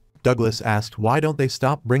suffered. Douglas asked why don't they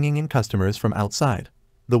stop bringing in customers from outside.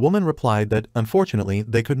 The woman replied that, unfortunately,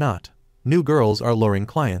 they could not. New girls are luring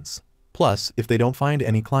clients. Plus, if they don't find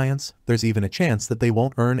any clients, there's even a chance that they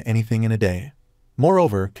won't earn anything in a day.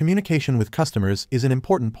 Moreover, communication with customers is an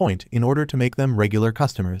important point in order to make them regular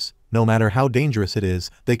customers. No matter how dangerous it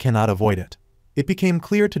is, they cannot avoid it. It became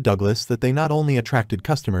clear to Douglas that they not only attracted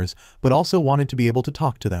customers, but also wanted to be able to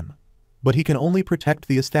talk to them. But he can only protect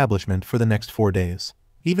the establishment for the next 4 days.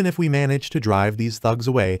 Even if we manage to drive these thugs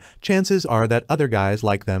away, chances are that other guys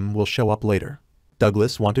like them will show up later.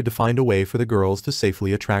 Douglas wanted to find a way for the girls to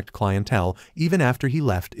safely attract clientele, even after he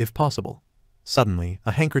left if possible. Suddenly,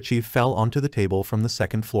 a handkerchief fell onto the table from the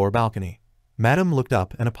second-floor balcony. Madame looked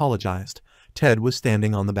up and apologized. Ted was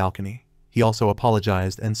standing on the balcony. He also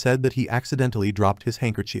apologized and said that he accidentally dropped his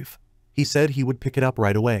handkerchief. He said he would pick it up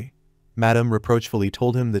right away. Madame reproachfully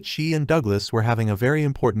told him that she and Douglas were having a very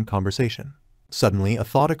important conversation. Suddenly, a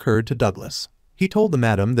thought occurred to Douglas. He told the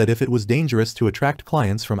madam that if it was dangerous to attract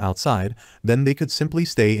clients from outside, then they could simply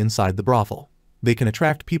stay inside the brothel. They can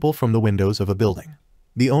attract people from the windows of a building.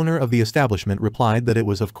 The owner of the establishment replied that it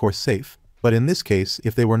was of course safe. But in this case,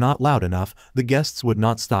 if they were not loud enough, the guests would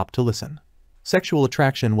not stop to listen. Sexual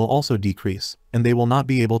attraction will also decrease, and they will not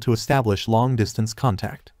be able to establish long-distance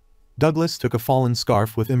contact. Douglas took a fallen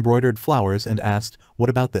scarf with embroidered flowers and asked, "What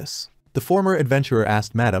about this?" The former adventurer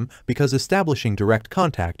asked Madam, because establishing direct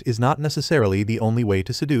contact is not necessarily the only way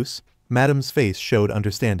to seduce. Madam's face showed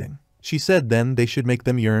understanding. She said then they should make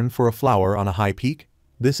them yearn for a flower on a high peak.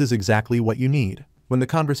 This is exactly what you need. When the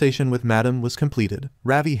conversation with Madam was completed,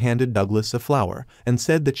 Ravi handed Douglas a flower and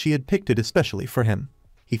said that she had picked it especially for him.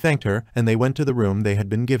 He thanked her, and they went to the room they had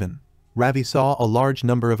been given. Ravi saw a large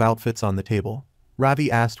number of outfits on the table.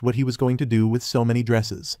 Ravi asked what he was going to do with so many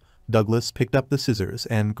dresses. Douglas picked up the scissors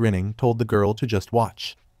and, grinning, told the girl to just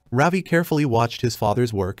watch. Ravi carefully watched his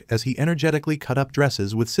father's work as he energetically cut up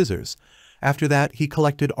dresses with scissors. After that, he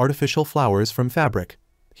collected artificial flowers from fabric.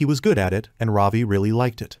 He was good at it, and Ravi really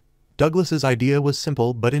liked it. Douglas's idea was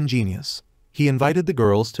simple but ingenious. He invited the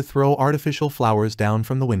girls to throw artificial flowers down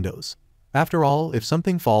from the windows. After all, if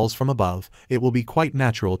something falls from above, it will be quite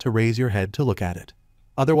natural to raise your head to look at it.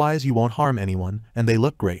 Otherwise you won't harm anyone, and they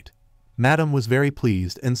look great. Madam was very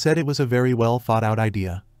pleased and said it was a very well thought out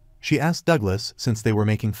idea. She asked Douglas, since they were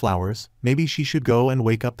making flowers, maybe she should go and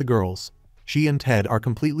wake up the girls. She and Ted are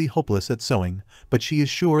completely hopeless at sewing, but she is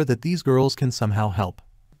sure that these girls can somehow help.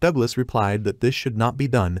 Douglas replied that this should not be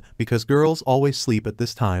done because girls always sleep at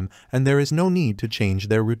this time and there is no need to change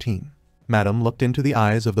their routine. Madam looked into the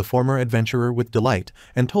eyes of the former adventurer with delight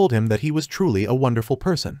and told him that he was truly a wonderful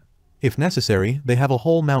person. If necessary, they have a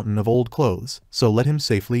whole mountain of old clothes, so let him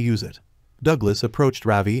safely use it. Douglas approached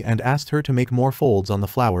Ravi and asked her to make more folds on the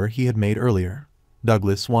flower he had made earlier.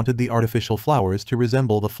 Douglas wanted the artificial flowers to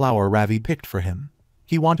resemble the flower Ravi picked for him.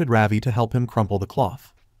 He wanted Ravi to help him crumple the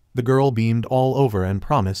cloth. The girl beamed all over and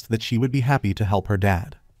promised that she would be happy to help her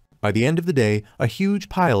dad. By the end of the day, a huge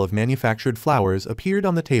pile of manufactured flowers appeared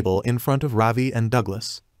on the table in front of Ravi and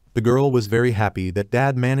Douglas. The girl was very happy that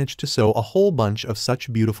Dad managed to sew a whole bunch of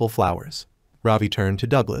such beautiful flowers. Ravi turned to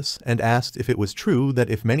Douglas and asked if it was true that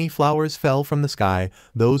if many flowers fell from the sky,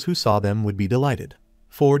 those who saw them would be delighted.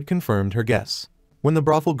 Ford confirmed her guess. When the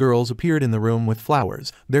brothel girls appeared in the room with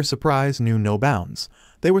flowers, their surprise knew no bounds.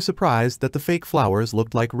 They were surprised that the fake flowers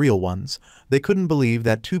looked like real ones. They couldn't believe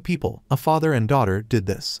that two people, a father and daughter, did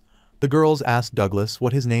this. The girls asked Douglas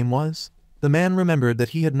what his name was. The man remembered that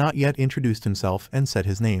he had not yet introduced himself and said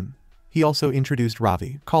his name. He also introduced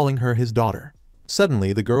Ravi, calling her his daughter.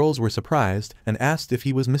 Suddenly the girls were surprised and asked if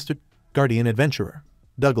he was Mr. Guardian Adventurer.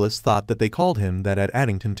 Douglas thought that they called him that at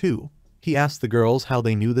Addington too. He asked the girls how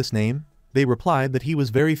they knew this name. They replied that he was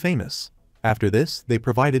very famous. After this, they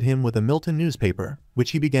provided him with a Milton newspaper,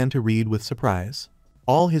 which he began to read with surprise.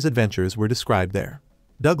 All his adventures were described there.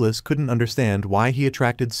 Douglas couldn't understand why he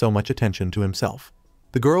attracted so much attention to himself.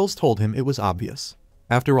 The girls told him it was obvious.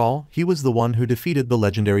 After all, he was the one who defeated the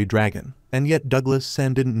legendary dragon, and yet Douglas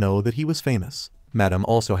Sen didn't know that he was famous. Madam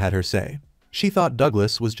also had her say. She thought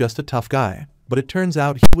Douglas was just a tough guy, but it turns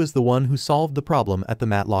out he was the one who solved the problem at the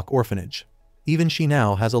Matlock orphanage. Even she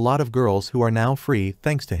now has a lot of girls who are now free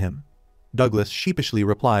thanks to him. Douglas sheepishly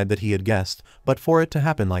replied that he had guessed, but for it to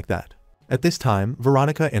happen like that. At this time,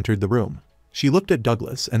 Veronica entered the room. She looked at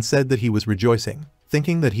Douglas and said that he was rejoicing,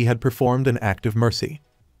 thinking that he had performed an act of mercy.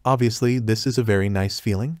 Obviously, this is a very nice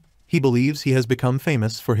feeling. He believes he has become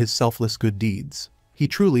famous for his selfless good deeds. He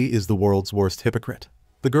truly is the world's worst hypocrite.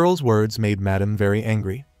 The girl's words made Madam very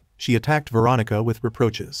angry. She attacked Veronica with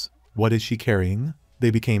reproaches. What is she carrying?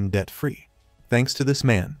 They became debt-free. Thanks to this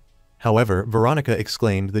man. However, Veronica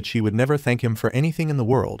exclaimed that she would never thank him for anything in the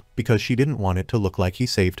world because she didn't want it to look like he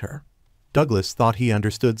saved her. Douglas thought he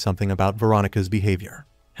understood something about Veronica's behavior.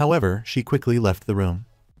 However, she quickly left the room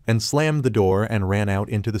and slammed the door and ran out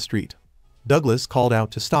into the street. Douglas called out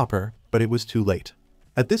to stop her, but it was too late.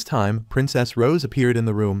 At this time, Princess Rose appeared in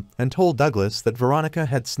the room and told Douglas that Veronica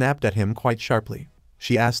had snapped at him quite sharply.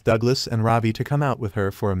 She asked Douglas and Ravi to come out with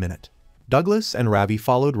her for a minute. Douglas and Ravi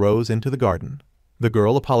followed Rose into the garden. The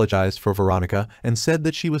girl apologized for Veronica and said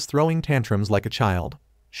that she was throwing tantrums like a child.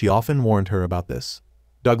 She often warned her about this.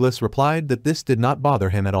 Douglas replied that this did not bother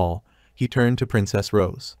him at all. He turned to Princess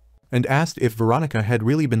Rose and asked if Veronica had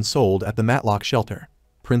really been sold at the Matlock shelter.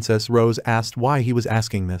 Princess Rose asked why he was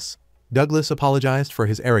asking this. Douglas apologized for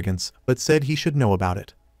his arrogance, but said he should know about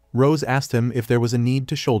it. Rose asked him if there was a need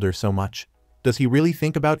to shoulder so much. Does he really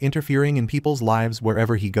think about interfering in people's lives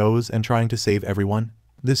wherever he goes and trying to save everyone?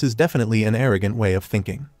 This is definitely an arrogant way of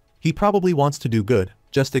thinking. He probably wants to do good,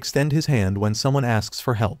 just extend his hand when someone asks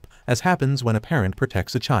for help, as happens when a parent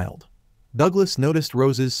protects a child. Douglas noticed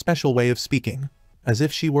Rose's special way of speaking, as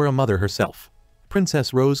if she were a mother herself.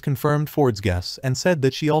 Princess Rose confirmed Ford's guess and said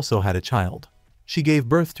that she also had a child. She gave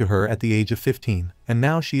birth to her at the age of 15, and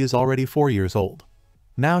now she is already 4 years old.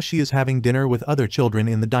 Now she is having dinner with other children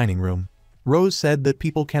in the dining room. Rose said that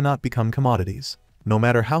people cannot become commodities. No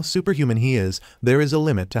matter how superhuman he is, there is a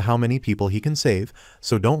limit to how many people he can save,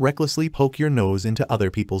 so don't recklessly poke your nose into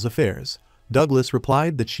other people's affairs. Douglas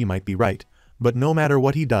replied that she might be right, but no matter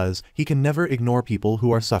what he does, he can never ignore people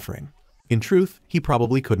who are suffering. In truth, he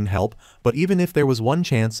probably couldn't help, but even if there was 1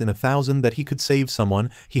 chance in 1,000 that he could save someone,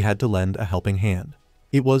 he had to lend a helping hand.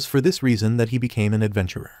 It was for this reason that he became an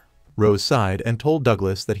adventurer. Rose sighed and told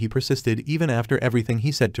Douglas that he persisted even after everything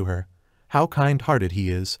he said to her. How kind-hearted he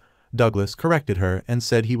is. Douglas corrected her and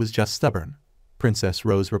said he was just stubborn. Princess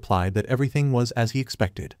Rose replied that everything was as he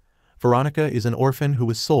expected. Veronica is an orphan who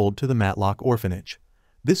was sold to the Matlock orphanage.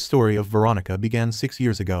 This story of Veronica began 6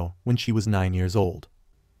 years ago, when she was 9 years old.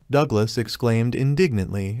 Douglas exclaimed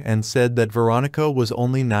indignantly and said that Veronica was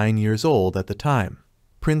only 9 years old at the time.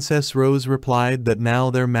 Princess Rose replied that now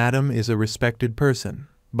their madam is a respected person,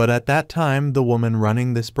 but at that time the woman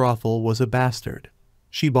running this brothel was a bastard.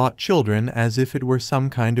 She bought children as if it were some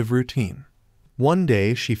kind of routine. One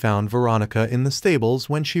day she found Veronica in the stables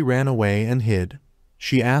when she ran away and hid.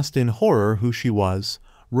 She asked in horror who she was.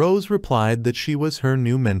 Rose replied that she was her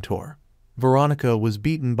new mentor. Veronica was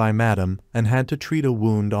beaten by Madame and had to treat a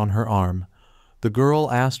wound on her arm. The girl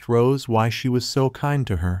asked Rose why she was so kind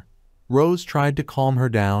to her. Rose tried to calm her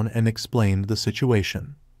down and explained the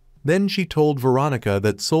situation. Then she told Veronica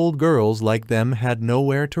that sold girls like them had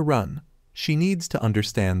nowhere to run. She needs to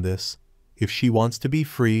understand this. If she wants to be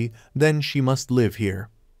free, then she must live here.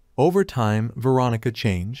 Over time, Veronica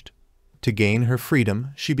changed. To gain her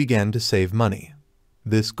freedom, she began to save money.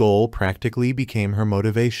 This goal practically became her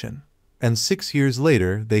motivation. And 6 years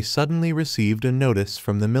later, they suddenly received a notice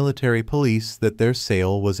from the military police that their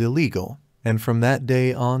sale was illegal, and from that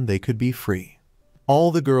day on they could be free.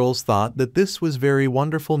 All the girls thought that this was very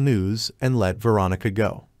wonderful news and let Veronica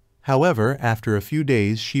go. However, after a few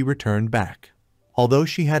days she returned back. Although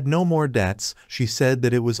she had no more debts, she said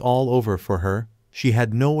that it was all over for her. She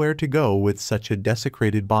had nowhere to go with such a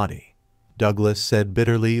desecrated body. Douglas said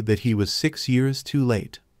bitterly that he was 6 years too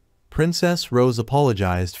late. Princess Rose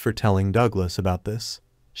apologized for telling Douglas about this.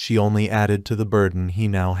 She only added to the burden he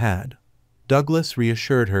now had. Douglas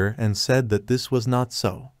reassured her and said that this was not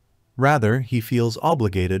so. Rather, he feels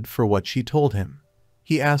obligated for what she told him.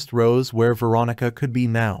 He asked Rose where Veronica could be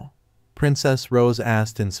now. Princess Rose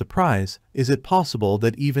asked in surprise, is it possible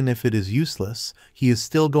that even if it is useless, he is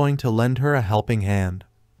still going to lend her a helping hand?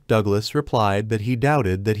 Douglas replied that he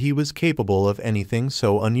doubted that he was capable of anything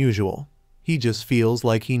so unusual. He just feels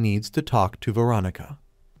like he needs to talk to Veronica.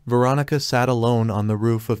 Veronica sat alone on the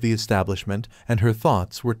roof of the establishment, and her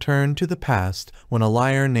thoughts were turned to the past when a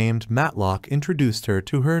liar named Matlock introduced her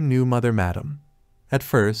to her new mother, Madam. At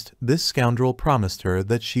first, this scoundrel promised her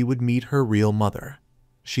that she would meet her real mother.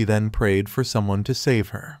 She then prayed for someone to save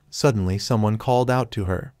her. Suddenly, someone called out to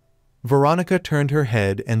her. Veronica turned her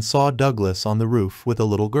head and saw Douglas on the roof with a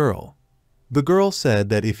little girl. The girl said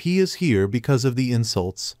that if he is here because of the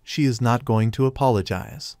insults, she is not going to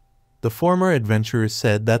apologize. The former adventurer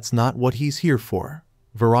said that's not what he's here for.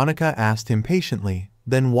 Veronica asked him patiently,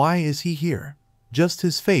 then why is he here? Just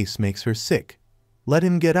his face makes her sick. Let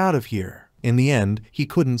him get out of here. In the end, he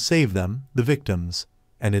couldn't save them, the victims.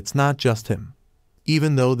 And it's not just him.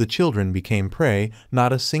 Even though the children became prey,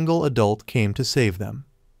 not a single adult came to save them.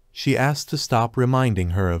 She asked to stop reminding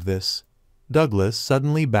her of this. Douglas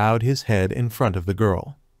suddenly bowed his head in front of the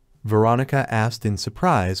girl. Veronica asked in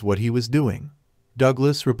surprise what he was doing.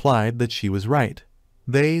 Douglas replied that she was right.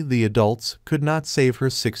 They, the adults, could not save her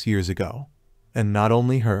 6 years ago. And not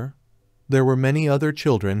only her. There were many other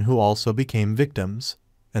children who also became victims,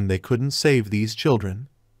 and they couldn't save these children.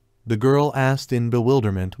 The girl asked in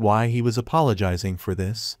bewilderment why he was apologizing for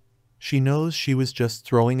this. She knows she was just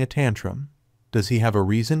throwing a tantrum. Does he have a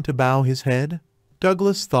reason to bow his head?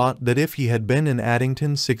 Douglas thought that if he had been in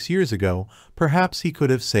Addington 6 years ago, perhaps he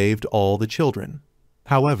could have saved all the children.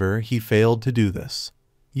 However, he failed to do this.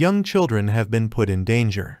 Young children have been put in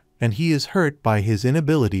danger, and he is hurt by his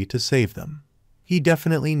inability to save them. He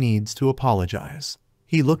definitely needs to apologize.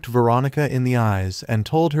 He looked Veronica in the eyes and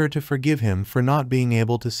told her to forgive him for not being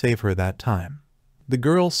able to save her that time. The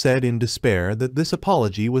girl said in despair that this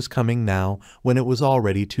apology was coming now when it was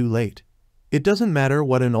already too late. It doesn't matter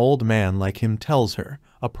what an old man like him tells her,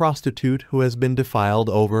 a prostitute who has been defiled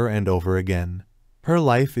over and over again. Her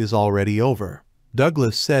life is already over.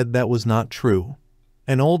 Douglas said that was not true.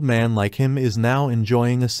 An old man like him is now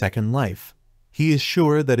enjoying a second life. He is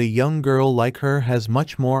sure that a young girl like her has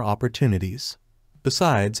much more opportunities.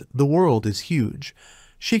 Besides, the world is huge.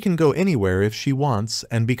 She can go anywhere if she wants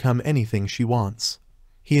and become anything she wants.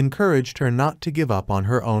 He encouraged her not to give up on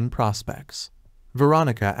her own prospects.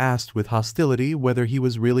 Veronica asked with hostility whether he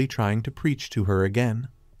was really trying to preach to her again.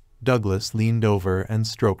 Douglas leaned over and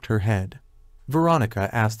stroked her head. Veronica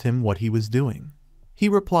asked him what he was doing. He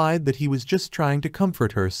replied that he was just trying to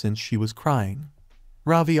comfort her since she was crying.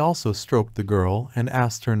 Ravi also stroked the girl and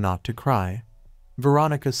asked her not to cry.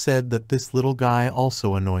 Veronica said that this little guy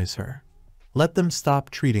also annoys her. Let them stop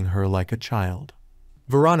treating her like a child.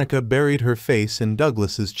 Veronica buried her face in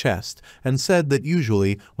Douglas's chest and said that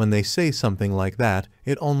usually when they say something like that,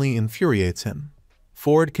 it only infuriates him.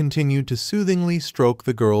 Ford continued to soothingly stroke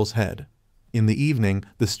the girl's head. In the evening,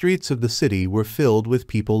 the streets of the city were filled with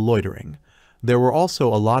people loitering. There were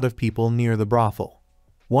also a lot of people near the brothel.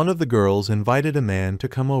 One of the girls invited a man to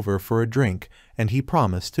come over for a drink, and he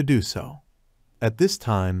promised to do so. At this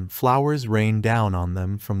time, flowers rained down on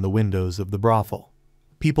them from the windows of the brothel.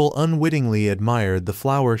 People unwittingly admired the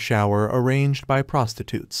flower shower arranged by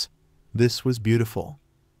prostitutes. This was beautiful.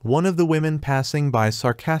 One of the women passing by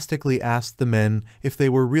sarcastically asked the men if they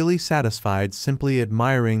were really satisfied simply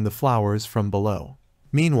admiring the flowers from below.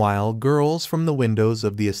 Meanwhile, girls from the windows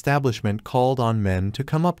of the establishment called on men to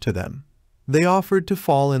come up to them. They offered to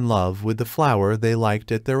fall in love with the flower they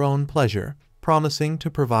liked at their own pleasure, promising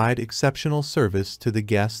to provide exceptional service to the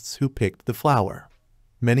guests who picked the flower.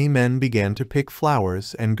 Many men began to pick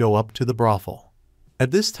flowers and go up to the brothel.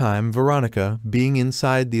 At this time, Veronica, being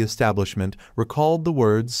inside the establishment, recalled the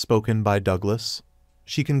words spoken by Douglas.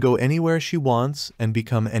 She can go anywhere she wants and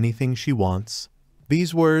become anything she wants.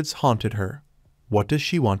 These words haunted her. What does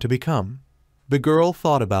she want to become? The girl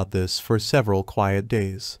thought about this for several quiet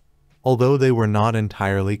days, although they were not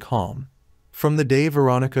entirely calm. From the day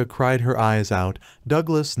Veronica cried her eyes out,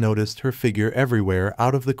 Douglas noticed her figure everywhere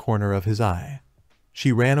out of the corner of his eye.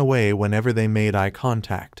 She ran away whenever they made eye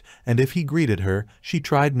contact, and if he greeted her, she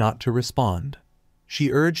tried not to respond.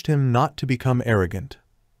 She urged him not to become arrogant.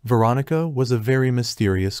 Veronica was a very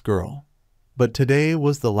mysterious girl. But today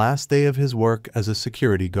was the last day of his work as a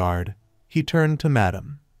security guard. He turned to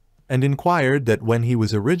Madame and inquired that when he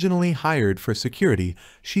was originally hired for security,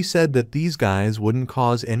 she said that these guys wouldn't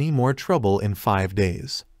cause any more trouble in 5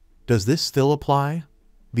 days. Does this still apply?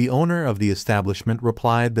 The owner of the establishment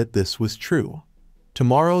replied that this was true.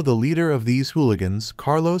 Tomorrow the leader of these hooligans,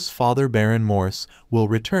 Carlos' father Baron Morse, will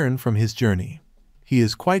return from his journey. He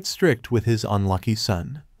is quite strict with his unlucky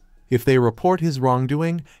son. If they report his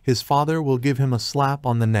wrongdoing, his father will give him a slap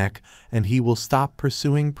on the neck and he will stop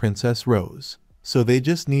pursuing Princess Rose. So they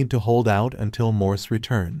just need to hold out until Morse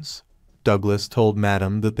returns. Douglas told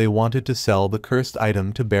Madame that they wanted to sell the cursed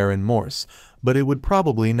item to Baron Morse, but it would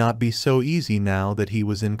probably not be so easy now that he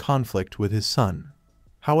was in conflict with his son.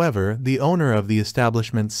 However, the owner of the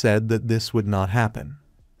establishment said that this would not happen.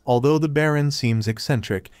 Although the Baron seems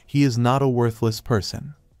eccentric, he is not a worthless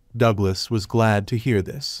person. Douglas was glad to hear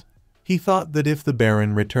this. He thought that if the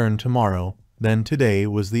Baron returned tomorrow, then today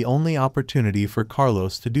was the only opportunity for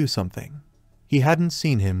Carlos to do something. He hadn't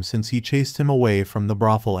seen him since he chased him away from the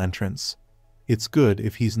brothel entrance. It's good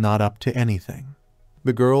if he's not up to anything.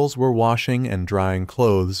 The girls were washing and drying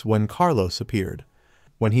clothes when Carlos appeared.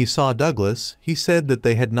 When he saw Douglas, he said that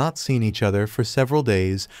they had not seen each other for several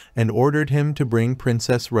days and ordered him to bring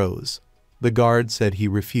Princess Rose. The guard said he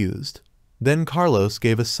refused. Then Carlos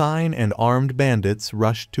gave a sign and armed bandits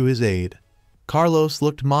rushed to his aid. Carlos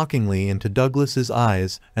looked mockingly into Douglas's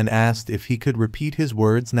eyes and asked if he could repeat his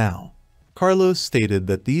words now. Carlos stated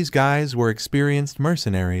that these guys were experienced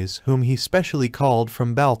mercenaries whom he specially called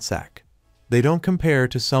from Balzac. They don't compare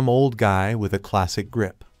to some old guy with a classic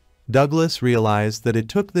grip. Douglas realized that it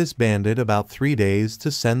took this bandit about 3 days to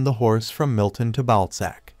send the horse from Milton to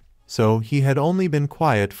Balzac. So he had only been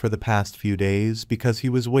quiet for the past few days because he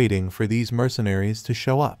was waiting for these mercenaries to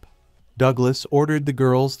show up. Douglas ordered the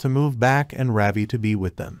girls to move back and Ravi to be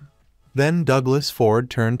with them. Then Douglas Ford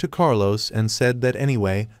turned to Carlos and said that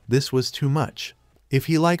anyway, this was too much. If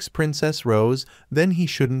he likes Princess Rose, then he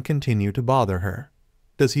shouldn't continue to bother her.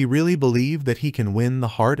 Does he really believe that he can win the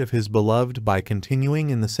heart of his beloved by continuing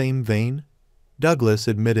in the same vein? Douglas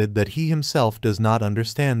admitted that he himself does not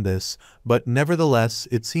understand this, but nevertheless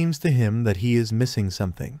it seems to him that he is missing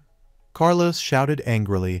something. Carlos shouted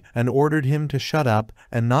angrily and ordered him to shut up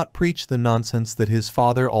and not preach the nonsense that his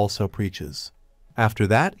father also preaches. After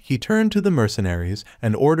that, he turned to the mercenaries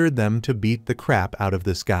and ordered them to beat the crap out of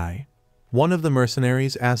this guy. One of the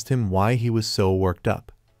mercenaries asked him why he was so worked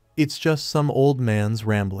up. It's just some old man's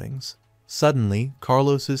ramblings. Suddenly,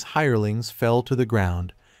 Carlos's hirelings fell to the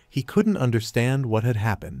ground. He couldn't understand what had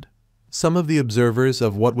happened. Some of the observers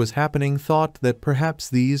of what was happening thought that perhaps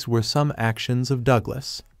these were some actions of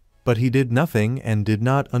Douglas, but he did nothing and did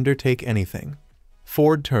not undertake anything.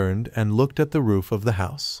 Ford turned and looked at the roof of the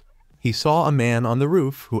house. He saw a man on the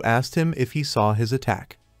roof who asked him if he saw his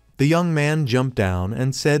attack. The young man jumped down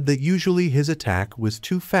and said that usually his attack was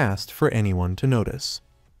too fast for anyone to notice.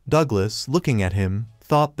 Douglas, looking at him,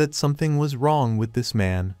 thought that something was wrong with this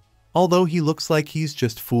man. Although he looks like he's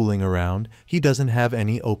just fooling around, he doesn't have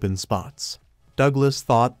any open spots. Douglas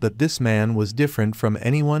thought that this man was different from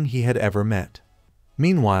anyone he had ever met.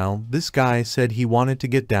 Meanwhile, this guy said he wanted to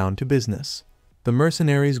get down to business. The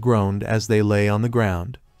mercenaries groaned as they lay on the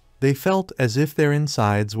ground. They felt as if their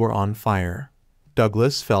insides were on fire.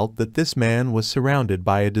 Douglas felt that this man was surrounded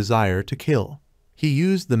by a desire to kill. He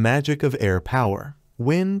used the magic of air power,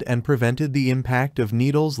 wind, and prevented the impact of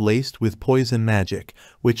needles laced with poison magic,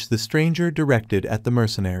 which the stranger directed at the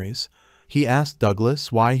mercenaries. He asked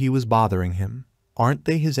Douglas why he was bothering him. Aren't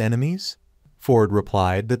they his enemies? Ford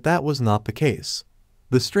replied that that was not the case.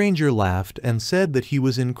 The stranger laughed and said that he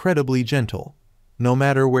was incredibly gentle. No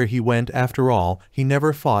matter where he went, after all, he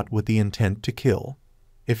never fought with the intent to kill.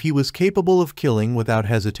 If he was capable of killing without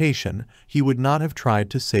hesitation, he would not have tried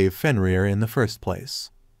to save Fenrir in the first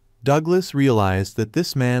place. Douglas realized that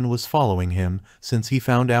this man was following him since he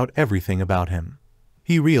found out everything about him.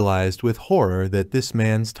 He realized with horror that this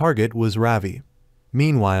man's target was Ravi.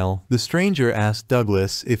 Meanwhile, the stranger asked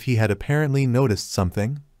Douglas if he had apparently noticed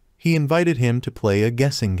something. He invited him to play a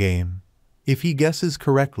guessing game. If he guesses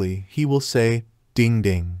correctly, he will say, "Ding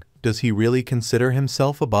ding." Does he really consider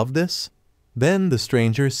himself above this? Then the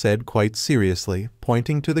stranger said quite seriously,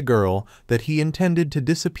 pointing to the girl, that he intended to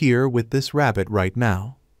disappear with this rabbit right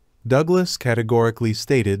now. Douglas categorically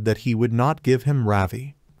stated that he would not give him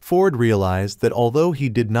Ravi. Ford realized that although he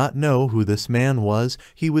did not know who this man was,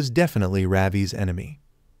 he was definitely Ravi's enemy.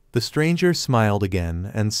 The stranger smiled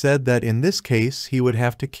again and said that in this case he would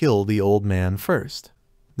have to kill the old man first.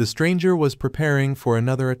 The stranger was preparing for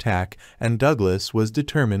another attack, and Douglas was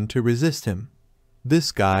determined to resist him.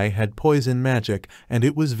 This guy had poison magic, and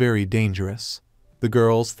it was very dangerous. The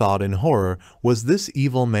girls thought in horror, was this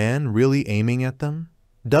evil man really aiming at them?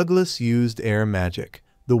 Douglas used air magic,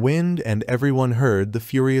 the wind, and everyone heard the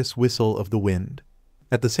furious whistle of the wind.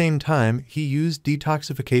 At the same time, he used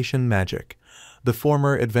detoxification magic. The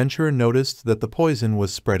former adventurer noticed that the poison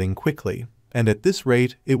was spreading quickly, and at this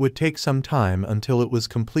rate it would take some time until it was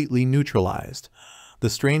completely neutralized. The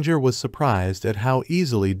stranger was surprised at how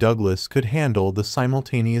easily Douglas could handle the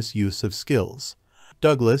simultaneous use of skills.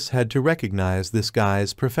 Douglas had to recognize this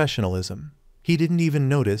guy's professionalism. He didn't even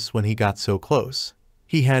notice when he got so close.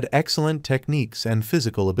 He had excellent techniques and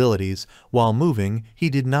physical abilities. While moving, he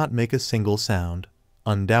did not make a single sound.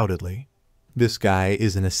 Undoubtedly, this guy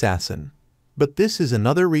is an assassin. But this is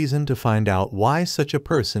another reason to find out why such a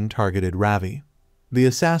person targeted Ravi. The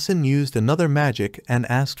assassin used another magic and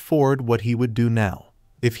asked Ford what he would do now.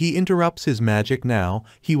 If he interrupts his magic now,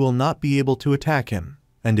 he will not be able to attack him,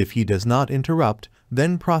 and if he does not interrupt,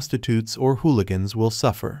 then prostitutes or hooligans will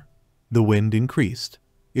suffer. The wind increased.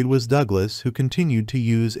 It was Douglas who continued to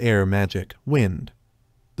use air magic, wind.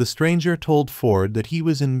 The stranger told Ford that he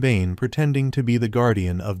was in vain pretending to be the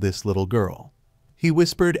guardian of this little girl. He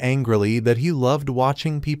whispered angrily that he loved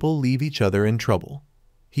watching people leave each other in trouble.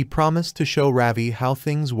 He promised to show Ravi how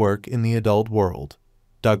things work in the adult world.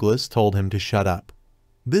 Douglas told him to shut up.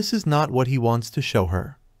 This is not what he wants to show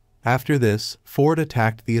her. After this, Ford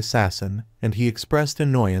attacked the assassin, and he expressed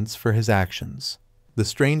annoyance for his actions. The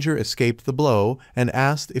stranger escaped the blow and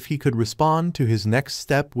asked if he could respond to his next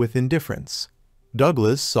step with indifference.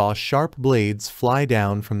 Douglas saw sharp blades fly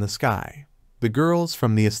down from the sky. The girls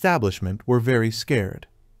from the establishment were very scared.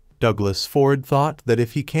 Douglas Ford thought that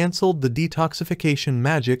if he cancelled the detoxification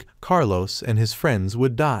magic, Carlos and his friends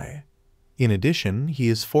would die. In addition, he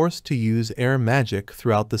is forced to use air magic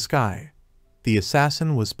throughout the sky. The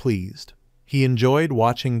assassin was pleased. He enjoyed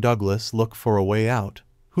watching Douglas look for a way out.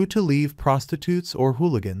 Who to leave, prostitutes or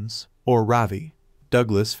hooligans, or Ravi?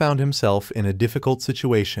 Douglas found himself in a difficult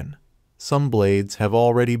situation. Some blades have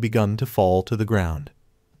already begun to fall to the ground.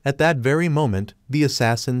 At that very moment, the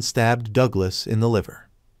assassin stabbed Douglas in the liver.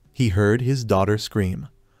 He heard his daughter scream.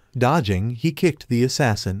 Dodging, he kicked the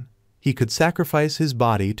assassin. He could sacrifice his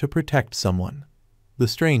body to protect someone. The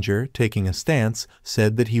stranger, taking a stance,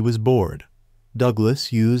 said that he was bored.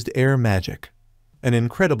 Douglas used air magic. An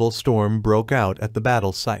incredible storm broke out at the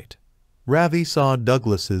battle site. Ravi saw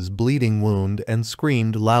Douglas's bleeding wound and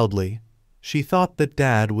screamed loudly. She thought that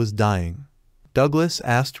Dad was dying. Douglas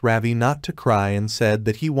asked Ravi not to cry and said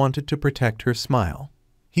that he wanted to protect her smile.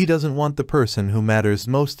 He doesn't want the person who matters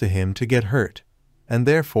most to him to get hurt. and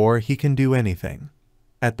therefore he can do anything.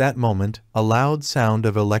 At that moment, a loud sound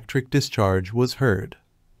of electric discharge was heard.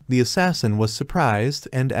 The assassin was surprised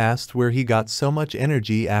and asked where he got so much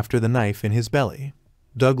energy after the knife in his belly.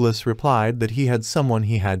 Douglas replied that he had someone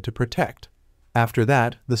he had to protect. After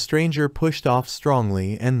that, the stranger pushed off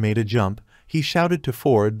strongly and made a jump. He shouted to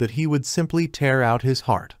Ford that he would simply tear out his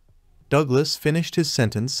heart. Douglas finished his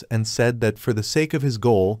sentence and said that for the sake of his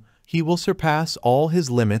goal, he will surpass all his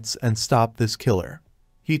limits and stop this killer.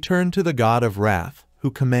 He turned to the god of wrath,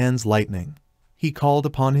 who commands lightning. He called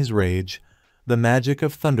upon his rage. The magic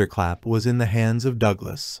of thunderclap was in the hands of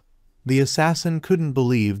Douglas. The assassin couldn't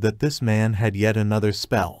believe that this man had yet another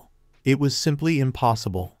spell. It was simply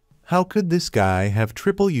impossible. How could this guy have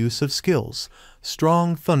triple use of skills?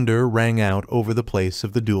 Strong thunder rang out over the place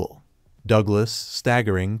of the duel. Douglas,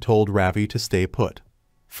 staggering, told Ravi to stay put.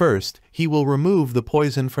 First, he will remove the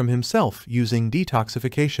poison from himself using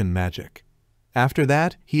detoxification magic. After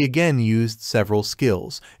that, he again used several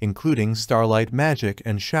skills, including starlight magic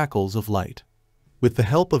and shackles of light. With the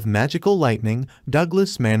help of magical lightning,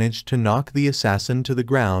 Douglas managed to knock the assassin to the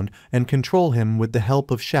ground and control him with the help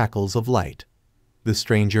of shackles of light. The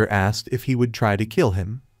stranger asked if he would try to kill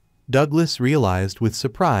him. Douglas realized with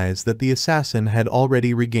surprise that the assassin had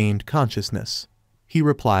already regained consciousness. He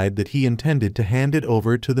replied that he intended to hand it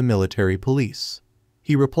over to the military police.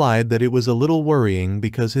 He replied that it was a little worrying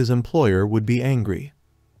because his employer would be angry.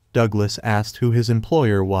 Douglas asked who his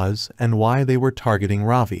employer was and why they were targeting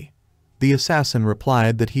Ravi. The assassin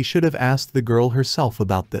replied that he should have asked the girl herself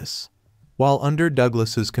about this. While under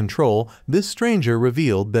Douglas's control, this stranger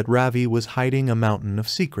revealed that Ravi was hiding a mountain of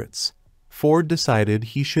secrets. Ford decided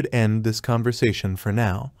he should end this conversation for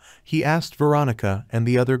now. He asked Veronica and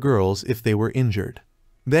the other girls if they were injured.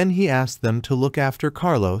 Then he asked them to look after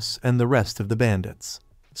Carlos and the rest of the bandits.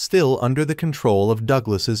 Still under the control of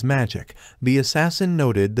Douglas's magic, the assassin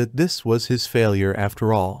noted that this was his failure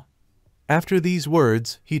after all. After these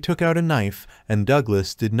words, he took out a knife, and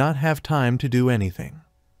Douglas did not have time to do anything.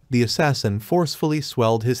 The assassin forcefully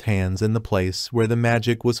swelled his hands in the place where the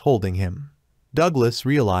magic was holding him. Douglas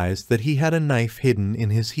realized that he had a knife hidden in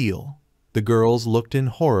his heel. The girls looked in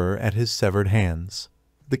horror at his severed hands.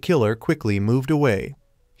 The killer quickly moved away.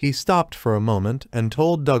 He stopped for a moment and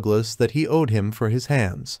told Douglas that he owed him for his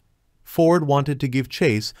hands. Ford wanted to give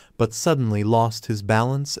chase, but suddenly lost his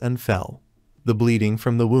balance and fell. The bleeding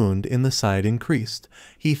from the wound in the side increased.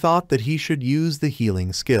 He thought that he should use the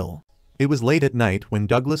healing skill. It was late at night when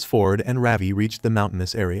Douglas, Ford, and Ravi reached the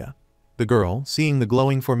mountainous area. The girl, seeing the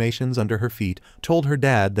glowing formations under her feet, told her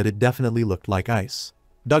dad that it definitely looked like ice.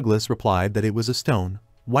 Douglas replied that it was a stone,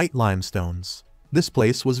 white limestones. This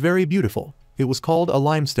place was very beautiful. It was called a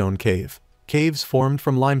limestone cave. Caves formed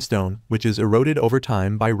from limestone, which is eroded over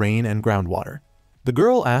time by rain and groundwater. The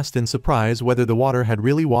girl asked in surprise whether the water had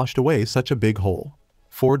really washed away such a big hole.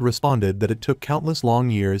 Ford responded that it took countless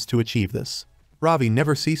long years to achieve this. Ravi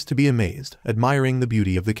never ceased to be amazed, admiring the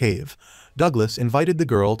beauty of the cave. Douglas invited the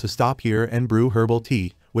girl to stop here and brew herbal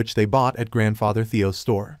tea, which they bought at Grandfather Theo's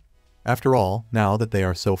store. After all, now that they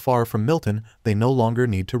are so far from Milton, they no longer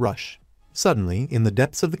need to rush. Suddenly, in the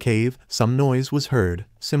depths of the cave, some noise was heard,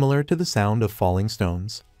 similar to the sound of falling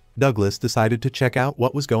stones. Douglas decided to check out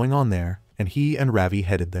what was going on there, and he and Ravi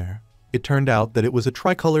headed there. It turned out that it was a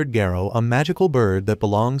tricolored garrow, a magical bird that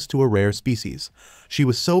belongs to a rare species. She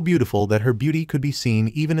was so beautiful that her beauty could be seen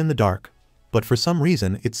even in the dark. But for some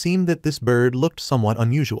reason, it seemed that this bird looked somewhat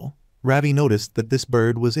unusual. Ravi noticed that this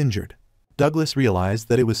bird was injured. Douglas realized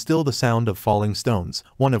that it was still the sound of falling stones,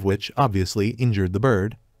 one of which obviously injured the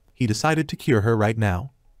bird. He decided to cure her right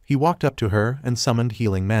now. He walked up to her and summoned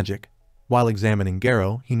healing magic. While examining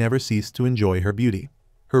Garrow, he never ceased to enjoy her beauty.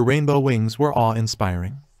 Her rainbow wings were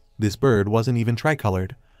awe-inspiring. This bird wasn't even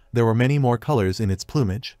tricolored. There were many more colors in its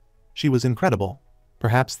plumage. She was incredible.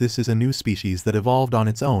 Perhaps this is a new species that evolved on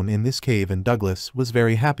its own in this cave, and Douglas was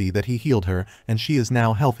very happy that he healed her and she is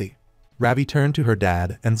now healthy. Ravi turned to her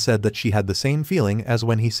dad and said that she had the same feeling as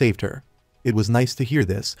when he saved her. It was nice to hear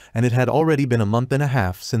this, and it had already been a month and a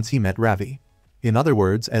half since he met Ravi. In other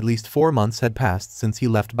words, at least 4 months had passed since he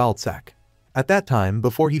left Balzac. At that time,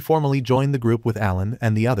 before he formally joined the group with Alan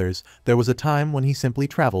and the others, there was a time when he simply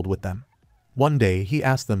traveled with them. One day, he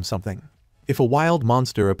asked them something. If a wild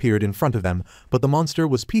monster appeared in front of them, but the monster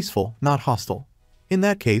was peaceful, not hostile. In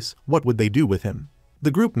that case, what would they do with him?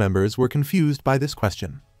 The group members were confused by this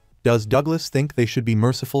question. Does Douglas think they should be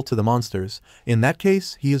merciful to the monsters? In that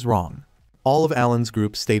case, he is wrong. All of Alan's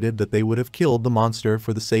group stated that they would have killed the monster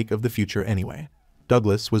for the sake of the future anyway.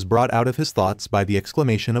 Douglas was brought out of his thoughts by the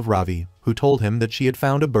exclamation of Ravi, who told him that she had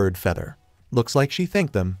found a bird feather. Looks like she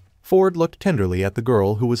thanked them. Ford looked tenderly at the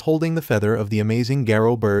girl who was holding the feather of the amazing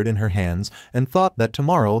Garrow bird in her hands and thought that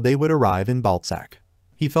tomorrow they would arrive in Balzac.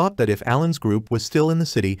 He thought that if Alan's group was still in the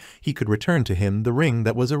city, he could return to him the ring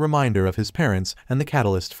that was a reminder of his parents and the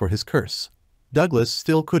catalyst for his curse. Douglas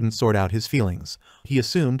still couldn't sort out his feelings. He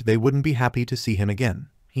assumed they wouldn't be happy to see him again.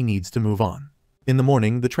 He needs to move on. In the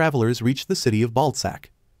morning, the travelers reached the city of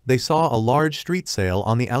Balzac. They saw a large street sale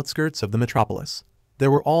on the outskirts of the metropolis.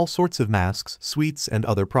 There were all sorts of masks, sweets, and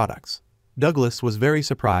other products. Douglas was very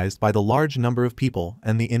surprised by the large number of people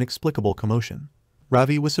and the inexplicable commotion.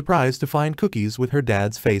 Ravi was surprised to find cookies with her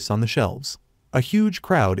dad's face on the shelves. A huge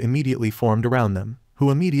crowd immediately formed around them, who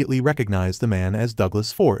immediately recognized the man as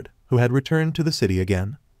Douglas Ford, who had returned to the city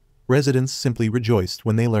again. Residents simply rejoiced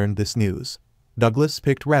when they learned this news. Douglas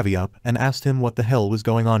picked Ravi up and asked him what the hell was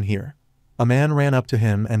going on here. A man ran up to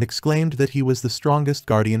him and exclaimed that he was the strongest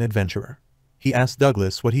guardian adventurer. He asked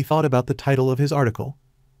Douglas what he thought about the title of his article.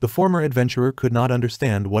 The former adventurer could not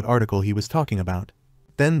understand what article he was talking about.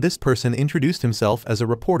 Then this person introduced himself as a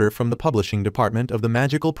reporter from the publishing department of the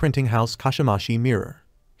magical printing house Kashimashi Mirror.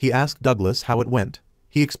 He asked Douglas how it went.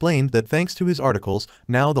 He explained that thanks to his articles,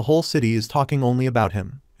 now the whole city is talking only about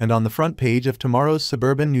him, and on the front page of tomorrow's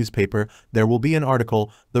suburban newspaper there will be an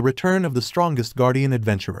article, "The Return of the Strongest Guardian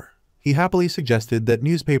Adventurer." He happily suggested that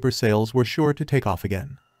newspaper sales were sure to take off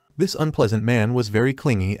again. This unpleasant man was very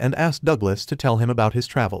clingy and asked Douglas to tell him about his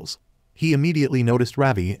travels. He immediately noticed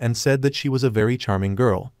Ravi and said that she was a very charming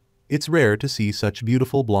girl. It's rare to see such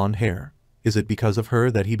beautiful blonde hair. Is it because of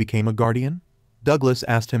her that he became a guardian? Douglas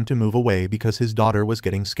asked him to move away because his daughter was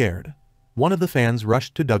getting scared. One of the fans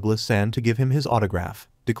rushed to Douglas-san to give him his autograph,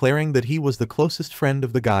 declaring that he was the closest friend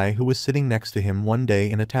of the guy who was sitting next to him one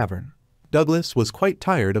day in a tavern. Douglas was quite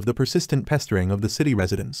tired of the persistent pestering of the city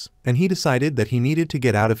residents, and he decided that he needed to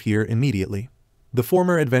get out of here immediately. The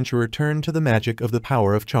former adventurer turned to the magic of the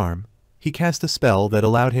power of charm. He cast a spell that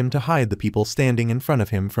allowed him to hide the people standing in front of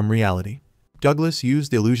him from reality. Douglas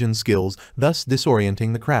used illusion skills, thus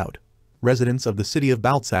disorienting the crowd. Residents of the city of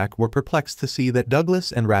Balzac were perplexed to see that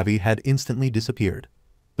Douglas and Ravi had instantly disappeared.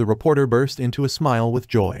 The reporter burst into a smile with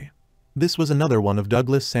joy. This was another one of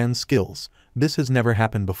Douglas-san's skills. This has never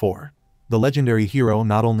happened before. The legendary hero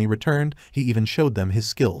not only returned, he even showed them his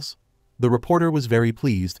skills. The reporter was very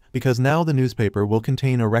pleased because now the newspaper will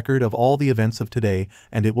contain a record of all the events of today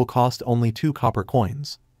and it will cost only 2 copper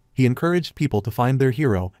coins. He encouraged people to find their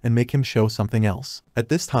hero and make him show something else. At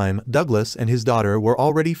this time, Douglas and his daughter were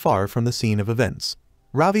already far from the scene of events.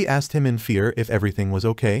 Ravi asked him in fear if everything was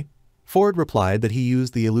okay. Ford replied that he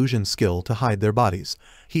used the illusion skill to hide their bodies.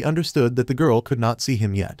 He understood that the girl could not see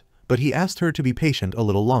him yet, but he asked her to be patient a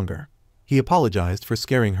little longer. He apologized for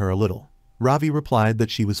scaring her a little. Ravi replied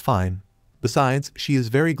that she was fine. Besides, she is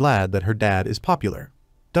very glad that her dad is popular.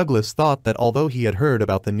 Douglas thought that although he had heard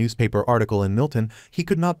about the newspaper article in Milton, he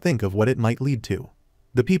could not think of what it might lead to.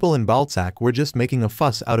 The people in Balzac were just making a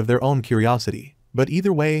fuss out of their own curiosity, but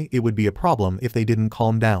either way it would be a problem if they didn't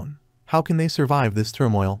calm down. How can they survive this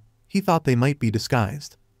turmoil? He thought they might be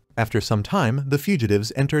disguised. After some time, the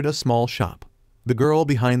fugitives entered a small shop. The girl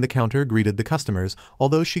behind the counter greeted the customers,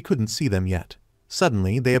 although she couldn't see them yet.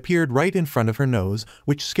 Suddenly, they appeared right in front of her nose,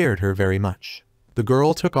 which scared her very much. The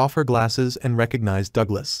girl took off her glasses and recognized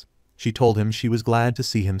Douglas. She told him she was glad to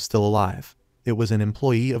see him still alive. It was an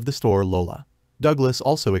employee of the store, Lola. Douglas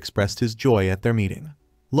also expressed his joy at their meeting.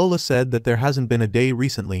 Lola said that there hasn't been a day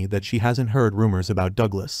recently that she hasn't heard rumors about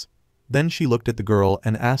Douglas. Then she looked at the girl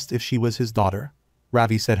and asked if she was his daughter.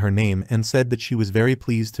 Ravi said her name and said that she was very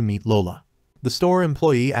pleased to meet Lola. The store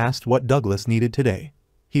employee asked what Douglas needed today.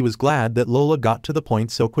 He was glad that Lola got to the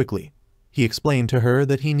point so quickly. He explained to her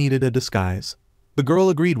that he needed a disguise. The girl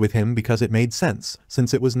agreed with him because it made sense,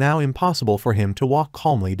 since it was now impossible for him to walk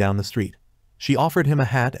calmly down the street. She offered him a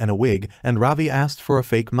hat and a wig, and Ravi asked for a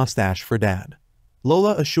fake mustache for Dad.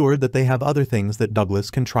 Lola assured that they have other things that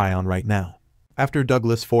Douglas can try on right now. After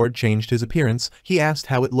Douglas Ford changed his appearance, he asked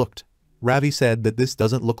how it looked. Ravi said that this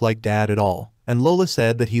doesn't look like Dad at all, and Lola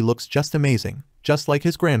said that he looks just amazing, just like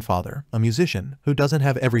his grandfather, a musician who doesn't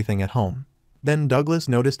have everything at home. Then Douglas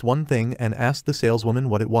noticed one thing and asked the saleswoman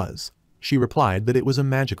what it was. She replied that it was a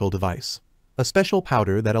magical device. A special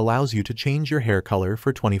powder that allows you to change your hair color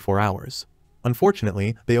for 24 hours.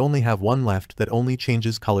 Unfortunately, they only have one left that only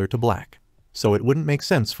changes color to black. So it wouldn't make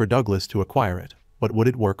sense for Douglas to acquire it. But would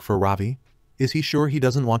it work for Ravi? Is he sure he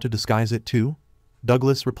doesn't want to disguise it too?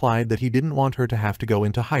 Douglas replied that he didn't want her to have to go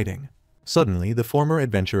into hiding. Suddenly, the former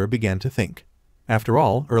adventurer began to think. After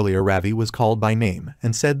all, earlier Ravi was called by name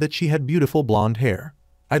and said that she had beautiful blonde hair.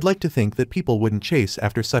 I'd like to think that people wouldn't chase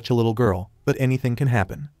after such a little girl, but anything can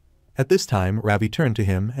happen. At this time Ravi turned to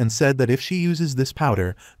him and said that if she uses this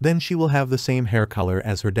powder, then she will have the same hair color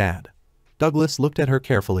as her dad. Douglas looked at her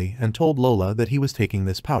carefully and told Lola that he was taking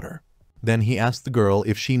this powder. Then he asked the girl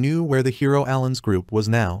if she knew where the hero Alan's group was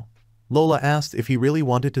now. Lola asked if he really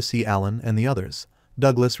wanted to see Alan and the others.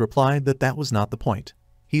 Douglas replied that that was not the point.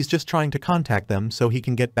 He's just trying to contact them so he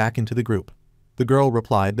can get back into the group. The girl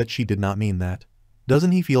replied that she did not mean that.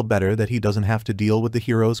 Doesn't he feel better that he doesn't have to deal with the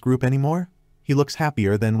hero's group anymore? He looks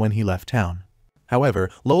happier than when he left town. However,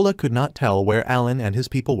 Lola could not tell where Alan and his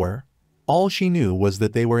people were. All she knew was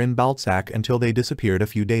that they were in Balzac until they disappeared a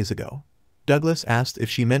few days ago. Douglas asked if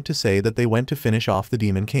she meant to say that they went to finish off the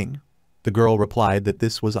Demon King. The girl replied that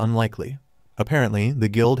this was unlikely. Apparently, the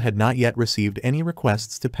guild had not yet received any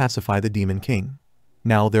requests to pacify the Demon King.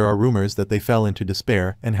 Now there are rumors that they fell into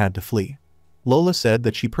despair and had to flee. Lola said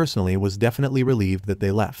that she personally was definitely relieved that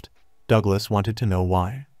they left. Douglas wanted to know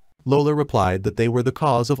why. Lola replied that they were the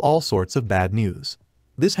cause of all sorts of bad news.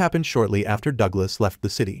 This happened shortly after Douglas left the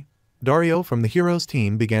city. Dario from the heroes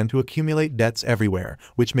team began to accumulate debts everywhere,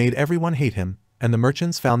 which made everyone hate him, and the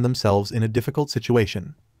merchants found themselves in a difficult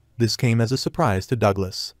situation. This came as a surprise to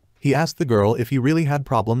Douglas. He asked the girl if he really had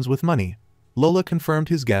problems with money. Lola confirmed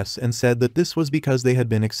his guess and said that this was because they had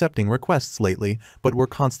been accepting requests lately, but were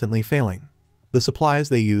constantly failing. The supplies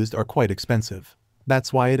they used are quite expensive.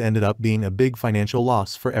 That's why it ended up being a big financial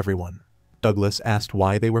loss for everyone. Douglas asked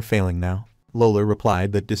why they were failing now. Lola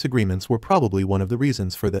replied that disagreements were probably one of the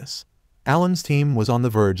reasons for this. Alan's team was on the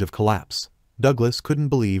verge of collapse. Douglas couldn't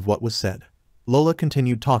believe what was said. Lola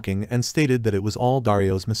continued talking and stated that it was all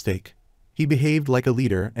Dario's mistake. He behaved like a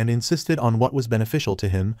leader and insisted on what was beneficial to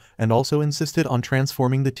him, and also insisted on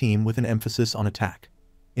transforming the team with an emphasis on attack.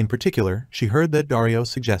 In particular, she heard that Dario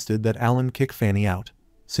suggested that Alan kick Fanny out,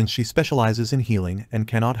 since she specializes in healing and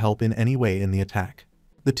cannot help in any way in the attack.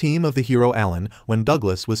 The team of the hero Alan, when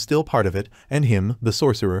Douglas was still part of it, and him, the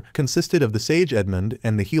sorcerer, consisted of the sage Edmund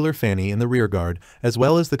and the healer Fanny in the rearguard, as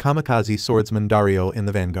well as the kamikaze swordsman Dario in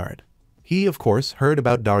the vanguard. He, of course, heard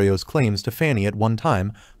about Dario's claims to Fanny at one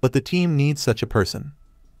time, but the team needs such a person.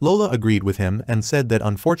 Lola agreed with him and said that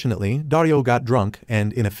unfortunately Dario got drunk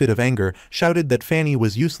and, in a fit of anger, shouted that Fanny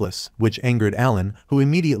was useless, which angered Alan, who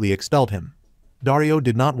immediately expelled him. Dario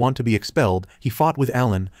did not want to be expelled, he fought with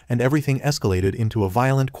Alan, and everything escalated into a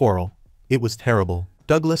violent quarrel. It was terrible.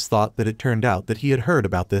 Douglas thought that it turned out that he had heard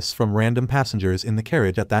about this from random passengers in the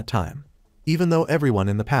carriage at that time. Even though everyone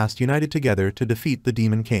in the past united together to defeat the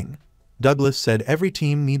Demon King. Douglas said every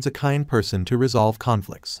team needs a kind person to resolve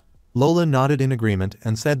conflicts. Lola nodded in agreement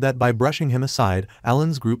and said that by brushing him aside,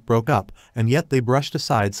 Alan's group broke up, and yet they brushed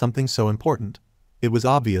aside something so important. It was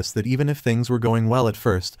obvious that even if things were going well at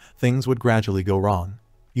first, things would gradually go wrong.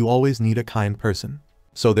 You always need a kind person.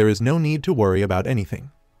 So there is no need to worry about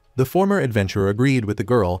anything. The former adventurer agreed with the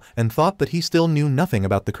girl and thought that he still knew nothing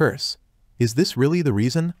about the curse. Is this really the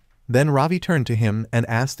reason? Then Ravi turned to him and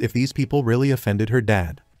asked if these people really offended her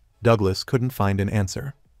dad. Douglas couldn't find an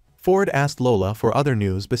answer. Ford asked Lola for other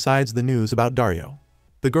news besides the news about Dario.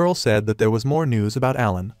 The girl said that there was more news about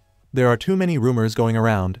Alan. There are too many rumors going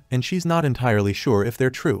around, and she's not entirely sure if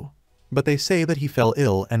they're true. But they say that he fell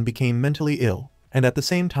ill and became mentally ill, and at the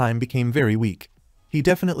same time became very weak. He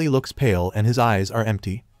definitely looks pale and his eyes are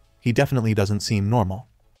empty. He definitely doesn't seem normal.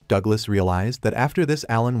 Douglas realized that after this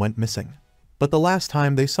Alan went missing. But the last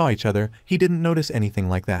time they saw each other, he didn't notice anything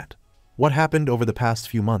like that. What happened over the past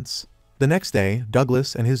few months? The next day,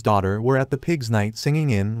 Douglas and his daughter were at the pig's night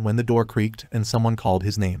singing in when the door creaked and someone called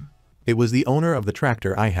his name. It was the owner of the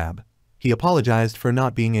tractor Ihab. He apologized for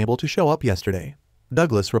not being able to show up yesterday.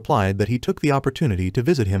 Douglas replied that he took the opportunity to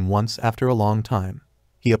visit him once after a long time.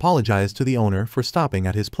 He apologized to the owner for stopping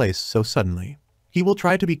at his place so suddenly. He will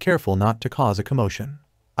try to be careful not to cause a commotion.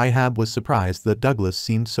 Ihab was surprised that Douglas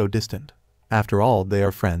seemed so distant. After all, they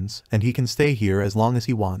are friends, and he can stay here as long as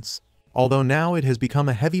he wants. Although now it has become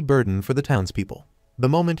a heavy burden for the townspeople. The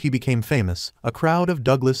moment he became famous, a crowd of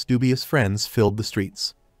Douglas' dubious friends filled the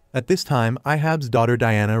streets. At this time, Ihab's daughter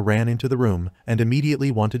Diana ran into the room and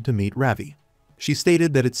immediately wanted to meet Ravi. She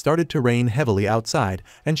stated that it started to rain heavily outside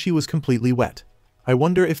and she was completely wet. I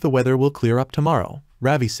wonder if the weather will clear up tomorrow.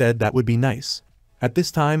 Ravi said that would be nice. At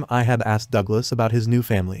this time, Ihab asked Douglas about his new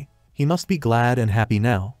family. He must be glad and happy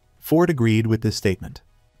now. Ford agreed with this statement.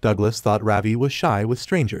 Douglas thought Ravi was shy with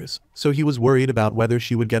strangers, so he was worried about whether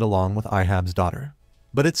she would get along with Ihab's daughter.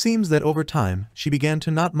 But it seems that over time, she began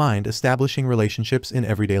to not mind establishing relationships in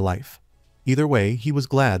everyday life. Either way, he was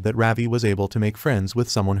glad that Ravi was able to make friends with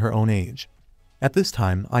someone her own age. At this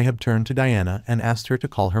time, Ihab turned to Diana and asked her to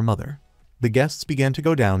call her mother. The guests began to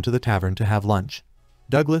go down to the tavern to have lunch.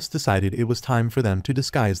 Douglas decided it was time for them to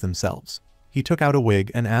disguise themselves. He took out a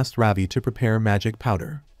wig and asked Ravi to prepare magic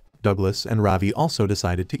powder. Douglas and Ravi also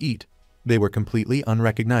decided to eat. They were completely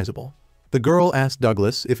unrecognizable. The girl asked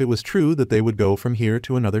Douglas if it was true that they would go from here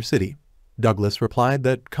to another city. Douglas replied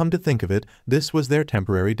that, come to think of it, this was their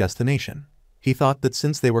temporary destination. He thought that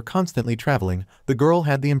since they were constantly traveling, the girl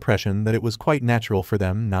had the impression that it was quite natural for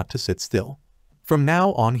them not to sit still. From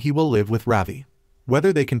now on he will live with Ravi.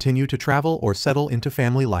 Whether they continue to travel or settle into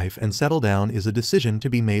family life and settle down is a decision to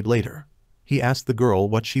be made later. He asked the girl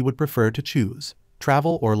what she would prefer to choose,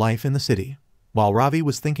 travel or life in the city. While Ravi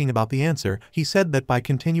was thinking about the answer, he said that by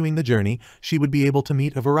continuing the journey, she would be able to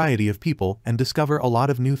meet a variety of people and discover a lot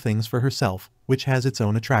of new things for herself, which has its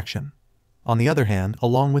own attraction. On the other hand,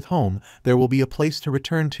 along with home, there will be a place to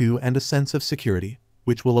return to and a sense of security,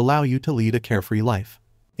 which will allow you to lead a carefree life.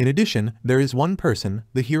 In addition, there is one person,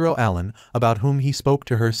 the hero Alan, about whom he spoke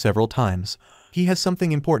to her several times. He has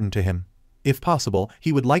something important to him. If possible,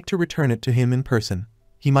 he would like to return it to him in person.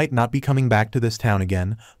 He might not be coming back to this town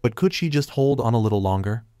again, but could she just hold on a little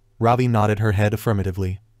longer? Ravi nodded her head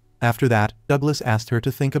affirmatively. After that, Douglas asked her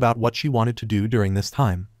to think about what she wanted to do during this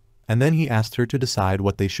time. And then he asked her to decide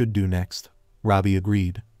what they should do next. Ravi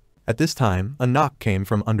agreed. At this time, a knock came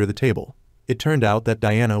from under the table. It turned out that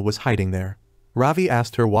Diana was hiding there. Ravi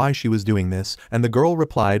asked her why she was doing this, and the girl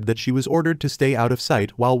replied that she was ordered to stay out of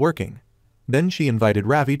sight while working. Then she invited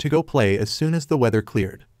Ravi to go play as soon as the weather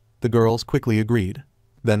cleared. The girls quickly agreed.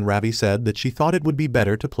 Then Ravi said that she thought it would be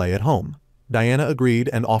better to play at home. Diana agreed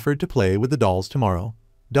and offered to play with the dolls tomorrow.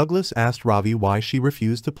 Douglas asked Ravi why she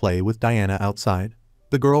refused to play with Diana outside.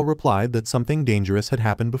 The girl replied that something dangerous had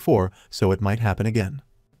happened before, so it might happen again.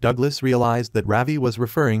 Douglas realized that Ravi was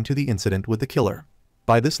referring to the incident with the killer.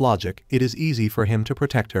 By this logic, it is easy for him to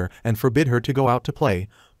protect her and forbid her to go out to play,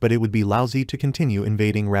 but it would be lousy to continue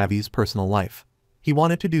invading Ravi's personal life. He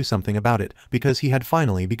wanted to do something about it because he had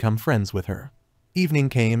finally become friends with her. Evening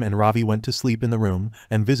came and Ravi went to sleep in the room,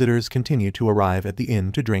 and visitors continued to arrive at the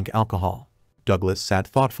inn to drink alcohol. Douglas sat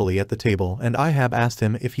thoughtfully at the table and Ihab asked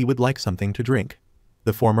him if he would like something to drink.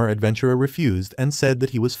 The former adventurer refused and said that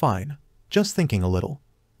he was fine, just thinking a little.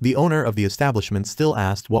 The owner of the establishment still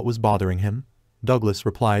asked what was bothering him. Douglas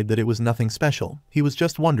replied that it was nothing special, he was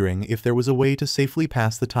just wondering if there was a way to safely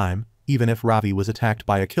pass the time, even if Ravi was attacked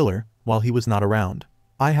by a killer, while he was not around.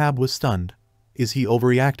 Ihab was stunned. Is he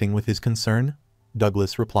overreacting with his concern?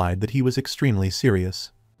 Douglas replied that he was extremely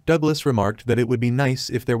serious. Douglas remarked that it would be nice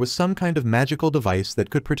if there was some kind of magical device that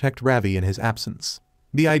could protect Ravi in his absence.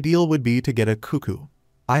 The ideal would be to get a cuckoo.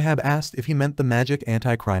 Ihab asked if he meant the magic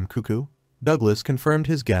anti-crime cuckoo. Douglas confirmed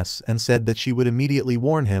his guess and said that she would immediately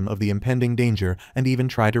warn him of the impending danger and even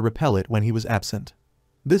try to repel it when he was absent.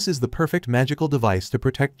 This is the perfect magical device to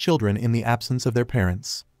protect children in the absence of their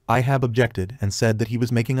parents. Ihab objected and said that he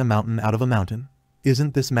was making a mountain out of a mountain.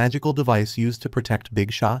 Isn't this magical device used to protect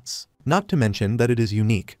big shots? Not to mention that it is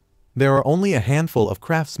unique. There are only a handful of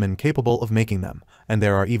craftsmen capable of making them, and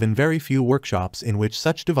there are even very few workshops in which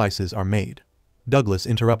such devices are made. Douglas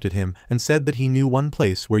interrupted him and said that he knew one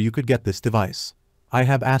place where you could get this device.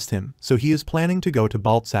 Ihab asked him, so he is planning to go to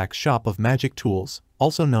Balzac's shop of magic tools,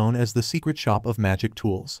 also known as the secret shop of magic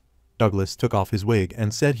tools. Douglas took off his wig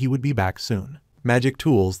and said he would be back soon. Magic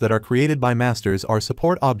tools that are created by masters are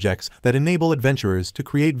support objects that enable adventurers to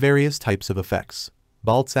create various types of effects.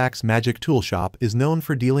 Balzac's magic tool shop is known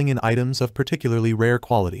for dealing in items of particularly rare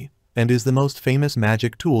quality, and is the most famous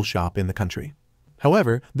magic tool shop in the country.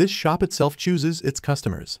 However, this shop itself chooses its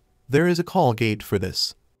customers. There is a call gate for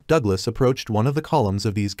this. Douglas approached one of the columns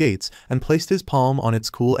of these gates and placed his palm on its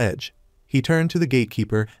cool edge. He turned to the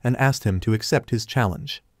gatekeeper and asked him to accept his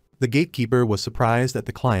challenge. The gatekeeper was surprised at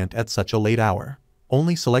the client at such a late hour.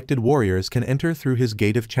 Only selected warriors can enter through his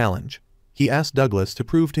gate of challenge. He asked Douglas to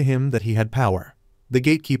prove to him that he had power. The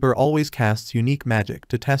gatekeeper always casts unique magic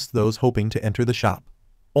to test those hoping to enter the shop.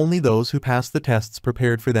 Only those who pass the tests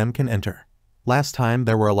prepared for them can enter. Last time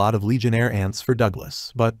there were a lot of legionnaire ants for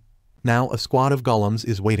Douglas, but now a squad of golems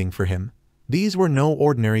is waiting for him. These were no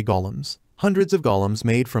ordinary golems. Hundreds of golems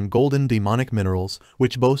made from golden demonic minerals,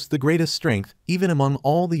 which boast the greatest strength even among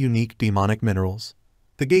all the unique demonic minerals.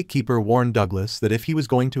 The gatekeeper warned Douglas that if he was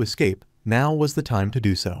going to escape, now was the time to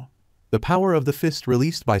do so. The power of the fist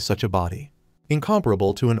released by such a body,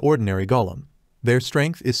 incomparable to an ordinary golem. Their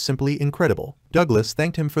strength is simply incredible. Douglas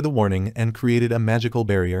thanked him for the warning and created a magical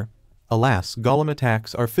barrier. Alas, golem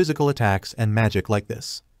attacks are physical attacks and magic like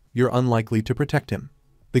this. You're unlikely to protect him.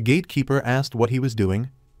 The gatekeeper asked what he was doing.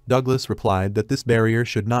 Douglas replied that this barrier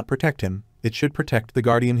should not protect him, it should protect the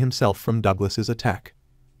guardian himself from Douglas's attack.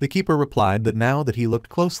 The keeper replied that now that he looked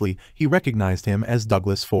closely, he recognized him as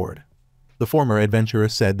Douglas Ford. The former adventurer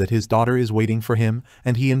said that his daughter is waiting for him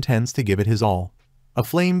and he intends to give it his all. A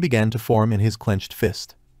flame began to form in his clenched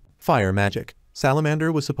fist. Fire magic.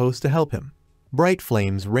 Salamander was supposed to help him. Bright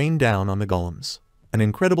flames rained down on the golems. An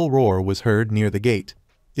incredible roar was heard near the gate.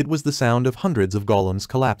 It was the sound of hundreds of golems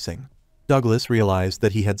collapsing. Douglas realized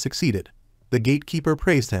that he had succeeded. The gatekeeper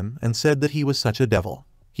praised him and said that he was such a devil.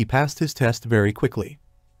 He passed his test very quickly.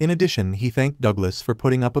 In addition, he thanked Douglas for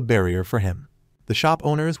putting up a barrier for him. The shop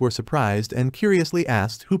owners were surprised and curiously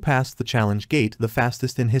asked who passed the challenge gate the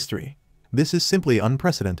fastest in history. This is simply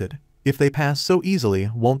unprecedented. If they pass so easily,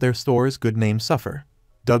 won't their store's good name suffer?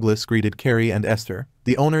 Douglas greeted Carrie and Esther,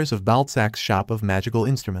 the owners of Balzac's shop of magical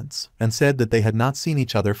instruments, and said that they had not seen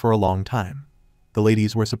each other for a long time. The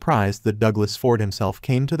ladies were surprised that Douglas Ford himself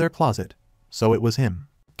came to their closet. So it was him.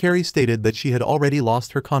 Carrie stated that she had already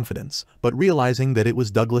lost her confidence, but realizing that it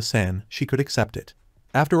was Douglas-san, she could accept it.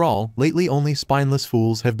 After all, lately only spineless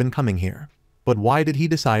fools have been coming here. But why did he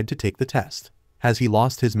decide to take the test? Has he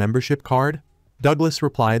lost his membership card? Douglas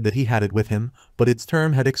replied that he had it with him, but its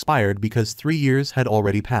term had expired because 3 years had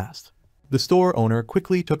already passed. The store owner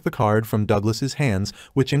quickly took the card from Douglas's hands,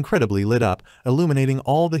 which incredibly lit up, illuminating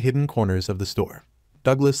all the hidden corners of the store.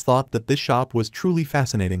 Douglas thought that this shop was truly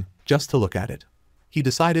fascinating, just to look at it. He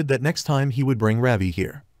decided that next time he would bring Ravi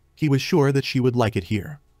here. He was sure that she would like it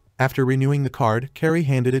here. After renewing the card, Carrie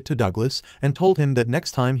handed it to Douglas and told him that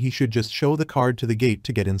next time he should just show the card to the gate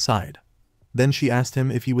to get inside. Then she asked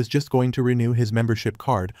him if he was just going to renew his membership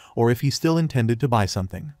card or if he still intended to buy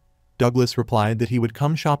something. Douglas replied that he would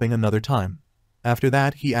come shopping another time. After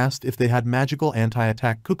that, he asked if they had magical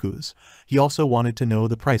anti-attack cuckoos. He also wanted to know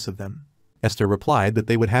the price of them. Esther replied that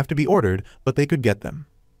they would have to be ordered, but they could get them.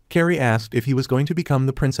 Carrie asked if he was going to become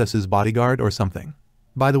the princess's bodyguard or something.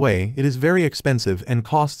 By the way, it is very expensive and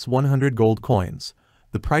costs 100 gold coins.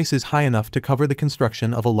 The price is high enough to cover the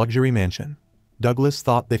construction of a luxury mansion. Douglas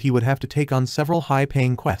thought that he would have to take on several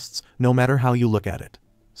high-paying quests, no matter how you look at it.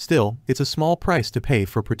 Still, it's a small price to pay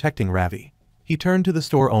for protecting Ravi. He turned to the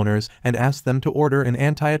store owners and asked them to order an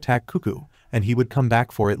anti-attack cuckoo, and he would come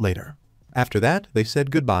back for it later. After that, they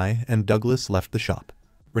said goodbye and Douglas left the shop.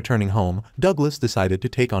 Returning home, Douglas decided to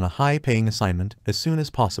take on a high-paying assignment as soon as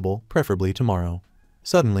possible, preferably tomorrow.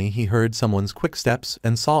 Suddenly, he heard someone's quick steps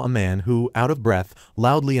and saw a man who, out of breath,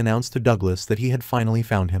 loudly announced to Douglas that he had finally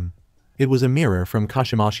found him. It was a mirror from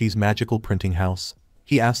Kashimashi's magical printing house.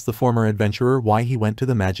 He asked the former adventurer why he went to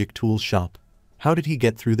the magic tools shop. How did he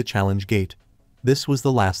get through the challenge gate? This was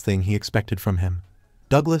the last thing he expected from him.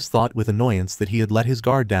 Douglas thought with annoyance that he had let his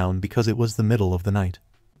guard down because it was the middle of the night.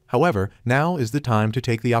 However, now is the time to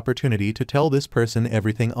take the opportunity to tell this person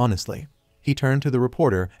everything honestly. He turned to the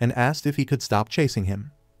reporter and asked if he could stop chasing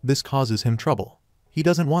him. This causes him trouble. He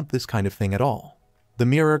doesn't want this kind of thing at all. The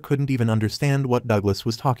mirror couldn't even understand what Douglas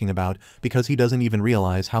was talking about because he doesn't even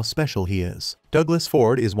realize how special he is. Douglas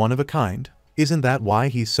Ford is one of a kind. Isn't that why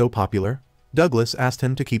he's so popular? Douglas asked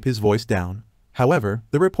him to keep his voice down. However,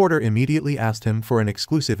 the reporter immediately asked him for an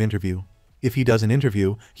exclusive interview. If he does an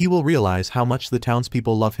interview, he will realize how much the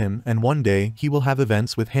townspeople love him, and one day he will have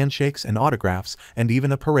events with handshakes and autographs and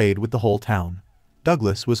even a parade with the whole town.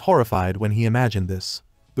 Douglas was horrified when he imagined this.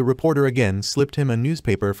 The reporter again slipped him a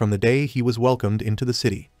newspaper from the day he was welcomed into the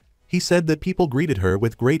city. He said that people greeted her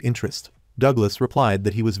with great interest. Douglas replied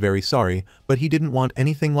that he was very sorry, but he didn't want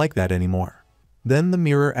anything like that anymore. Then the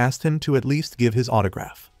mirror asked him to at least give his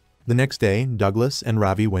autograph. The next day, Douglas and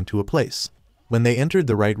Ravi went to a place. When they entered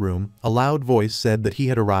the right room, a loud voice said that he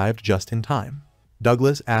had arrived just in time.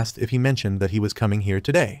 Douglas asked if he mentioned that he was coming here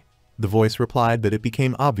today. The voice replied that it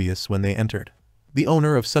became obvious when they entered. The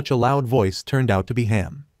owner of such a loud voice turned out to be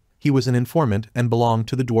Ham. He was an informant and belonged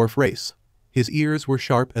to the dwarf race. His ears were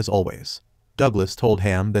sharp as always. Douglas told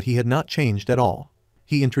Ham that he had not changed at all.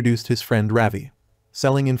 He introduced his friend Ravi.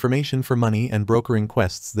 Selling information for money and brokering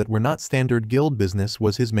quests that were not standard guild business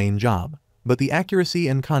was his main job. But the accuracy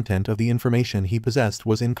and content of the information he possessed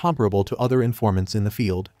was incomparable to other informants in the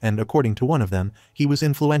field, and according to one of them, he was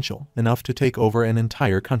influential enough to take over an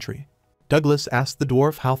entire country. Douglas asked the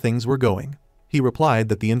dwarf how things were going. He replied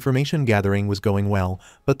that the information gathering was going well,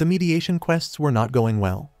 but the mediation quests were not going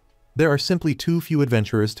well. There are simply too few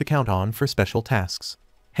adventurers to count on for special tasks.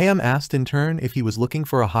 Ham asked in turn if he was looking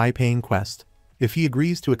for a high-paying quest. If he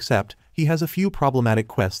agrees to accept, he has a few problematic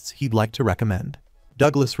quests he'd like to recommend.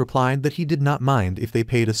 Douglas replied that he did not mind if they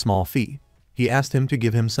paid a small fee. He asked him to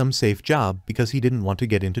give him some safe job because he didn't want to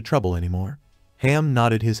get into trouble anymore. Ham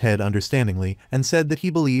nodded his head understandingly and said that he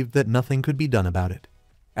believed that nothing could be done about it.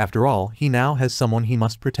 After all, he now has someone he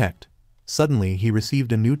must protect. Suddenly, he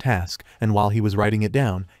received a new task, and while he was writing it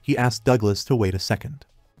down, he asked Douglas to wait a second.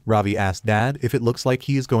 Ravi asked Dad if it looks like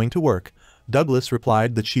he is going to work, Douglas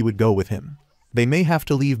replied that she would go with him. They may have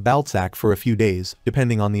to leave Balzac for a few days,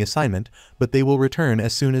 depending on the assignment, but they will return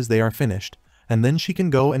as soon as they are finished, and then she can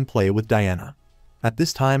go and play with Diana. At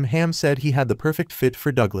this time Ham said he had the perfect fit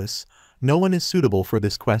for Douglas. No one is suitable for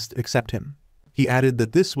this quest except him. He added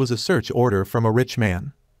that this was a search order from a rich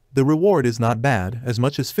man. The reward is not bad, as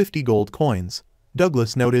much as 50 gold coins.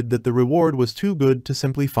 Douglas noted that the reward was too good to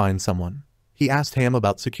simply find someone. He asked Ham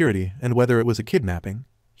about security and whether it was a kidnapping.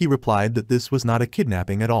 He replied that this was not a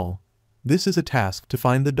kidnapping at all. This is a task to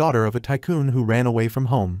find the daughter of a tycoon who ran away from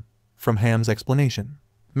home. From Ham's explanation,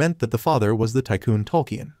 meant that the father was the tycoon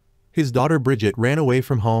Tolkien. His daughter Bridget ran away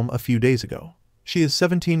from home a few days ago. She is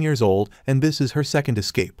 17 years old and this is her second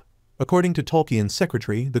escape. According to Tolkien's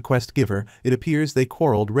secretary, the quest giver, it appears they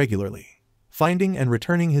quarreled regularly. Finding and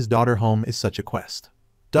returning his daughter home is such a quest.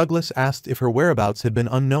 Douglas asked if her whereabouts had been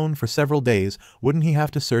unknown for several days, wouldn't he have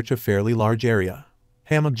to search a fairly large area?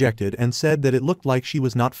 Ham objected and said that it looked like she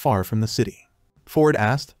was not far from the city. Ford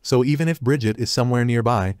asked, so even if Bridget is somewhere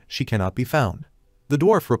nearby, she cannot be found. The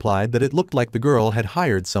dwarf replied that it looked like the girl had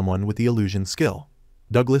hired someone with the illusion skill.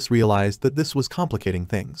 Douglas realized that this was complicating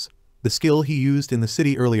things. The skill he used in the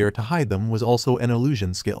city earlier to hide them was also an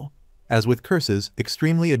illusion skill. As with curses,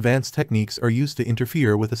 extremely advanced techniques are used to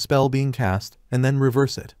interfere with a spell being cast and then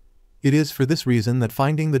reverse it. It is for this reason that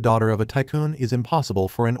finding the daughter of a tycoon is impossible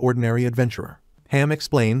for an ordinary adventurer. Ham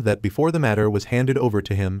explained that before the matter was handed over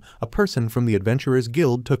to him, a person from the Adventurers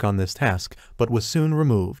Guild took on this task, but was soon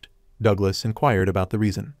removed. Douglas inquired about the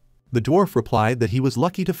reason. The dwarf replied that he was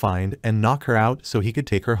lucky to find and knock her out so he could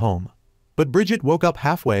take her home. But Bridget woke up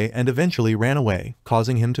halfway and eventually ran away,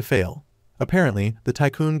 causing him to fail. Apparently, the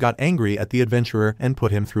tycoon got angry at the adventurer and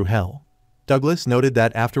put him through hell. Douglas noted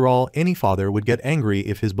that after all, any father would get angry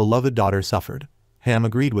if his beloved daughter suffered. Ham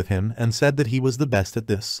agreed with him and said that he was the best at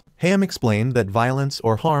this. Ham explained that violence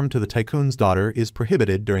or harm to the tycoon's daughter is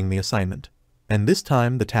prohibited during the assignment. And this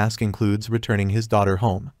time the task includes returning his daughter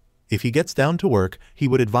home. If he gets down to work, he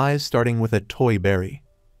would advise starting with a toy berry.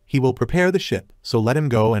 He will prepare the ship, so let him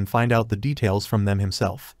go and find out the details from them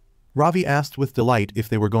himself. Ravi asked with delight if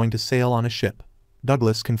they were going to sail on a ship.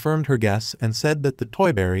 Douglas confirmed her guess and said that the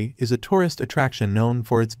Toyberry is a tourist attraction known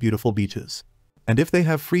for its beautiful beaches. And if they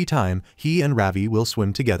have free time, he and Ravi will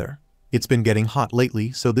swim together. It's been getting hot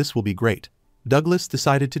lately, so this will be great. Douglas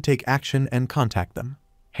decided to take action and contact them.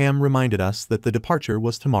 Ham reminded us that the departure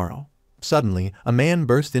was tomorrow. Suddenly, a man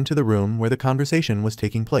burst into the room where the conversation was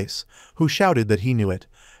taking place, who shouted that he knew it.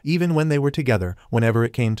 Even when they were together, whenever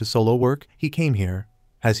it came to solo work, he came here.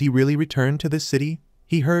 Has he really returned to this city?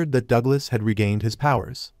 He heard that Douglas had regained his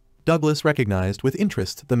powers. Douglas recognized with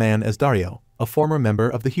interest the man as Dario, a former member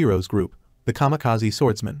of the heroes group, the kamikaze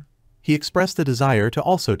swordsman. He expressed a desire to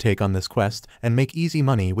also take on this quest and make easy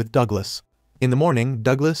money with Douglas. In the morning,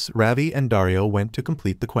 Douglas, Ravi, and Dario went to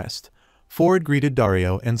complete the quest. Ford greeted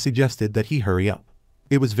Dario and suggested that he hurry up.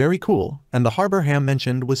 It was very cool, and the harbor Ham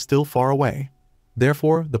mentioned was still far away.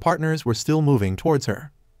 Therefore, the partners were still moving towards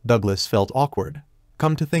her. Douglas felt awkward.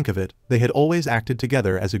 Come to think of it, they had always acted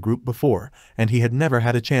together as a group before, and he had never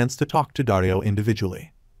had a chance to talk to Dario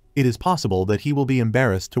individually. It is possible that he will be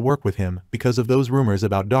embarrassed to work with him because of those rumors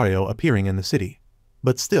about Dario appearing in the city.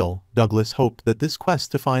 But still, Douglas hoped that this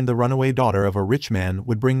quest to find the runaway daughter of a rich man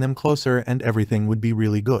would bring them closer and everything would be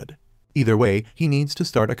really good. Either way, he needs to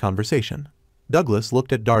start a conversation. Douglas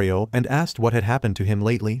looked at Dario and asked what had happened to him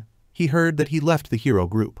lately. He heard that he left the hero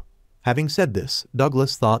group. Having said this,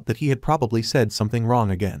 Douglas thought that he had probably said something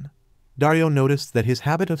wrong again. Dario noticed that his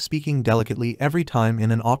habit of speaking delicately every time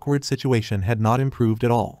in an awkward situation had not improved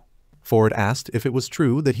at all. Ford asked if it was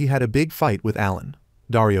true that he had a big fight with Alan.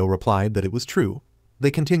 Dario replied that it was true.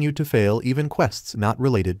 They continued to fail even quests not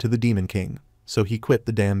related to the Demon King, so he quit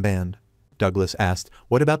the damn band. Douglas asked,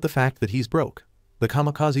 what about the fact that he's broke? The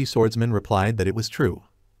kamikaze swordsman replied that it was true.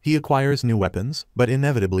 He acquires new weapons, but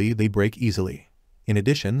inevitably they break easily. In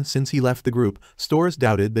addition, since he left the group, stores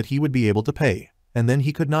doubted that he would be able to pay, and then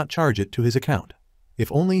he could not charge it to his account.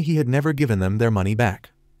 If only he had never given them their money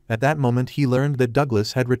back. At that moment he learned that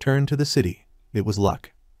Douglas had returned to the city. It was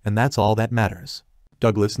luck. And that's all that matters.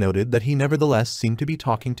 Douglas noted that he nevertheless seemed to be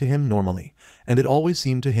talking to him normally, and it always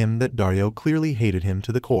seemed to him that Dario clearly hated him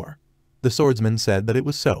to the core. The swordsman said that it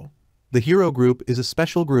was so. The hero group is a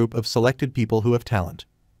special group of selected people who have talent.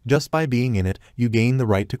 Just by being in it, you gain the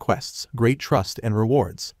right to quests, great trust and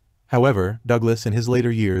rewards. However, Douglas in his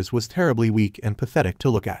later years was terribly weak and pathetic to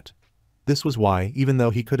look at. This was why, even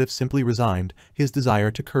though he could have simply resigned, his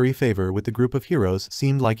desire to curry favor with the group of heroes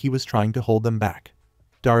seemed like he was trying to hold them back.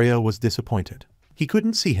 Dario was disappointed. He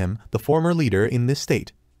couldn't see him, the former leader, in this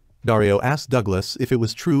state. Dario asked Douglas if it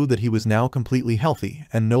was true that he was now completely healthy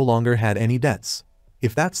and no longer had any debts.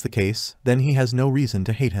 If that's the case, then he has no reason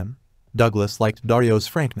to hate him. Douglas liked Dario's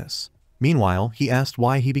frankness. Meanwhile, he asked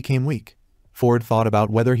why he became weak. Ford thought about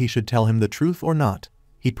whether he should tell him the truth or not.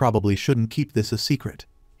 He probably shouldn't keep this a secret.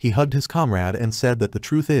 He hugged his comrade and said that the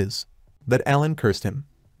truth is that Alan cursed him.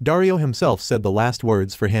 Dario himself said the last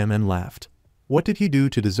words for him and laughed. What did he do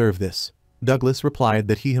to deserve this? Douglas replied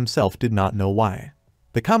that he himself did not know why.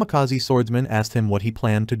 The kamikaze swordsman asked him what he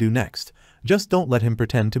planned to do next. Just don't let him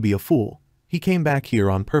pretend to be a fool. He came back here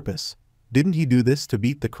on purpose. Didn't he do this to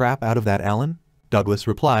beat the crap out of that Alan? Douglas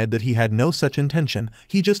replied that he had no such intention,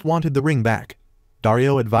 he just wanted the ring back.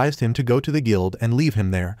 Dario advised him to go to the guild and leave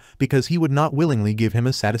him there, because he would not willingly give him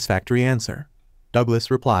a satisfactory answer.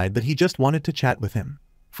 Douglas replied that he just wanted to chat with him.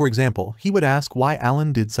 For example, he would ask why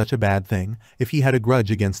Alan did such a bad thing, if he had a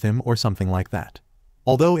grudge against him or something like that.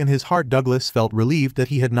 Although in his heart Douglas felt relieved that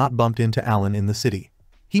he had not bumped into Alan in the city.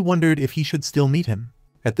 He wondered if he should still meet him.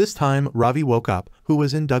 At this time, Ravi woke up, who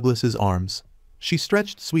was in Douglas's arms. She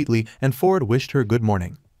stretched sweetly and Ford wished her good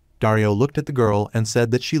morning. Dario looked at the girl and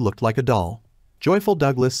said that she looked like a doll. Joyful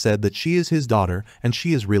Douglas said that she is his daughter and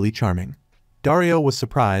she is really charming. Dario was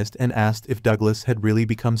surprised and asked if Douglas had really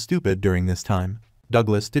become stupid during this time.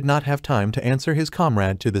 Douglas did not have time to answer his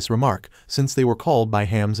comrade to this remark, since they were called by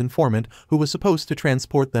Ham's informant who was supposed to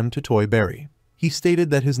transport them to Toy Berry. He stated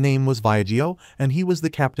that his name was Viaggio and he was the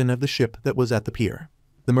captain of the ship that was at the pier.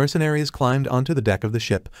 The mercenaries climbed onto the deck of the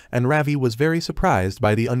ship, and Ravi was very surprised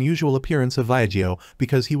by the unusual appearance of Viaggio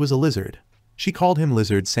because he was a lizard. She called him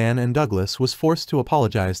Lizard San and Douglas was forced to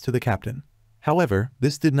apologize to the captain. However,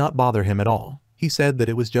 this did not bother him at all. He said that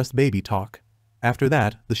it was just baby talk. After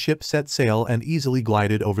that, the ship set sail and easily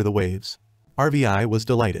glided over the waves. RVI was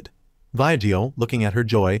delighted. Viaggio, looking at her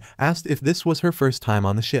joy, asked if this was her first time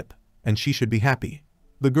on the ship, and she should be happy.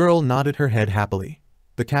 The girl nodded her head happily.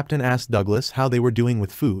 The captain asked Douglas how they were doing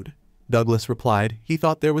with food. Douglas replied he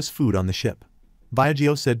thought there was food on the ship.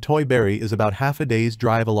 Viaggio said Toy Berry is about half a day's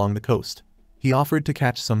drive along the coast. He offered to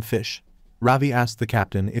catch some fish. Ravi asked the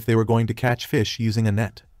captain if they were going to catch fish using a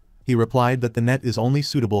net. He replied that the net is only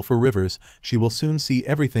suitable for rivers, she will soon see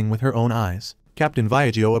everything with her own eyes. Captain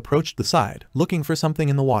Viaggio approached the side, looking for something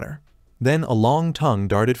in the water. Then a long tongue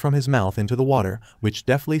darted from his mouth into the water, which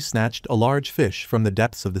deftly snatched a large fish from the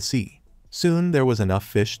depths of the sea. Soon there was enough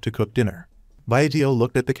fish to cook dinner. Viaggio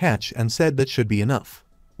looked at the catch and said that should be enough.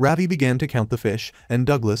 Ravi began to count the fish, and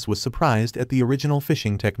Douglas was surprised at the original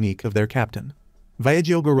fishing technique of their captain.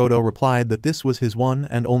 Viaggio Garoto replied that this was his one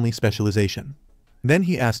and only specialization. Then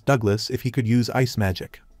he asked Douglas if he could use ice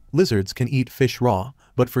magic. Lizards can eat fish raw,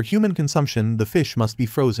 but for human consumption the fish must be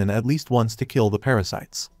frozen at least once to kill the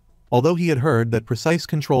parasites. Although he had heard that precise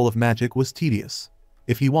control of magic was tedious.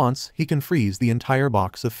 If he wants, he can freeze the entire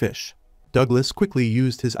box of fish. Douglas quickly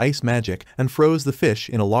used his ice magic and froze the fish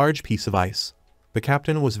in a large piece of ice. The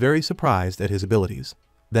captain was very surprised at his abilities.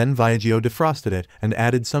 Then Viaggio defrosted it and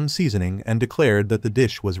added some seasoning and declared that the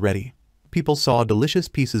dish was ready. People saw delicious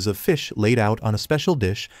pieces of fish laid out on a special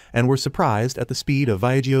dish and were surprised at the speed of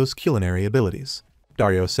Viaggio's culinary abilities.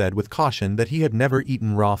 Dario said with caution that he had never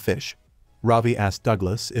eaten raw fish. Ravi asked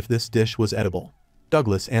Douglas if this dish was edible.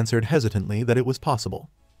 Douglas answered hesitantly that it was possible.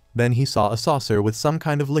 Then he saw a saucer with some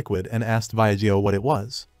kind of liquid and asked Viaggio what it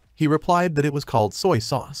was. He replied that it was called soy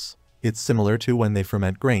sauce. It's similar to when they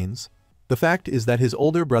ferment grains. The fact is that his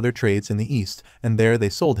older brother trades in the East, and there they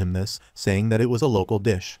sold him this, saying that it was a local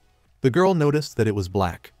dish. The girl noticed that it was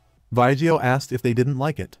black. Viaggio asked if they didn't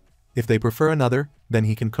like it. If they prefer another, then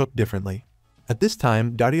he can cook differently. At this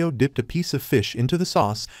time, Dario dipped a piece of fish into the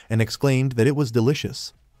sauce and exclaimed that it was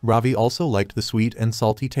delicious. Ravi also liked the sweet and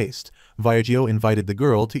salty taste. Viaggio invited the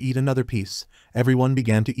girl to eat another piece. Everyone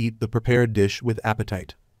began to eat the prepared dish with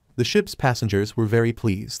appetite. The ship's passengers were very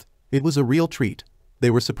pleased. It was a real treat. They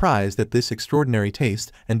were surprised at this extraordinary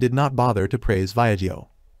taste and did not bother to praise Viaggio.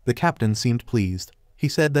 The captain seemed pleased. He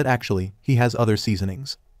said that actually, he has other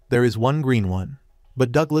seasonings. There is one green one.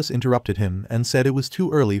 But Douglas interrupted him and said it was too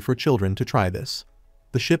early for children to try this.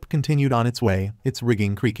 The ship continued on its way, its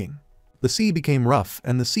rigging creaking. The sea became rough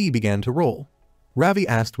and the sea began to roll. Ravi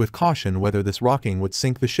asked with caution whether this rocking would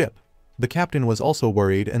sink the ship. The captain was also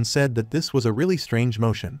worried and said that this was a really strange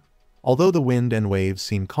motion. Although the wind and waves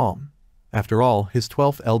seemed calm. After all, his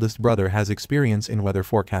 12th eldest brother has experience in weather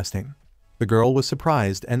forecasting. The girl was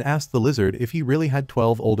surprised and asked the lizard if he really had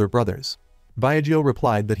 12 older brothers. Viaggio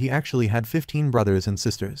replied that he actually had 15 brothers and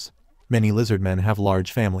sisters. Many lizard men have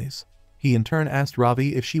large families. He in turn asked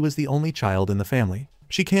Ravi if she was the only child in the family.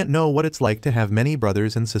 She can't know what it's like to have many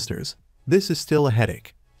brothers and sisters. This is still a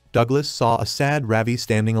headache. Douglas saw a sad Ravi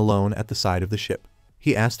standing alone at the side of the ship.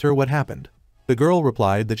 He asked her what happened. The girl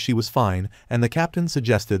replied that she was fine, and the captain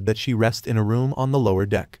suggested that she rest in a room on the lower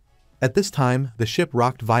deck. At this time, the ship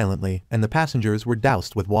rocked violently and the passengers were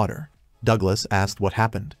doused with water. Douglas asked what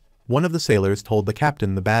happened. One of the sailors told the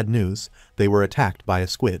captain the bad news: they were attacked by a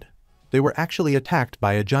squid. They were actually attacked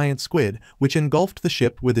by a giant squid, which engulfed the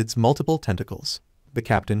ship with its multiple tentacles. The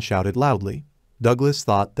captain shouted loudly. Douglas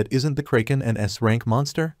thought, that isn't the kraken an S-rank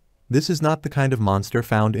monster? This is not the kind of monster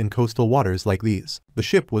found in coastal waters like these. The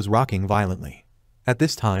ship was rocking violently. At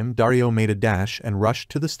this time, Dario made a dash and rushed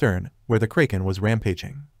to the stern, where the kraken was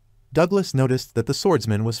rampaging. Douglas noticed that the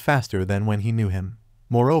swordsman was faster than when he knew him.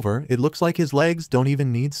 Moreover, it looks like his legs don't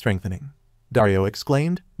even need strengthening. Dario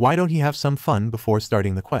exclaimed, why don't he have some fun before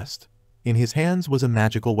starting the quest? In his hands was a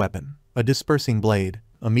magical weapon, a dispersing blade.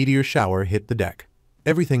 A meteor shower hit the deck.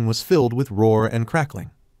 Everything was filled with roar and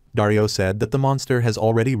crackling. Dario said that the monster has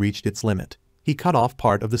already reached its limit. He cut off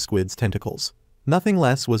part of the squid's tentacles. Nothing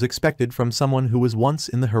less was expected from someone who was once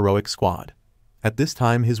in the heroic squad. At this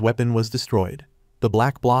time his weapon was destroyed. The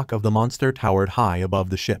black block of the monster towered high above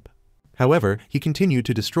the ship. However, he continued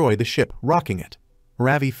to destroy the ship, rocking it.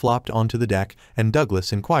 Ravi flopped onto the deck, and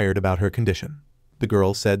Douglas inquired about her condition. The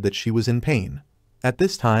girl said that she was in pain. At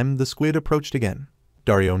this time, the squid approached again.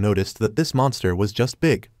 Dario noticed that this monster was just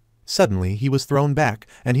big. Suddenly, he was thrown back,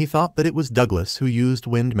 and he thought that it was Douglas who used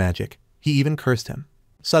wind magic. He even cursed him.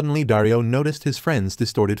 Suddenly, Dario noticed his friend's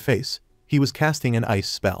distorted face. He was casting an ice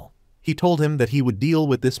spell. He told him that he would deal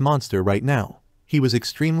with this monster right now. He was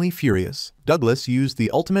extremely furious. Douglas used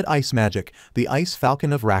the ultimate ice magic, the Ice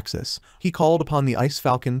Falcon of Raxus. He called upon the Ice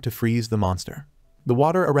Falcon to freeze the monster. The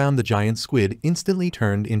water around the giant squid instantly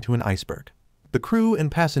turned into an iceberg. The crew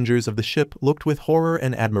and passengers of the ship looked with horror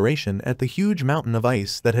and admiration at the huge mountain of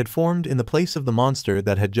ice that had formed in the place of the monster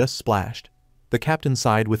that had just splashed. The captain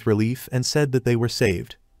sighed with relief and said that they were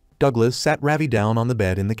saved. Douglas sat Ravi down on the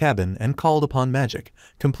bed in the cabin and called upon magic,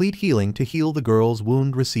 complete healing, to heal the girl's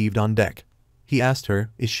wound received on deck. He asked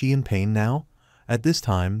her, is she in pain now? At this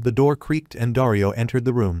time, the door creaked and Dario entered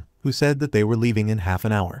the room, who said that they were leaving in half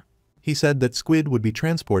an hour. He said that squid would be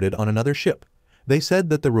transported on another ship. They said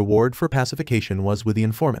that the reward for pacification was with the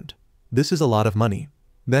informant. This is a lot of money.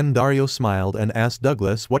 Then Dario smiled and asked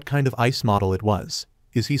Douglas what kind of ice model it was.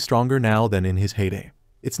 Is he stronger now than in his heyday?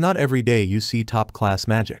 It's not every day you see top-class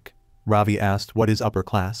magic. Ravi asked what is upper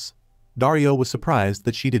class. Dario was surprised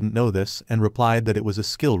that she didn't know this and replied that it was a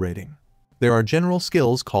skill rating. There are general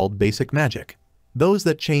skills called basic magic. Those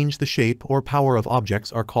that change the shape or power of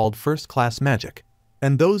objects are called first-class magic.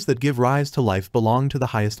 And those that give rise to life belong to the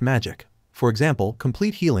highest magic. For example,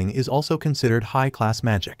 complete healing is also considered high-class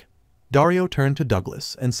magic. Dario turned to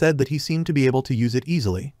Douglas and said that he seemed to be able to use it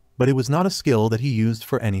easily, but it was not a skill that he used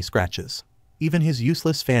for any scratches. Even his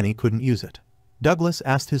useless fanny couldn't use it. Douglas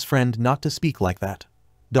asked his friend not to speak like that.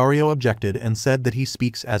 Dario objected and said that he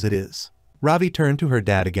speaks as it is. Ravi turned to her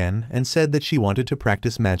dad again and said that she wanted to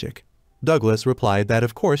practice magic. Douglas replied that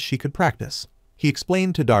of course she could practice. He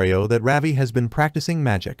explained to Dario that Ravi has been practicing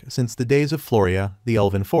magic since the days of Floria, the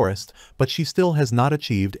elven forest, but she still has not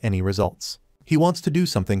achieved any results. He wants to do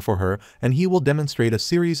something for her, and he will demonstrate a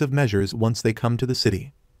series of measures once they come to the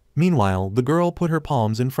city. Meanwhile, the girl put her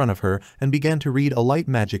palms in front of her and began to read a light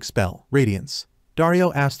magic spell, Radiance.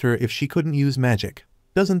 Dario asked her if she couldn't use magic.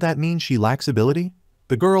 Doesn't that mean she lacks ability?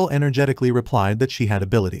 The girl energetically replied that she had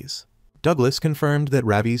abilities. Douglas confirmed that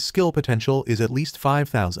Ravi's skill potential is at least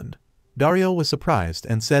 5,000. Dario was surprised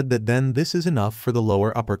and said that then this is enough for the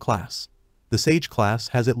lower upper class. The sage class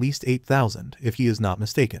has at least 8,000 if he is not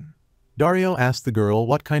mistaken. Dario asked the girl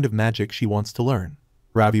what kind of magic she wants to learn.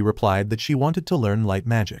 Ravi replied that she wanted to learn light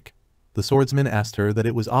magic. The swordsman asked her that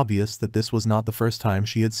it was obvious that this was not the first time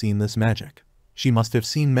she had seen this magic. She must have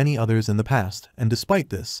seen many others in the past, and despite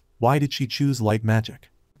this, why did she choose light magic?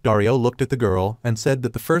 Dario looked at the girl and said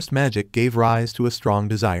that the first magic gave rise to a strong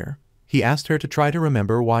desire. He asked her to try to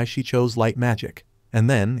remember why she chose light magic, and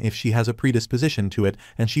then, if she has a predisposition to it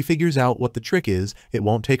and she figures out what the trick is, it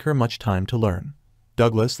won't take her much time to learn.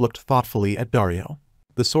 Douglas looked thoughtfully at Dario.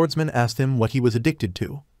 The swordsman asked him what he was addicted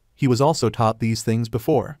to. He was also taught these things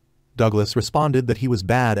before. Douglas responded that he was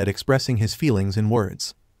bad at expressing his feelings in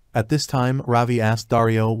words. At this time, Ravi asked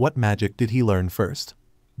Dario what magic did he learn first.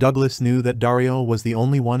 Douglas knew that Dario was the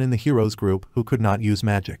only one in the heroes group who could not use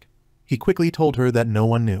magic. He quickly told her that no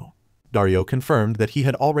one knew. Dario confirmed that he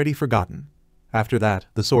had already forgotten. After that,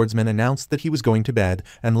 the swordsman announced that he was going to bed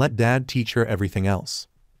and let Dad teach her everything else.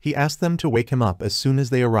 He asked them to wake him up as soon as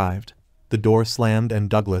they arrived. The door slammed and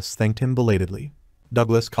Douglas thanked him belatedly.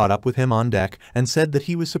 Douglas caught up with him on deck and said that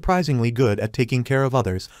he was surprisingly good at taking care of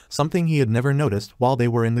others, something he had never noticed while they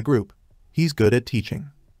were in the group. He's good at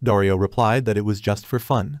teaching. Dario replied that it was just for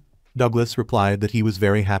fun. Douglas replied that he was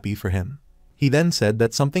very happy for him. He then said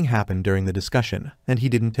that something happened during the discussion, and he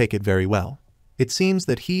didn't take it very well. It seems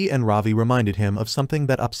that he and Ravi reminded him of something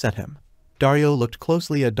that upset him. Dario looked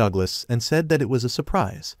closely at Douglas and said that it was a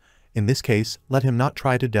surprise. In this case, let him not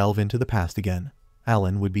try to delve into the past again.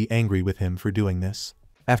 Alan would be angry with him for doing this.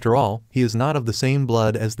 After all, he is not of the same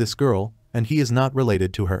blood as this girl, and he is not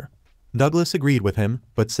related to her. Douglas agreed with him,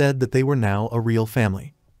 but said that they were now a real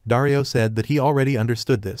family. Dario said that he already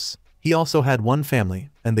understood this. He also had one family,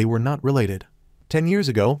 and they were not related. 10 years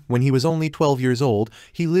ago, when he was only 12 years old,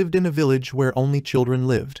 he lived in a village where only children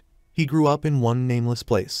lived. He grew up in one nameless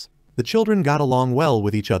place. The children got along well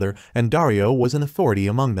with each other, and Dario was an authority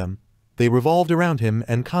among them. They revolved around him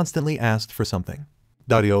and constantly asked for something.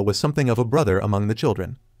 Dario was something of a brother among the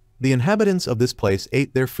children. The inhabitants of this place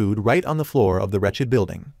ate their food right on the floor of the wretched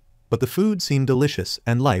building. But the food seemed delicious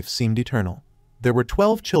and life seemed eternal. There were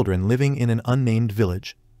 12 children living in an unnamed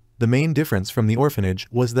village. The main difference from the orphanage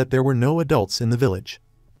was that there were no adults in the village.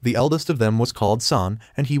 The eldest of them was called San,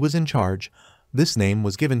 and he was in charge. This name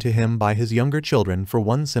was given to him by his younger children for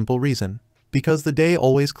one simple reason. Because the day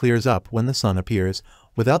always clears up when the sun appears.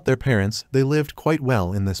 Without their parents, they lived quite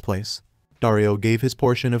well in this place. Dario gave his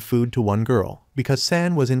portion of food to one girl, because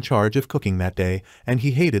San was in charge of cooking that day, and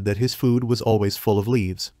he hated that his food was always full of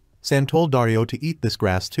leaves. San told Dario to eat this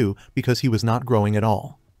grass too, because he was not growing at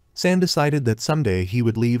all. San decided that someday he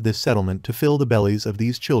would leave this settlement to fill the bellies of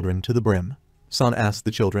these children to the brim. San asked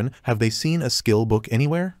the children, have they seen a skill book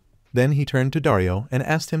anywhere? Then he turned to Dario and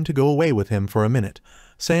asked him to go away with him for a minute.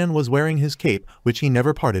 San was wearing his cape, which he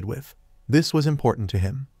never parted with. This was important to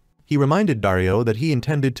him. He reminded Dario that he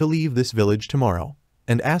intended to leave this village tomorrow,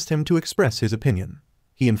 and asked him to express his opinion.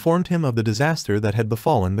 He informed him of the disaster that had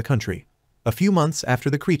befallen the country. A few months after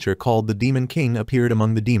the creature called the Demon King appeared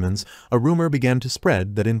among the demons, a rumor began to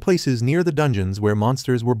spread that in places near the dungeons where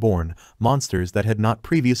monsters were born, monsters that had not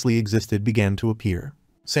previously existed began to appear.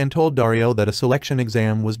 San told Dario that a selection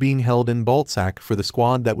exam was being held in Baltsac for the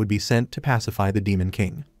squad that would be sent to pacify the Demon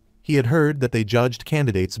King. He had heard that they judged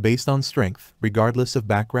candidates based on strength, regardless of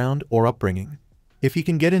background or upbringing. If he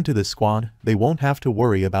can get into this squad, they won't have to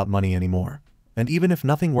worry about money anymore. And even if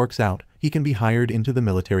nothing works out, he can be hired into the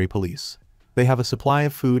military police. They have a supply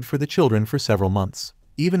of food for the children for several months.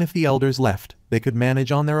 Even if the elders left, they could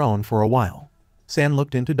manage on their own for a while. San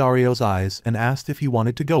looked into Dario's eyes and asked if he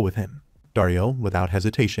wanted to go with him. Dario, without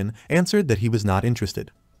hesitation, answered that he was not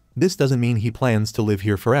interested. This doesn't mean he plans to live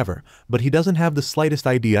here forever, but he doesn't have the slightest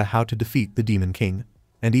idea how to defeat the Demon King.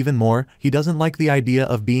 And even more, he doesn't like the idea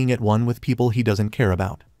of being at one with people he doesn't care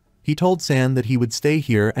about. He told San that he would stay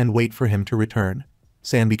here and wait for him to return.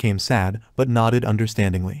 San became sad, but nodded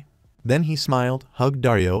understandingly. Then he smiled, hugged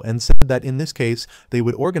Dario, and said that in this case, they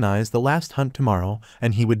would organize the last hunt tomorrow,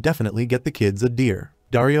 and he would definitely get the kids a deer.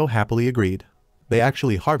 Dario happily agreed. They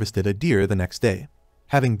actually harvested a deer the next day.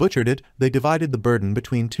 Having butchered it, they divided the burden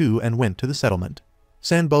between two and went to the settlement.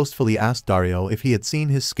 San boastfully asked Dario if he had seen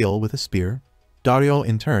his skill with a spear. Dario,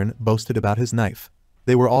 in turn, boasted about his knife.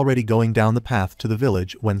 They were already going down the path to the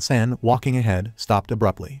village when San, walking ahead, stopped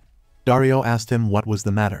abruptly. Dario asked him what was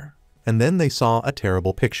the matter. And then they saw a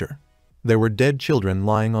terrible picture. There were dead children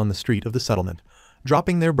lying on the street of the settlement.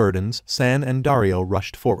 Dropping their burdens, San and Dario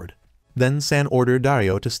rushed forward. Then San ordered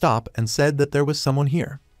Dario to stop and said that there was someone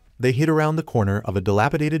here. They hid around the corner of a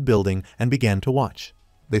dilapidated building and began to watch.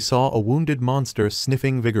 They saw a wounded monster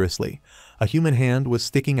sniffing vigorously. A human hand was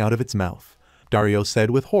sticking out of its mouth. Dario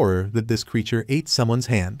said with horror that this creature ate someone's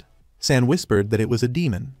hand. San whispered that it was a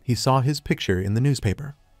demon. He saw his picture in the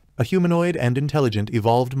newspaper. A humanoid and intelligent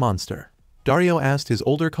evolved monster. Dario asked his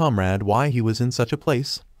older comrade why he was in such a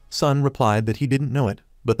place. San replied that he didn't know it,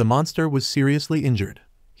 but the monster was seriously injured.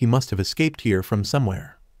 He must have escaped here from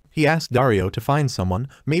somewhere. He asked Dario to find someone,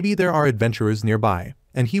 maybe there are adventurers nearby,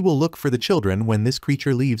 and he will look for the children when this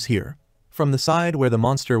creature leaves here. From the side where the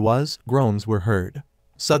monster was, groans were heard.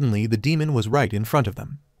 Suddenly the demon was right in front of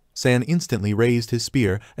them. San instantly raised his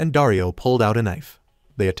spear and Dario pulled out a knife.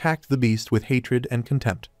 They attacked the beast with hatred and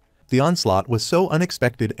contempt. The onslaught was so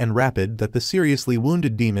unexpected and rapid that the seriously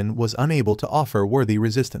wounded demon was unable to offer worthy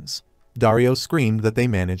resistance. Dario screamed that they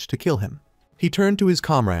managed to kill him. He turned to his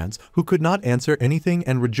comrades, who could not answer anything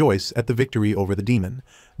and rejoice at the victory over the demon.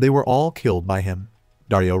 They were all killed by him.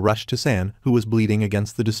 Dario rushed to San, who was bleeding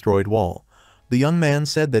against the destroyed wall. The young man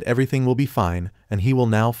said that everything will be fine, and he will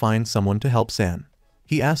now find someone to help San.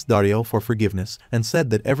 He asked Dario for forgiveness and said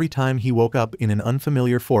that every time he woke up in an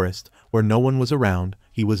unfamiliar forest where no one was around,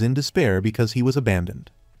 he was in despair because he was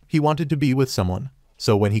abandoned. He wanted to be with someone,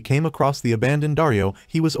 so when he came across the abandoned Dario,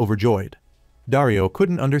 he was overjoyed. Dario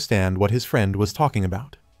couldn't understand what his friend was talking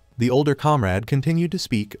about. The older comrade continued to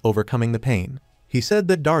speak, overcoming the pain. He said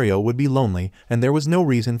that Dario would be lonely and there was no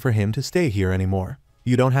reason for him to stay here anymore.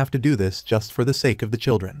 You don't have to do this just for the sake of the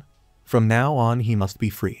children. From now on he must be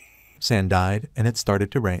free. Sand died and it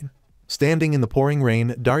started to rain. Standing in the pouring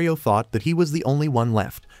rain, Dario thought that he was the only one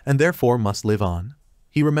left and therefore must live on.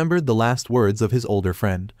 He remembered the last words of his older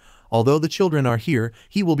friend. Although the children are here,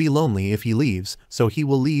 he will be lonely if he leaves, so he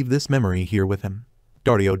will leave this memory here with him.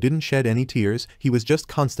 Dario didn't shed any tears, he was just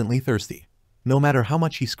constantly thirsty. No matter how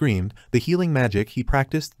much he screamed, the healing magic he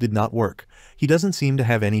practiced did not work. He doesn't seem to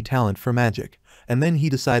have any talent for magic. And then he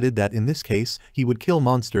decided that in this case, he would kill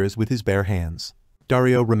monsters with his bare hands.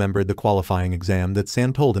 Dario remembered the qualifying exam that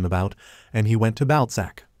San told him about, and he went to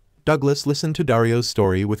Balzac. Douglas listened to Dario's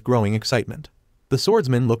story with growing excitement. The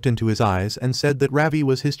swordsman looked into his eyes and said that Ravi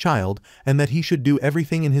was his child and that he should do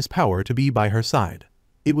everything in his power to be by her side.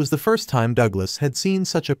 It was the first time Douglas had seen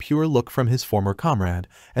such a pure look from his former comrade,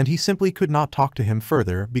 and he simply could not talk to him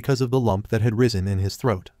further because of the lump that had risen in his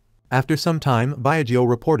throat. After some time, Biagio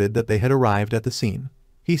reported that they had arrived at the scene.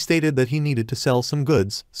 He stated that he needed to sell some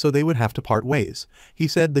goods, so they would have to part ways. He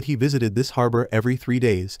said that he visited this harbor every 3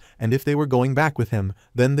 days, and if they were going back with him,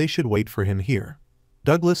 then they should wait for him here.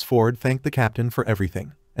 Douglas Ford thanked the captain for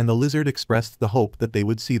everything, and the lizard expressed the hope that they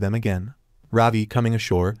would see them again. Ravi, coming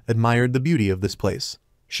ashore, admired the beauty of this place.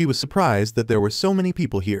 She was surprised that there were so many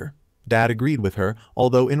people here. Dad agreed with her,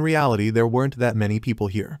 although in reality there weren't that many people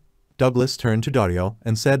here. Douglas turned to Dario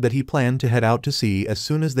and said that he planned to head out to sea as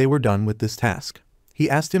soon as they were done with this task. He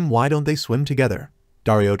asked him why don't they swim together.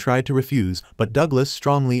 Dario tried to refuse, but Douglas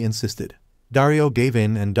strongly insisted. Dario gave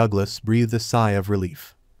in and Douglas breathed a sigh of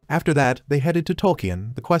relief. After that, they headed to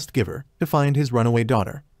Tolkien, the quest giver, to find his runaway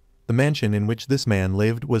daughter. The mansion in which this man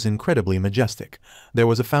lived was incredibly majestic. There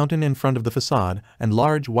was a fountain in front of the facade, and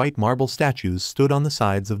large white marble statues stood on the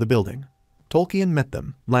sides of the building. Tolkien met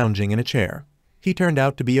them, lounging in a chair. He turned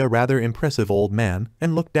out to be a rather impressive old man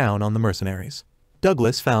and looked down on the mercenaries.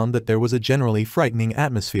 Douglas found that there was a generally frightening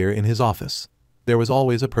atmosphere in his office. There was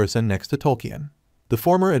always a person next to Tolkien. The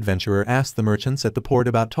former adventurer asked the merchants at the port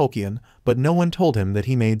about Tolkien, but no one told him that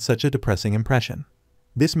he made such a depressing impression.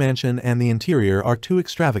 This mansion and the interior are too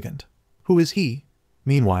extravagant. Who is he?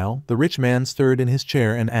 Meanwhile, the rich man stirred in his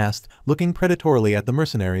chair and asked, looking predatorily at the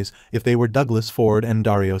mercenaries, if they were Douglas Ford and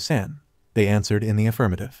Dario San. They answered in the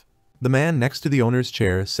affirmative. The man next to the owner's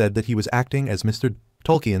chair said that he was acting as Mr.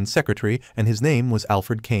 Tolkien's secretary and his name was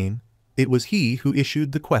Alfred Kane. It was he who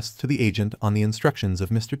issued the quest to the agent on the instructions of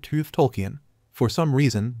Mr. Tooth Tolkien. For some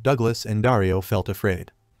reason, Douglas and Dario felt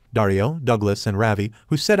afraid. Dario, Douglas, and Ravi,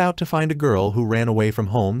 who set out to find a girl who ran away from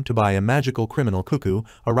home to buy a magical criminal cuckoo,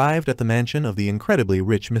 arrived at the mansion of the incredibly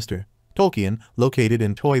rich Mr. Tolkien, located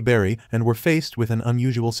in Toyberry, and were faced with an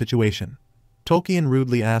unusual situation. Tolkien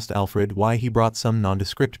rudely asked Alfred why he brought some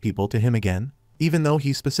nondescript people to him again, even though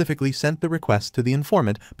he specifically sent the request to the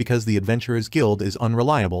informant because the Adventurers Guild is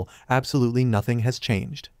unreliable. Absolutely nothing has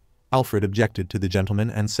changed. Alfred objected to the gentleman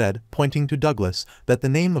and said, pointing to Douglas, that the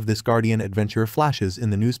name of this guardian adventurer flashes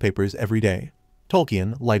in the newspapers every day.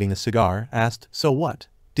 Tolkien, lighting a cigar, asked, so what?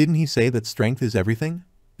 Didn't he say that strength is everything?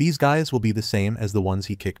 These guys will be the same as the ones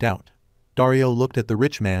he kicked out. Dario looked at the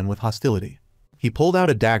rich man with hostility. He pulled out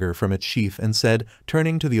a dagger from its sheath and said,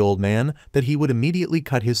 turning to the old man, that he would immediately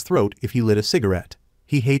cut his throat if he lit a cigarette.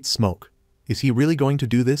 He hates smoke. Is he really going to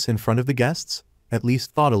do this in front of the guests? At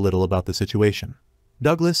least thought a little about the situation.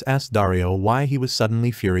 Douglas asked Dario why he was suddenly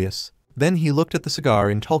furious. Then he looked at the cigar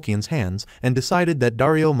in Tolkien's hands and decided that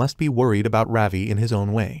Dario must be worried about Ravi in his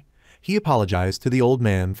own way. He apologized to the old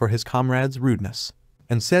man for his comrade's rudeness,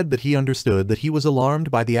 and said that he understood that he was alarmed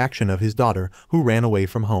by the action of his daughter, who ran away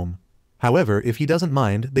from home. However, if he doesn't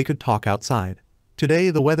mind, they could talk outside. Today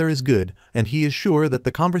the weather is good, and he is sure that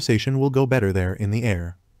the conversation will go better there in the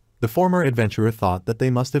air. The former adventurer thought that they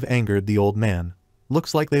must have angered the old man.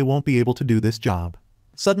 Looks like they won't be able to do this job.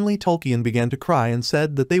 Suddenly Tolkien began to cry and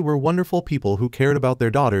said that they were wonderful people who cared about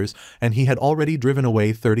their daughters, and he had already driven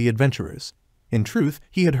away 30 adventurers. In truth,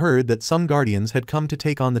 he had heard that some guardians had come to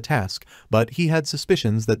take on the task, but he had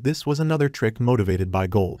suspicions that this was another trick motivated by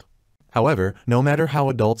gold. However, no matter how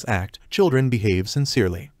adults act, children behave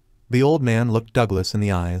sincerely. The old man looked Douglas in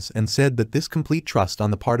the eyes and said that this complete trust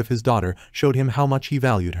on the part of his daughter showed him how much he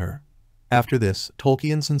valued her. After this,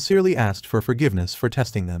 Tolkien sincerely asked for forgiveness for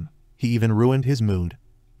testing them. He even ruined his mood.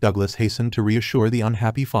 Douglas hastened to reassure the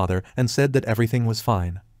unhappy father and said that everything was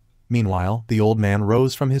fine. Meanwhile, the old man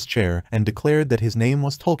rose from his chair and declared that his name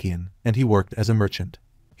was Tolkien, and he worked as a merchant.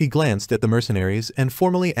 He glanced at the mercenaries and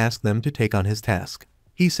formally asked them to take on his task.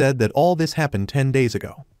 He said that all this happened 10 days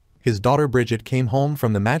ago. His daughter Bridget came home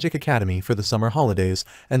from the Magic Academy for the summer holidays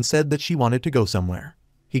and said that she wanted to go somewhere.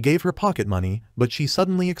 He gave her pocket money, but she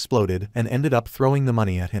suddenly exploded and ended up throwing the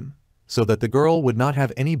money at him. So that the girl would not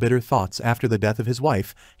have any bitter thoughts after the death of his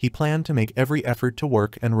wife, he planned to make every effort to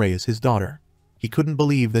work and raise his daughter. He couldn't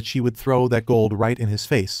believe that she would throw that gold right in his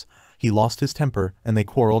face. He lost his temper and they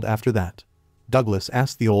quarreled after that. Douglas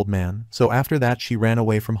asked the old man, so after that she ran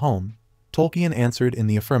away from home. Tolkien answered in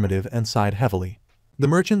the affirmative and sighed heavily. The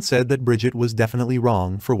merchant said that Bridget was definitely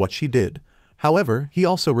wrong for what she did. However, he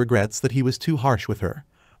also regrets that he was too harsh with her.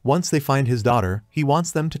 Once they find his daughter, he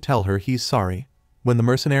wants them to tell her he's sorry. When the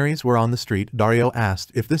mercenaries were on the street, Dario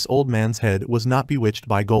asked if this old man's head was not bewitched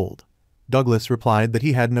by gold. Douglas replied that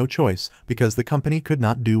he had no choice because the company could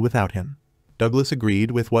not do without him. Douglas agreed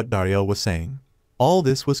with what Dario was saying. All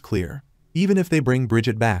this was clear. Even if they bring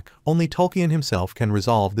Bridget back, only Tolkien himself can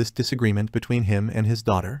resolve this disagreement between him and his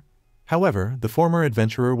daughter. However, the former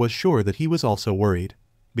adventurer was sure that he was also worried.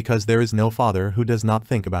 Because there is no father who does not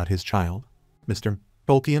think about his child. Mr.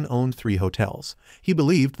 Tolkien owned 3 hotels. He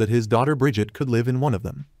believed that his daughter Bridget could live in one of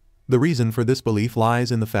them. The reason for this belief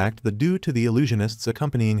lies in the fact that due to the illusionists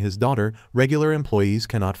accompanying his daughter, regular employees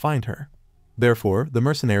cannot find her. Therefore, the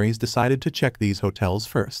mercenaries decided to check these hotels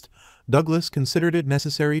first. Douglas considered it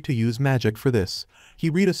necessary to use magic for this. He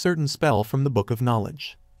read a certain spell from the Book of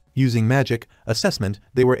Knowledge. Using magic assessment,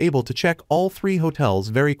 they were able to check all 3 hotels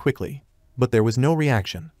very quickly. But there was no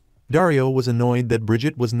reaction. Dario was annoyed that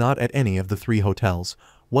Bridget was not at any of the 3 hotels.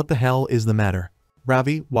 What the hell is the matter?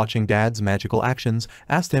 Ravi, watching Dad's magical actions,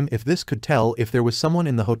 asked him if this could tell if there was someone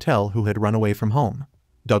in the hotel who had run away from home.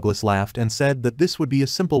 Douglas laughed and said that this would be a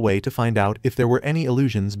simple way to find out if there were any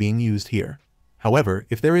illusions being used here. However,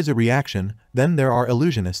 if there is a reaction, then there are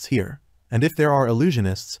illusionists here. And if there are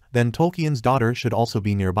illusionists, then Tolkien's daughter should also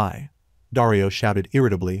be nearby. Dario shouted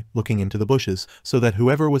irritably, looking into the bushes, so that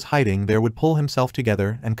whoever was hiding there would pull himself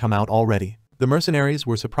together and come out already. The mercenaries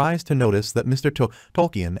were surprised to notice that Mr.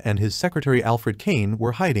 Tolkien and his secretary Alfred Kane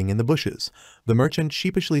were hiding in the bushes. The merchant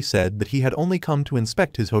sheepishly said that he had only come to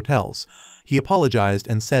inspect his hotels. He apologized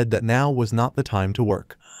and said that now was not the time to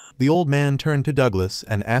work. The old man turned to Douglas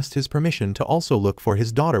and asked his permission to also look for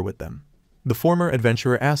his daughter with them. The former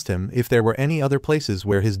adventurer asked him if there were any other places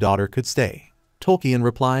where his daughter could stay. Tolkien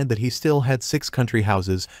replied that he still had 6 country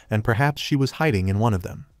houses and perhaps she was hiding in one of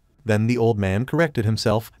them. Then the old man corrected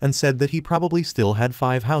himself and said that he probably still had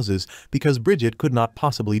 5 houses because Bridget could not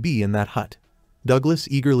possibly be in that hut. Douglas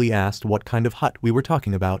eagerly asked what kind of hut we were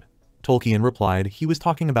talking about. Tolkien replied he was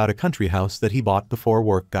talking about a country house that he bought before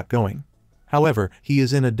work got going. However, he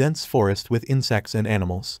is in a dense forest with insects and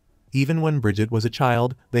animals. Even when Bridget was a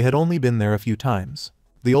child, they had only been there a few times.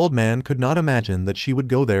 The old man could not imagine that she would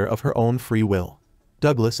go there of her own free will.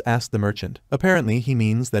 Douglas asked the merchant. Apparently he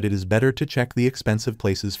means that it is better to check the expensive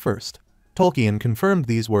places first. Tolkien confirmed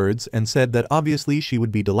these words and said that obviously she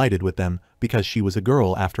would be delighted with them, because she was a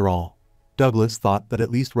girl after all. Douglas thought that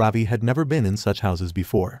at least Ravi had never been in such houses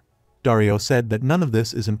before. Dario said that none of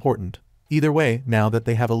this is important. Either way, now that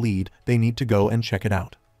they have a lead, they need to go and check it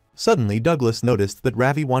out. Suddenly Douglas noticed that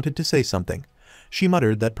Ravi wanted to say something. She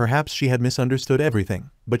muttered that perhaps she had misunderstood everything,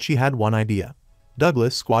 but she had one idea.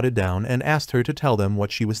 Douglas squatted down and asked her to tell them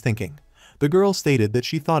what she was thinking. The girl stated that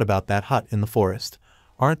she thought about that hut in the forest.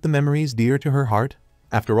 Aren't the memories dear to her heart?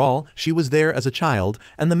 After all, she was there as a child,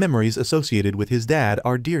 and the memories associated with his dad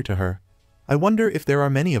are dear to her. I wonder if there are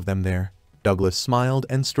many of them there. Douglas smiled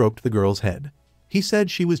and stroked the girl's head. He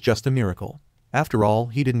said she was just a miracle. After all,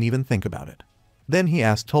 he didn't even think about it. Then he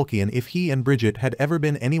asked Tolkien if he and Bridget had ever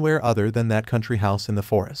been anywhere other than that country house in the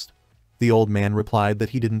forest. The old man replied that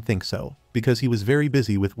he didn't think so, because he was very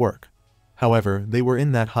busy with work. However, they were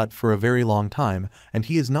in that hut for a very long time, and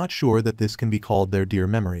he is not sure that this can be called their dear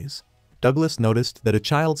memories. Douglas noticed that a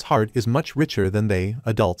child's heart is much richer than they,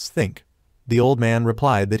 adults, think. The old man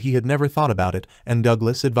replied that he had never thought about it, and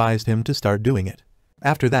Douglas advised him to start doing it.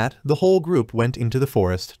 After that, the whole group went into the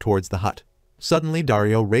forest towards the hut. Suddenly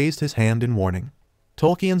Dario raised his hand in warning.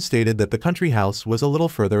 Tolkien stated that the country house was a little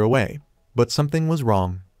further away, but something was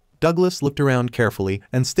wrong. Douglas looked around carefully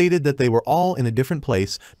and stated that they were all in a different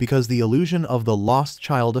place because the illusion of the lost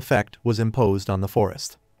child effect was imposed on the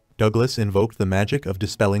forest. Douglas invoked the magic of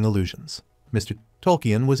dispelling illusions. Mr.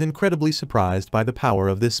 Tolkien was incredibly surprised by the power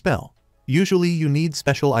of this spell. Usually you need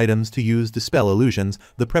special items to use dispel illusions,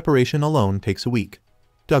 the preparation alone takes a week.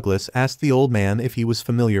 Douglas asked the old man if he was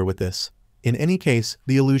familiar with this. In any case,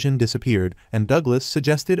 the illusion disappeared, and Douglas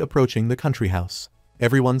suggested approaching the country house.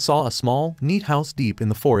 Everyone saw a small, neat house deep in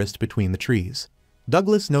the forest between the trees.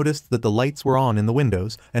 Douglas noticed that the lights were on in the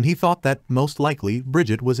windows, and he thought that, most likely,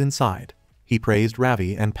 Bridget was inside. He praised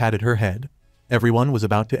Ravi and patted her head. Everyone was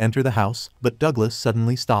about to enter the house, but Douglas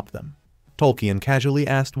suddenly stopped them. Tolkien casually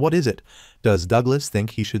asked, "What is it? Does Douglas think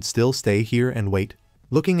he should still stay here and wait?"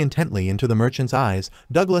 Looking intently into the merchant's eyes,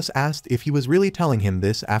 Douglas asked if he was really telling him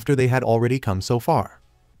this after they had already come so far.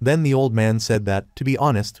 Then the old man said that, to be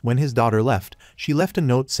honest, when his daughter left, she left a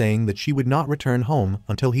note saying that she would not return home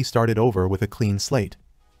until he started over with a clean slate.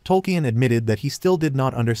 Tolkien admitted that he still did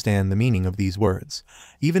not understand the meaning of these words.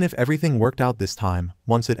 Even if everything worked out this time,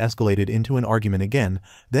 once it escalated into an argument again,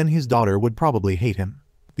 then his daughter would probably hate him.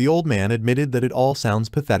 The old man admitted that it all sounds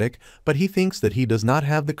pathetic, but he thinks that he does not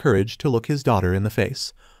have the courage to look his daughter in the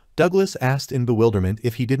face. Douglas asked in bewilderment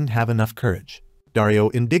if he didn't have enough courage. Dario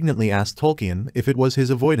indignantly asked Tolkien if it was his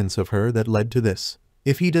avoidance of her that led to this.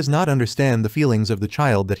 If he does not understand the feelings of the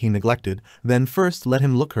child that he neglected, then first let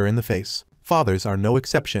him look her in the face. Fathers are no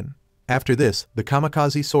exception. After this, the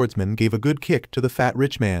kamikaze swordsman gave a good kick to the fat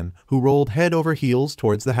rich man, who rolled head over heels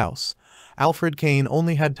towards the house. Alfred Kane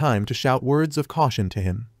only had time to shout words of caution to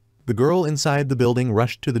him. The girl inside the building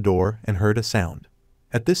rushed to the door and heard a sound.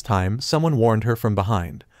 At this time, someone warned her from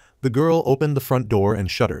behind. The girl opened the front door and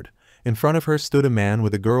shuddered. In front of her stood a man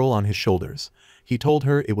with a girl on his shoulders. He told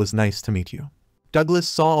her it was nice to meet you. Douglas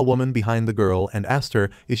saw a woman behind the girl and asked her,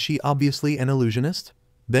 is she obviously an illusionist?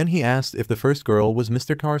 Then he asked if the first girl was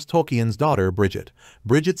Mr. Tars Tolkien's daughter, Bridget.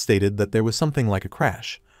 Bridget stated that there was something like a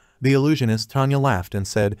crash. The illusionist Tanya laughed and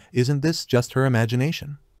said, isn't this just her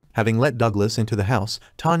imagination? Having let Douglas into the house,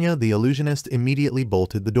 Tanya the illusionist immediately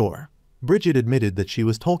bolted the door. Bridget admitted that she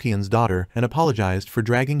was Tolkien's daughter and apologized for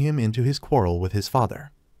dragging him into his quarrel with his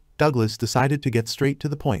father. Douglas decided to get straight to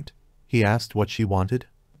the point. He asked what she wanted.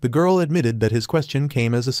 The girl admitted that his question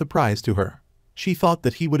came as a surprise to her. She thought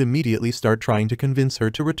that he would immediately start trying to convince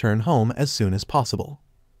her to return home as soon as possible.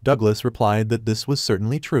 Douglas replied that this was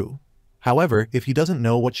certainly true. However, if he doesn't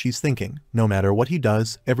know what she's thinking, no matter what he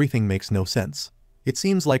does, everything makes no sense. It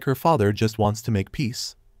seems like her father just wants to make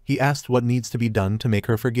peace. He asked what needs to be done to make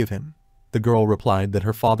her forgive him. The girl replied that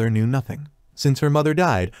her father knew nothing. Since her mother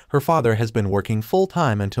died, her father has been working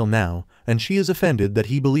full-time until now, and she is offended that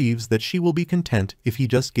he believes that she will be content if he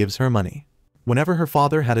just gives her money. Whenever her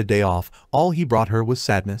father had a day off, all he brought her was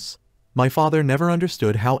sadness. My father never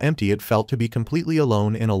understood how empty it felt to be completely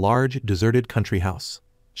alone in a large, deserted country house.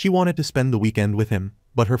 She wanted to spend the weekend with him,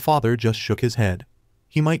 but her father just shook his head.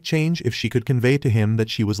 He might change if she could convey to him that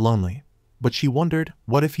she was lonely. But she wondered,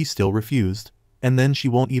 what if he still refused? And then she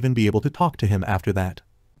won't even be able to talk to him after that.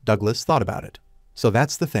 Douglas thought about it. So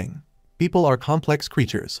that's the thing. People are complex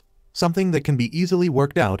creatures. Something that can be easily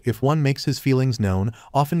worked out if one makes his feelings known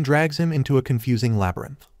often drags him into a confusing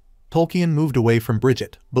labyrinth. Tolkien moved away from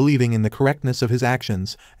Bridget, believing in the correctness of his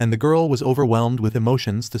actions, and the girl was overwhelmed with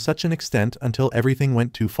emotions to such an extent until everything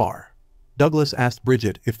went too far. Douglas asked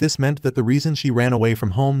Bridget if this meant that the reason she ran away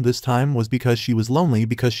from home this time was because she was lonely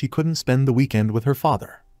because she couldn't spend the weekend with her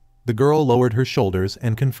father. The girl lowered her shoulders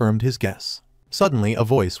and confirmed his guess. Suddenly a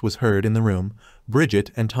voice was heard in the room.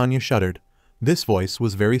 Bridget and Tanya shuddered. This voice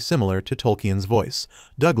was very similar to Tolkien's voice.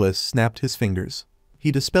 Douglas snapped his fingers.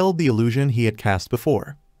 He dispelled the illusion he had cast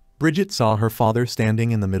before. Bridget saw her father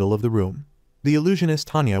standing in the middle of the room. The illusionist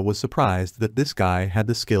Tanya was surprised that this guy had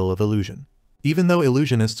the skill of illusion. Even though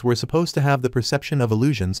illusionists were supposed to have the perception of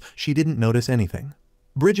illusions, she didn't notice anything.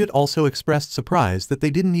 Bridget also expressed surprise that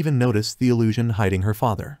they didn't even notice the illusion hiding her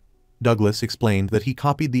father. Douglas explained that he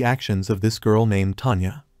copied the actions of this girl named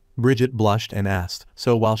Tanya. Bridget blushed and asked,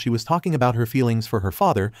 so while she was talking about her feelings for her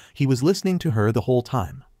father, he was listening to her the whole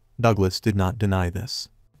time. Douglas did not deny this.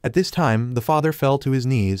 At this time, the father fell to his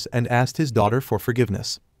knees and asked his daughter for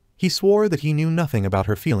forgiveness. He swore that he knew nothing about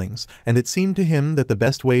her feelings, and it seemed to him that the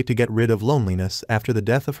best way to get rid of loneliness after the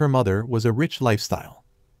death of her mother was a rich lifestyle.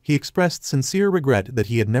 He expressed sincere regret that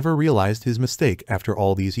he had never realized his mistake after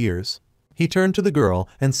all these years. He turned to the girl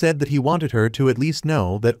and said that he wanted her to at least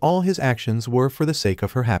know that all his actions were for the sake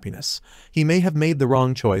of her happiness. He may have made the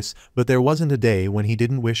wrong choice, but there wasn't a day when he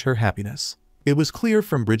didn't wish her happiness. It was clear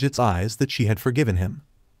from Bridget's eyes that she had forgiven him.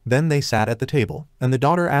 Then they sat at the table, and the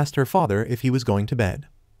daughter asked her father if he was going to bed.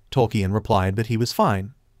 Tolkien replied that he was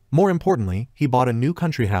fine. More importantly, he bought a new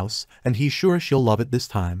country house, and he's sure she'll love it this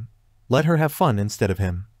time. Let her have fun instead of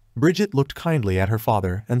him. Bridget looked kindly at her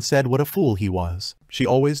father and said what a fool he was. She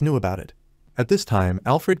always knew about it. At this time,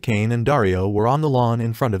 Alfred Kane and Dario were on the lawn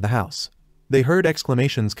in front of the house. They heard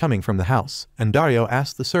exclamations coming from the house, and Dario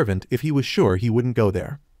asked the servant if he was sure he wouldn't go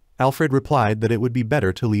there. Alfred replied that it would be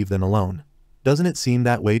better to leave them alone. Doesn't it seem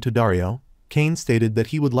that way to Dario? Kane stated that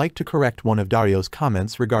he would like to correct one of Dario's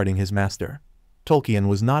comments regarding his master. Tolkien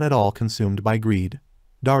was not at all consumed by greed.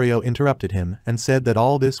 Dario interrupted him and said that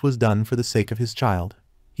all this was done for the sake of his child.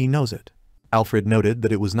 He knows it. Alfred noted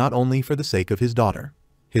that it was not only for the sake of his daughter.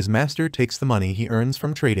 His master takes the money he earns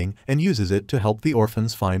from trading and uses it to help the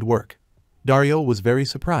orphans find work. Dario was very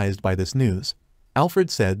surprised by this news. Alfred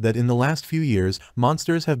said that in the last few years,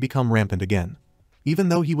 monsters have become rampant again. Even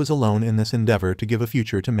though he was alone in this endeavor to give a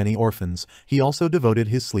future to many orphans, he also devoted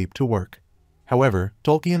his sleep to work. However,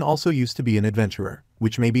 Tolkien also used to be an adventurer,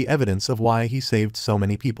 which may be evidence of why he saved so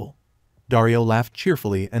many people. Dario laughed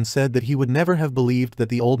cheerfully and said that he would never have believed that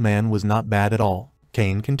the old man was not bad at all.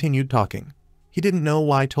 Kane continued talking. He didn't know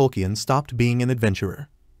why Tolkien stopped being an adventurer.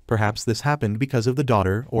 Perhaps this happened because of the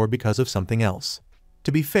daughter or because of something else.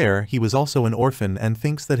 To be fair, he was also an orphan and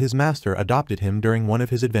thinks that his master adopted him during one of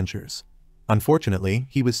his adventures. Unfortunately,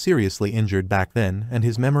 he was seriously injured back then and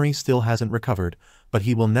his memory still hasn't recovered, but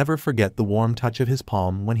he will never forget the warm touch of his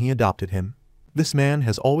palm when he adopted him. This man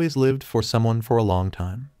has always lived for someone for a long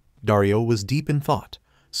time. Dario was deep in thought.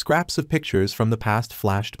 Scraps of pictures from the past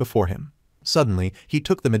flashed before him. Suddenly, he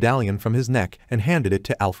took the medallion from his neck and handed it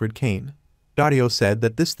to Alfred Kane. Dario said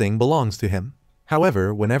that this thing belongs to him.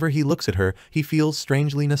 However, whenever he looks at her, he feels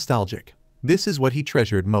strangely nostalgic. This is what he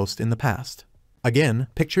treasured most in the past. Again,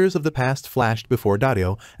 pictures of the past flashed before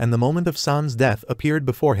Dario, and the moment of San's death appeared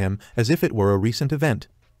before him as if it were a recent event.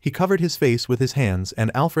 He covered his face with his hands and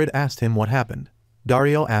Alfred asked him what happened.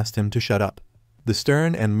 Dario asked him to shut up. The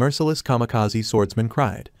stern and merciless kamikaze swordsman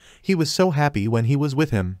cried. He was so happy when he was with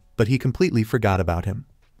him, but he completely forgot about him.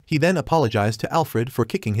 He then apologized to Alfred for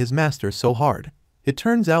kicking his master so hard. It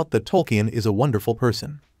turns out that Tolkien is a wonderful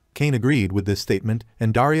person. Kane agreed with this statement,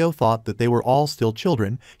 and Dario thought that they were all still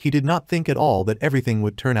children. He did not think at all that everything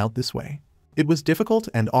would turn out this way. It was difficult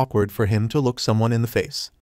and awkward for him to look someone in the face.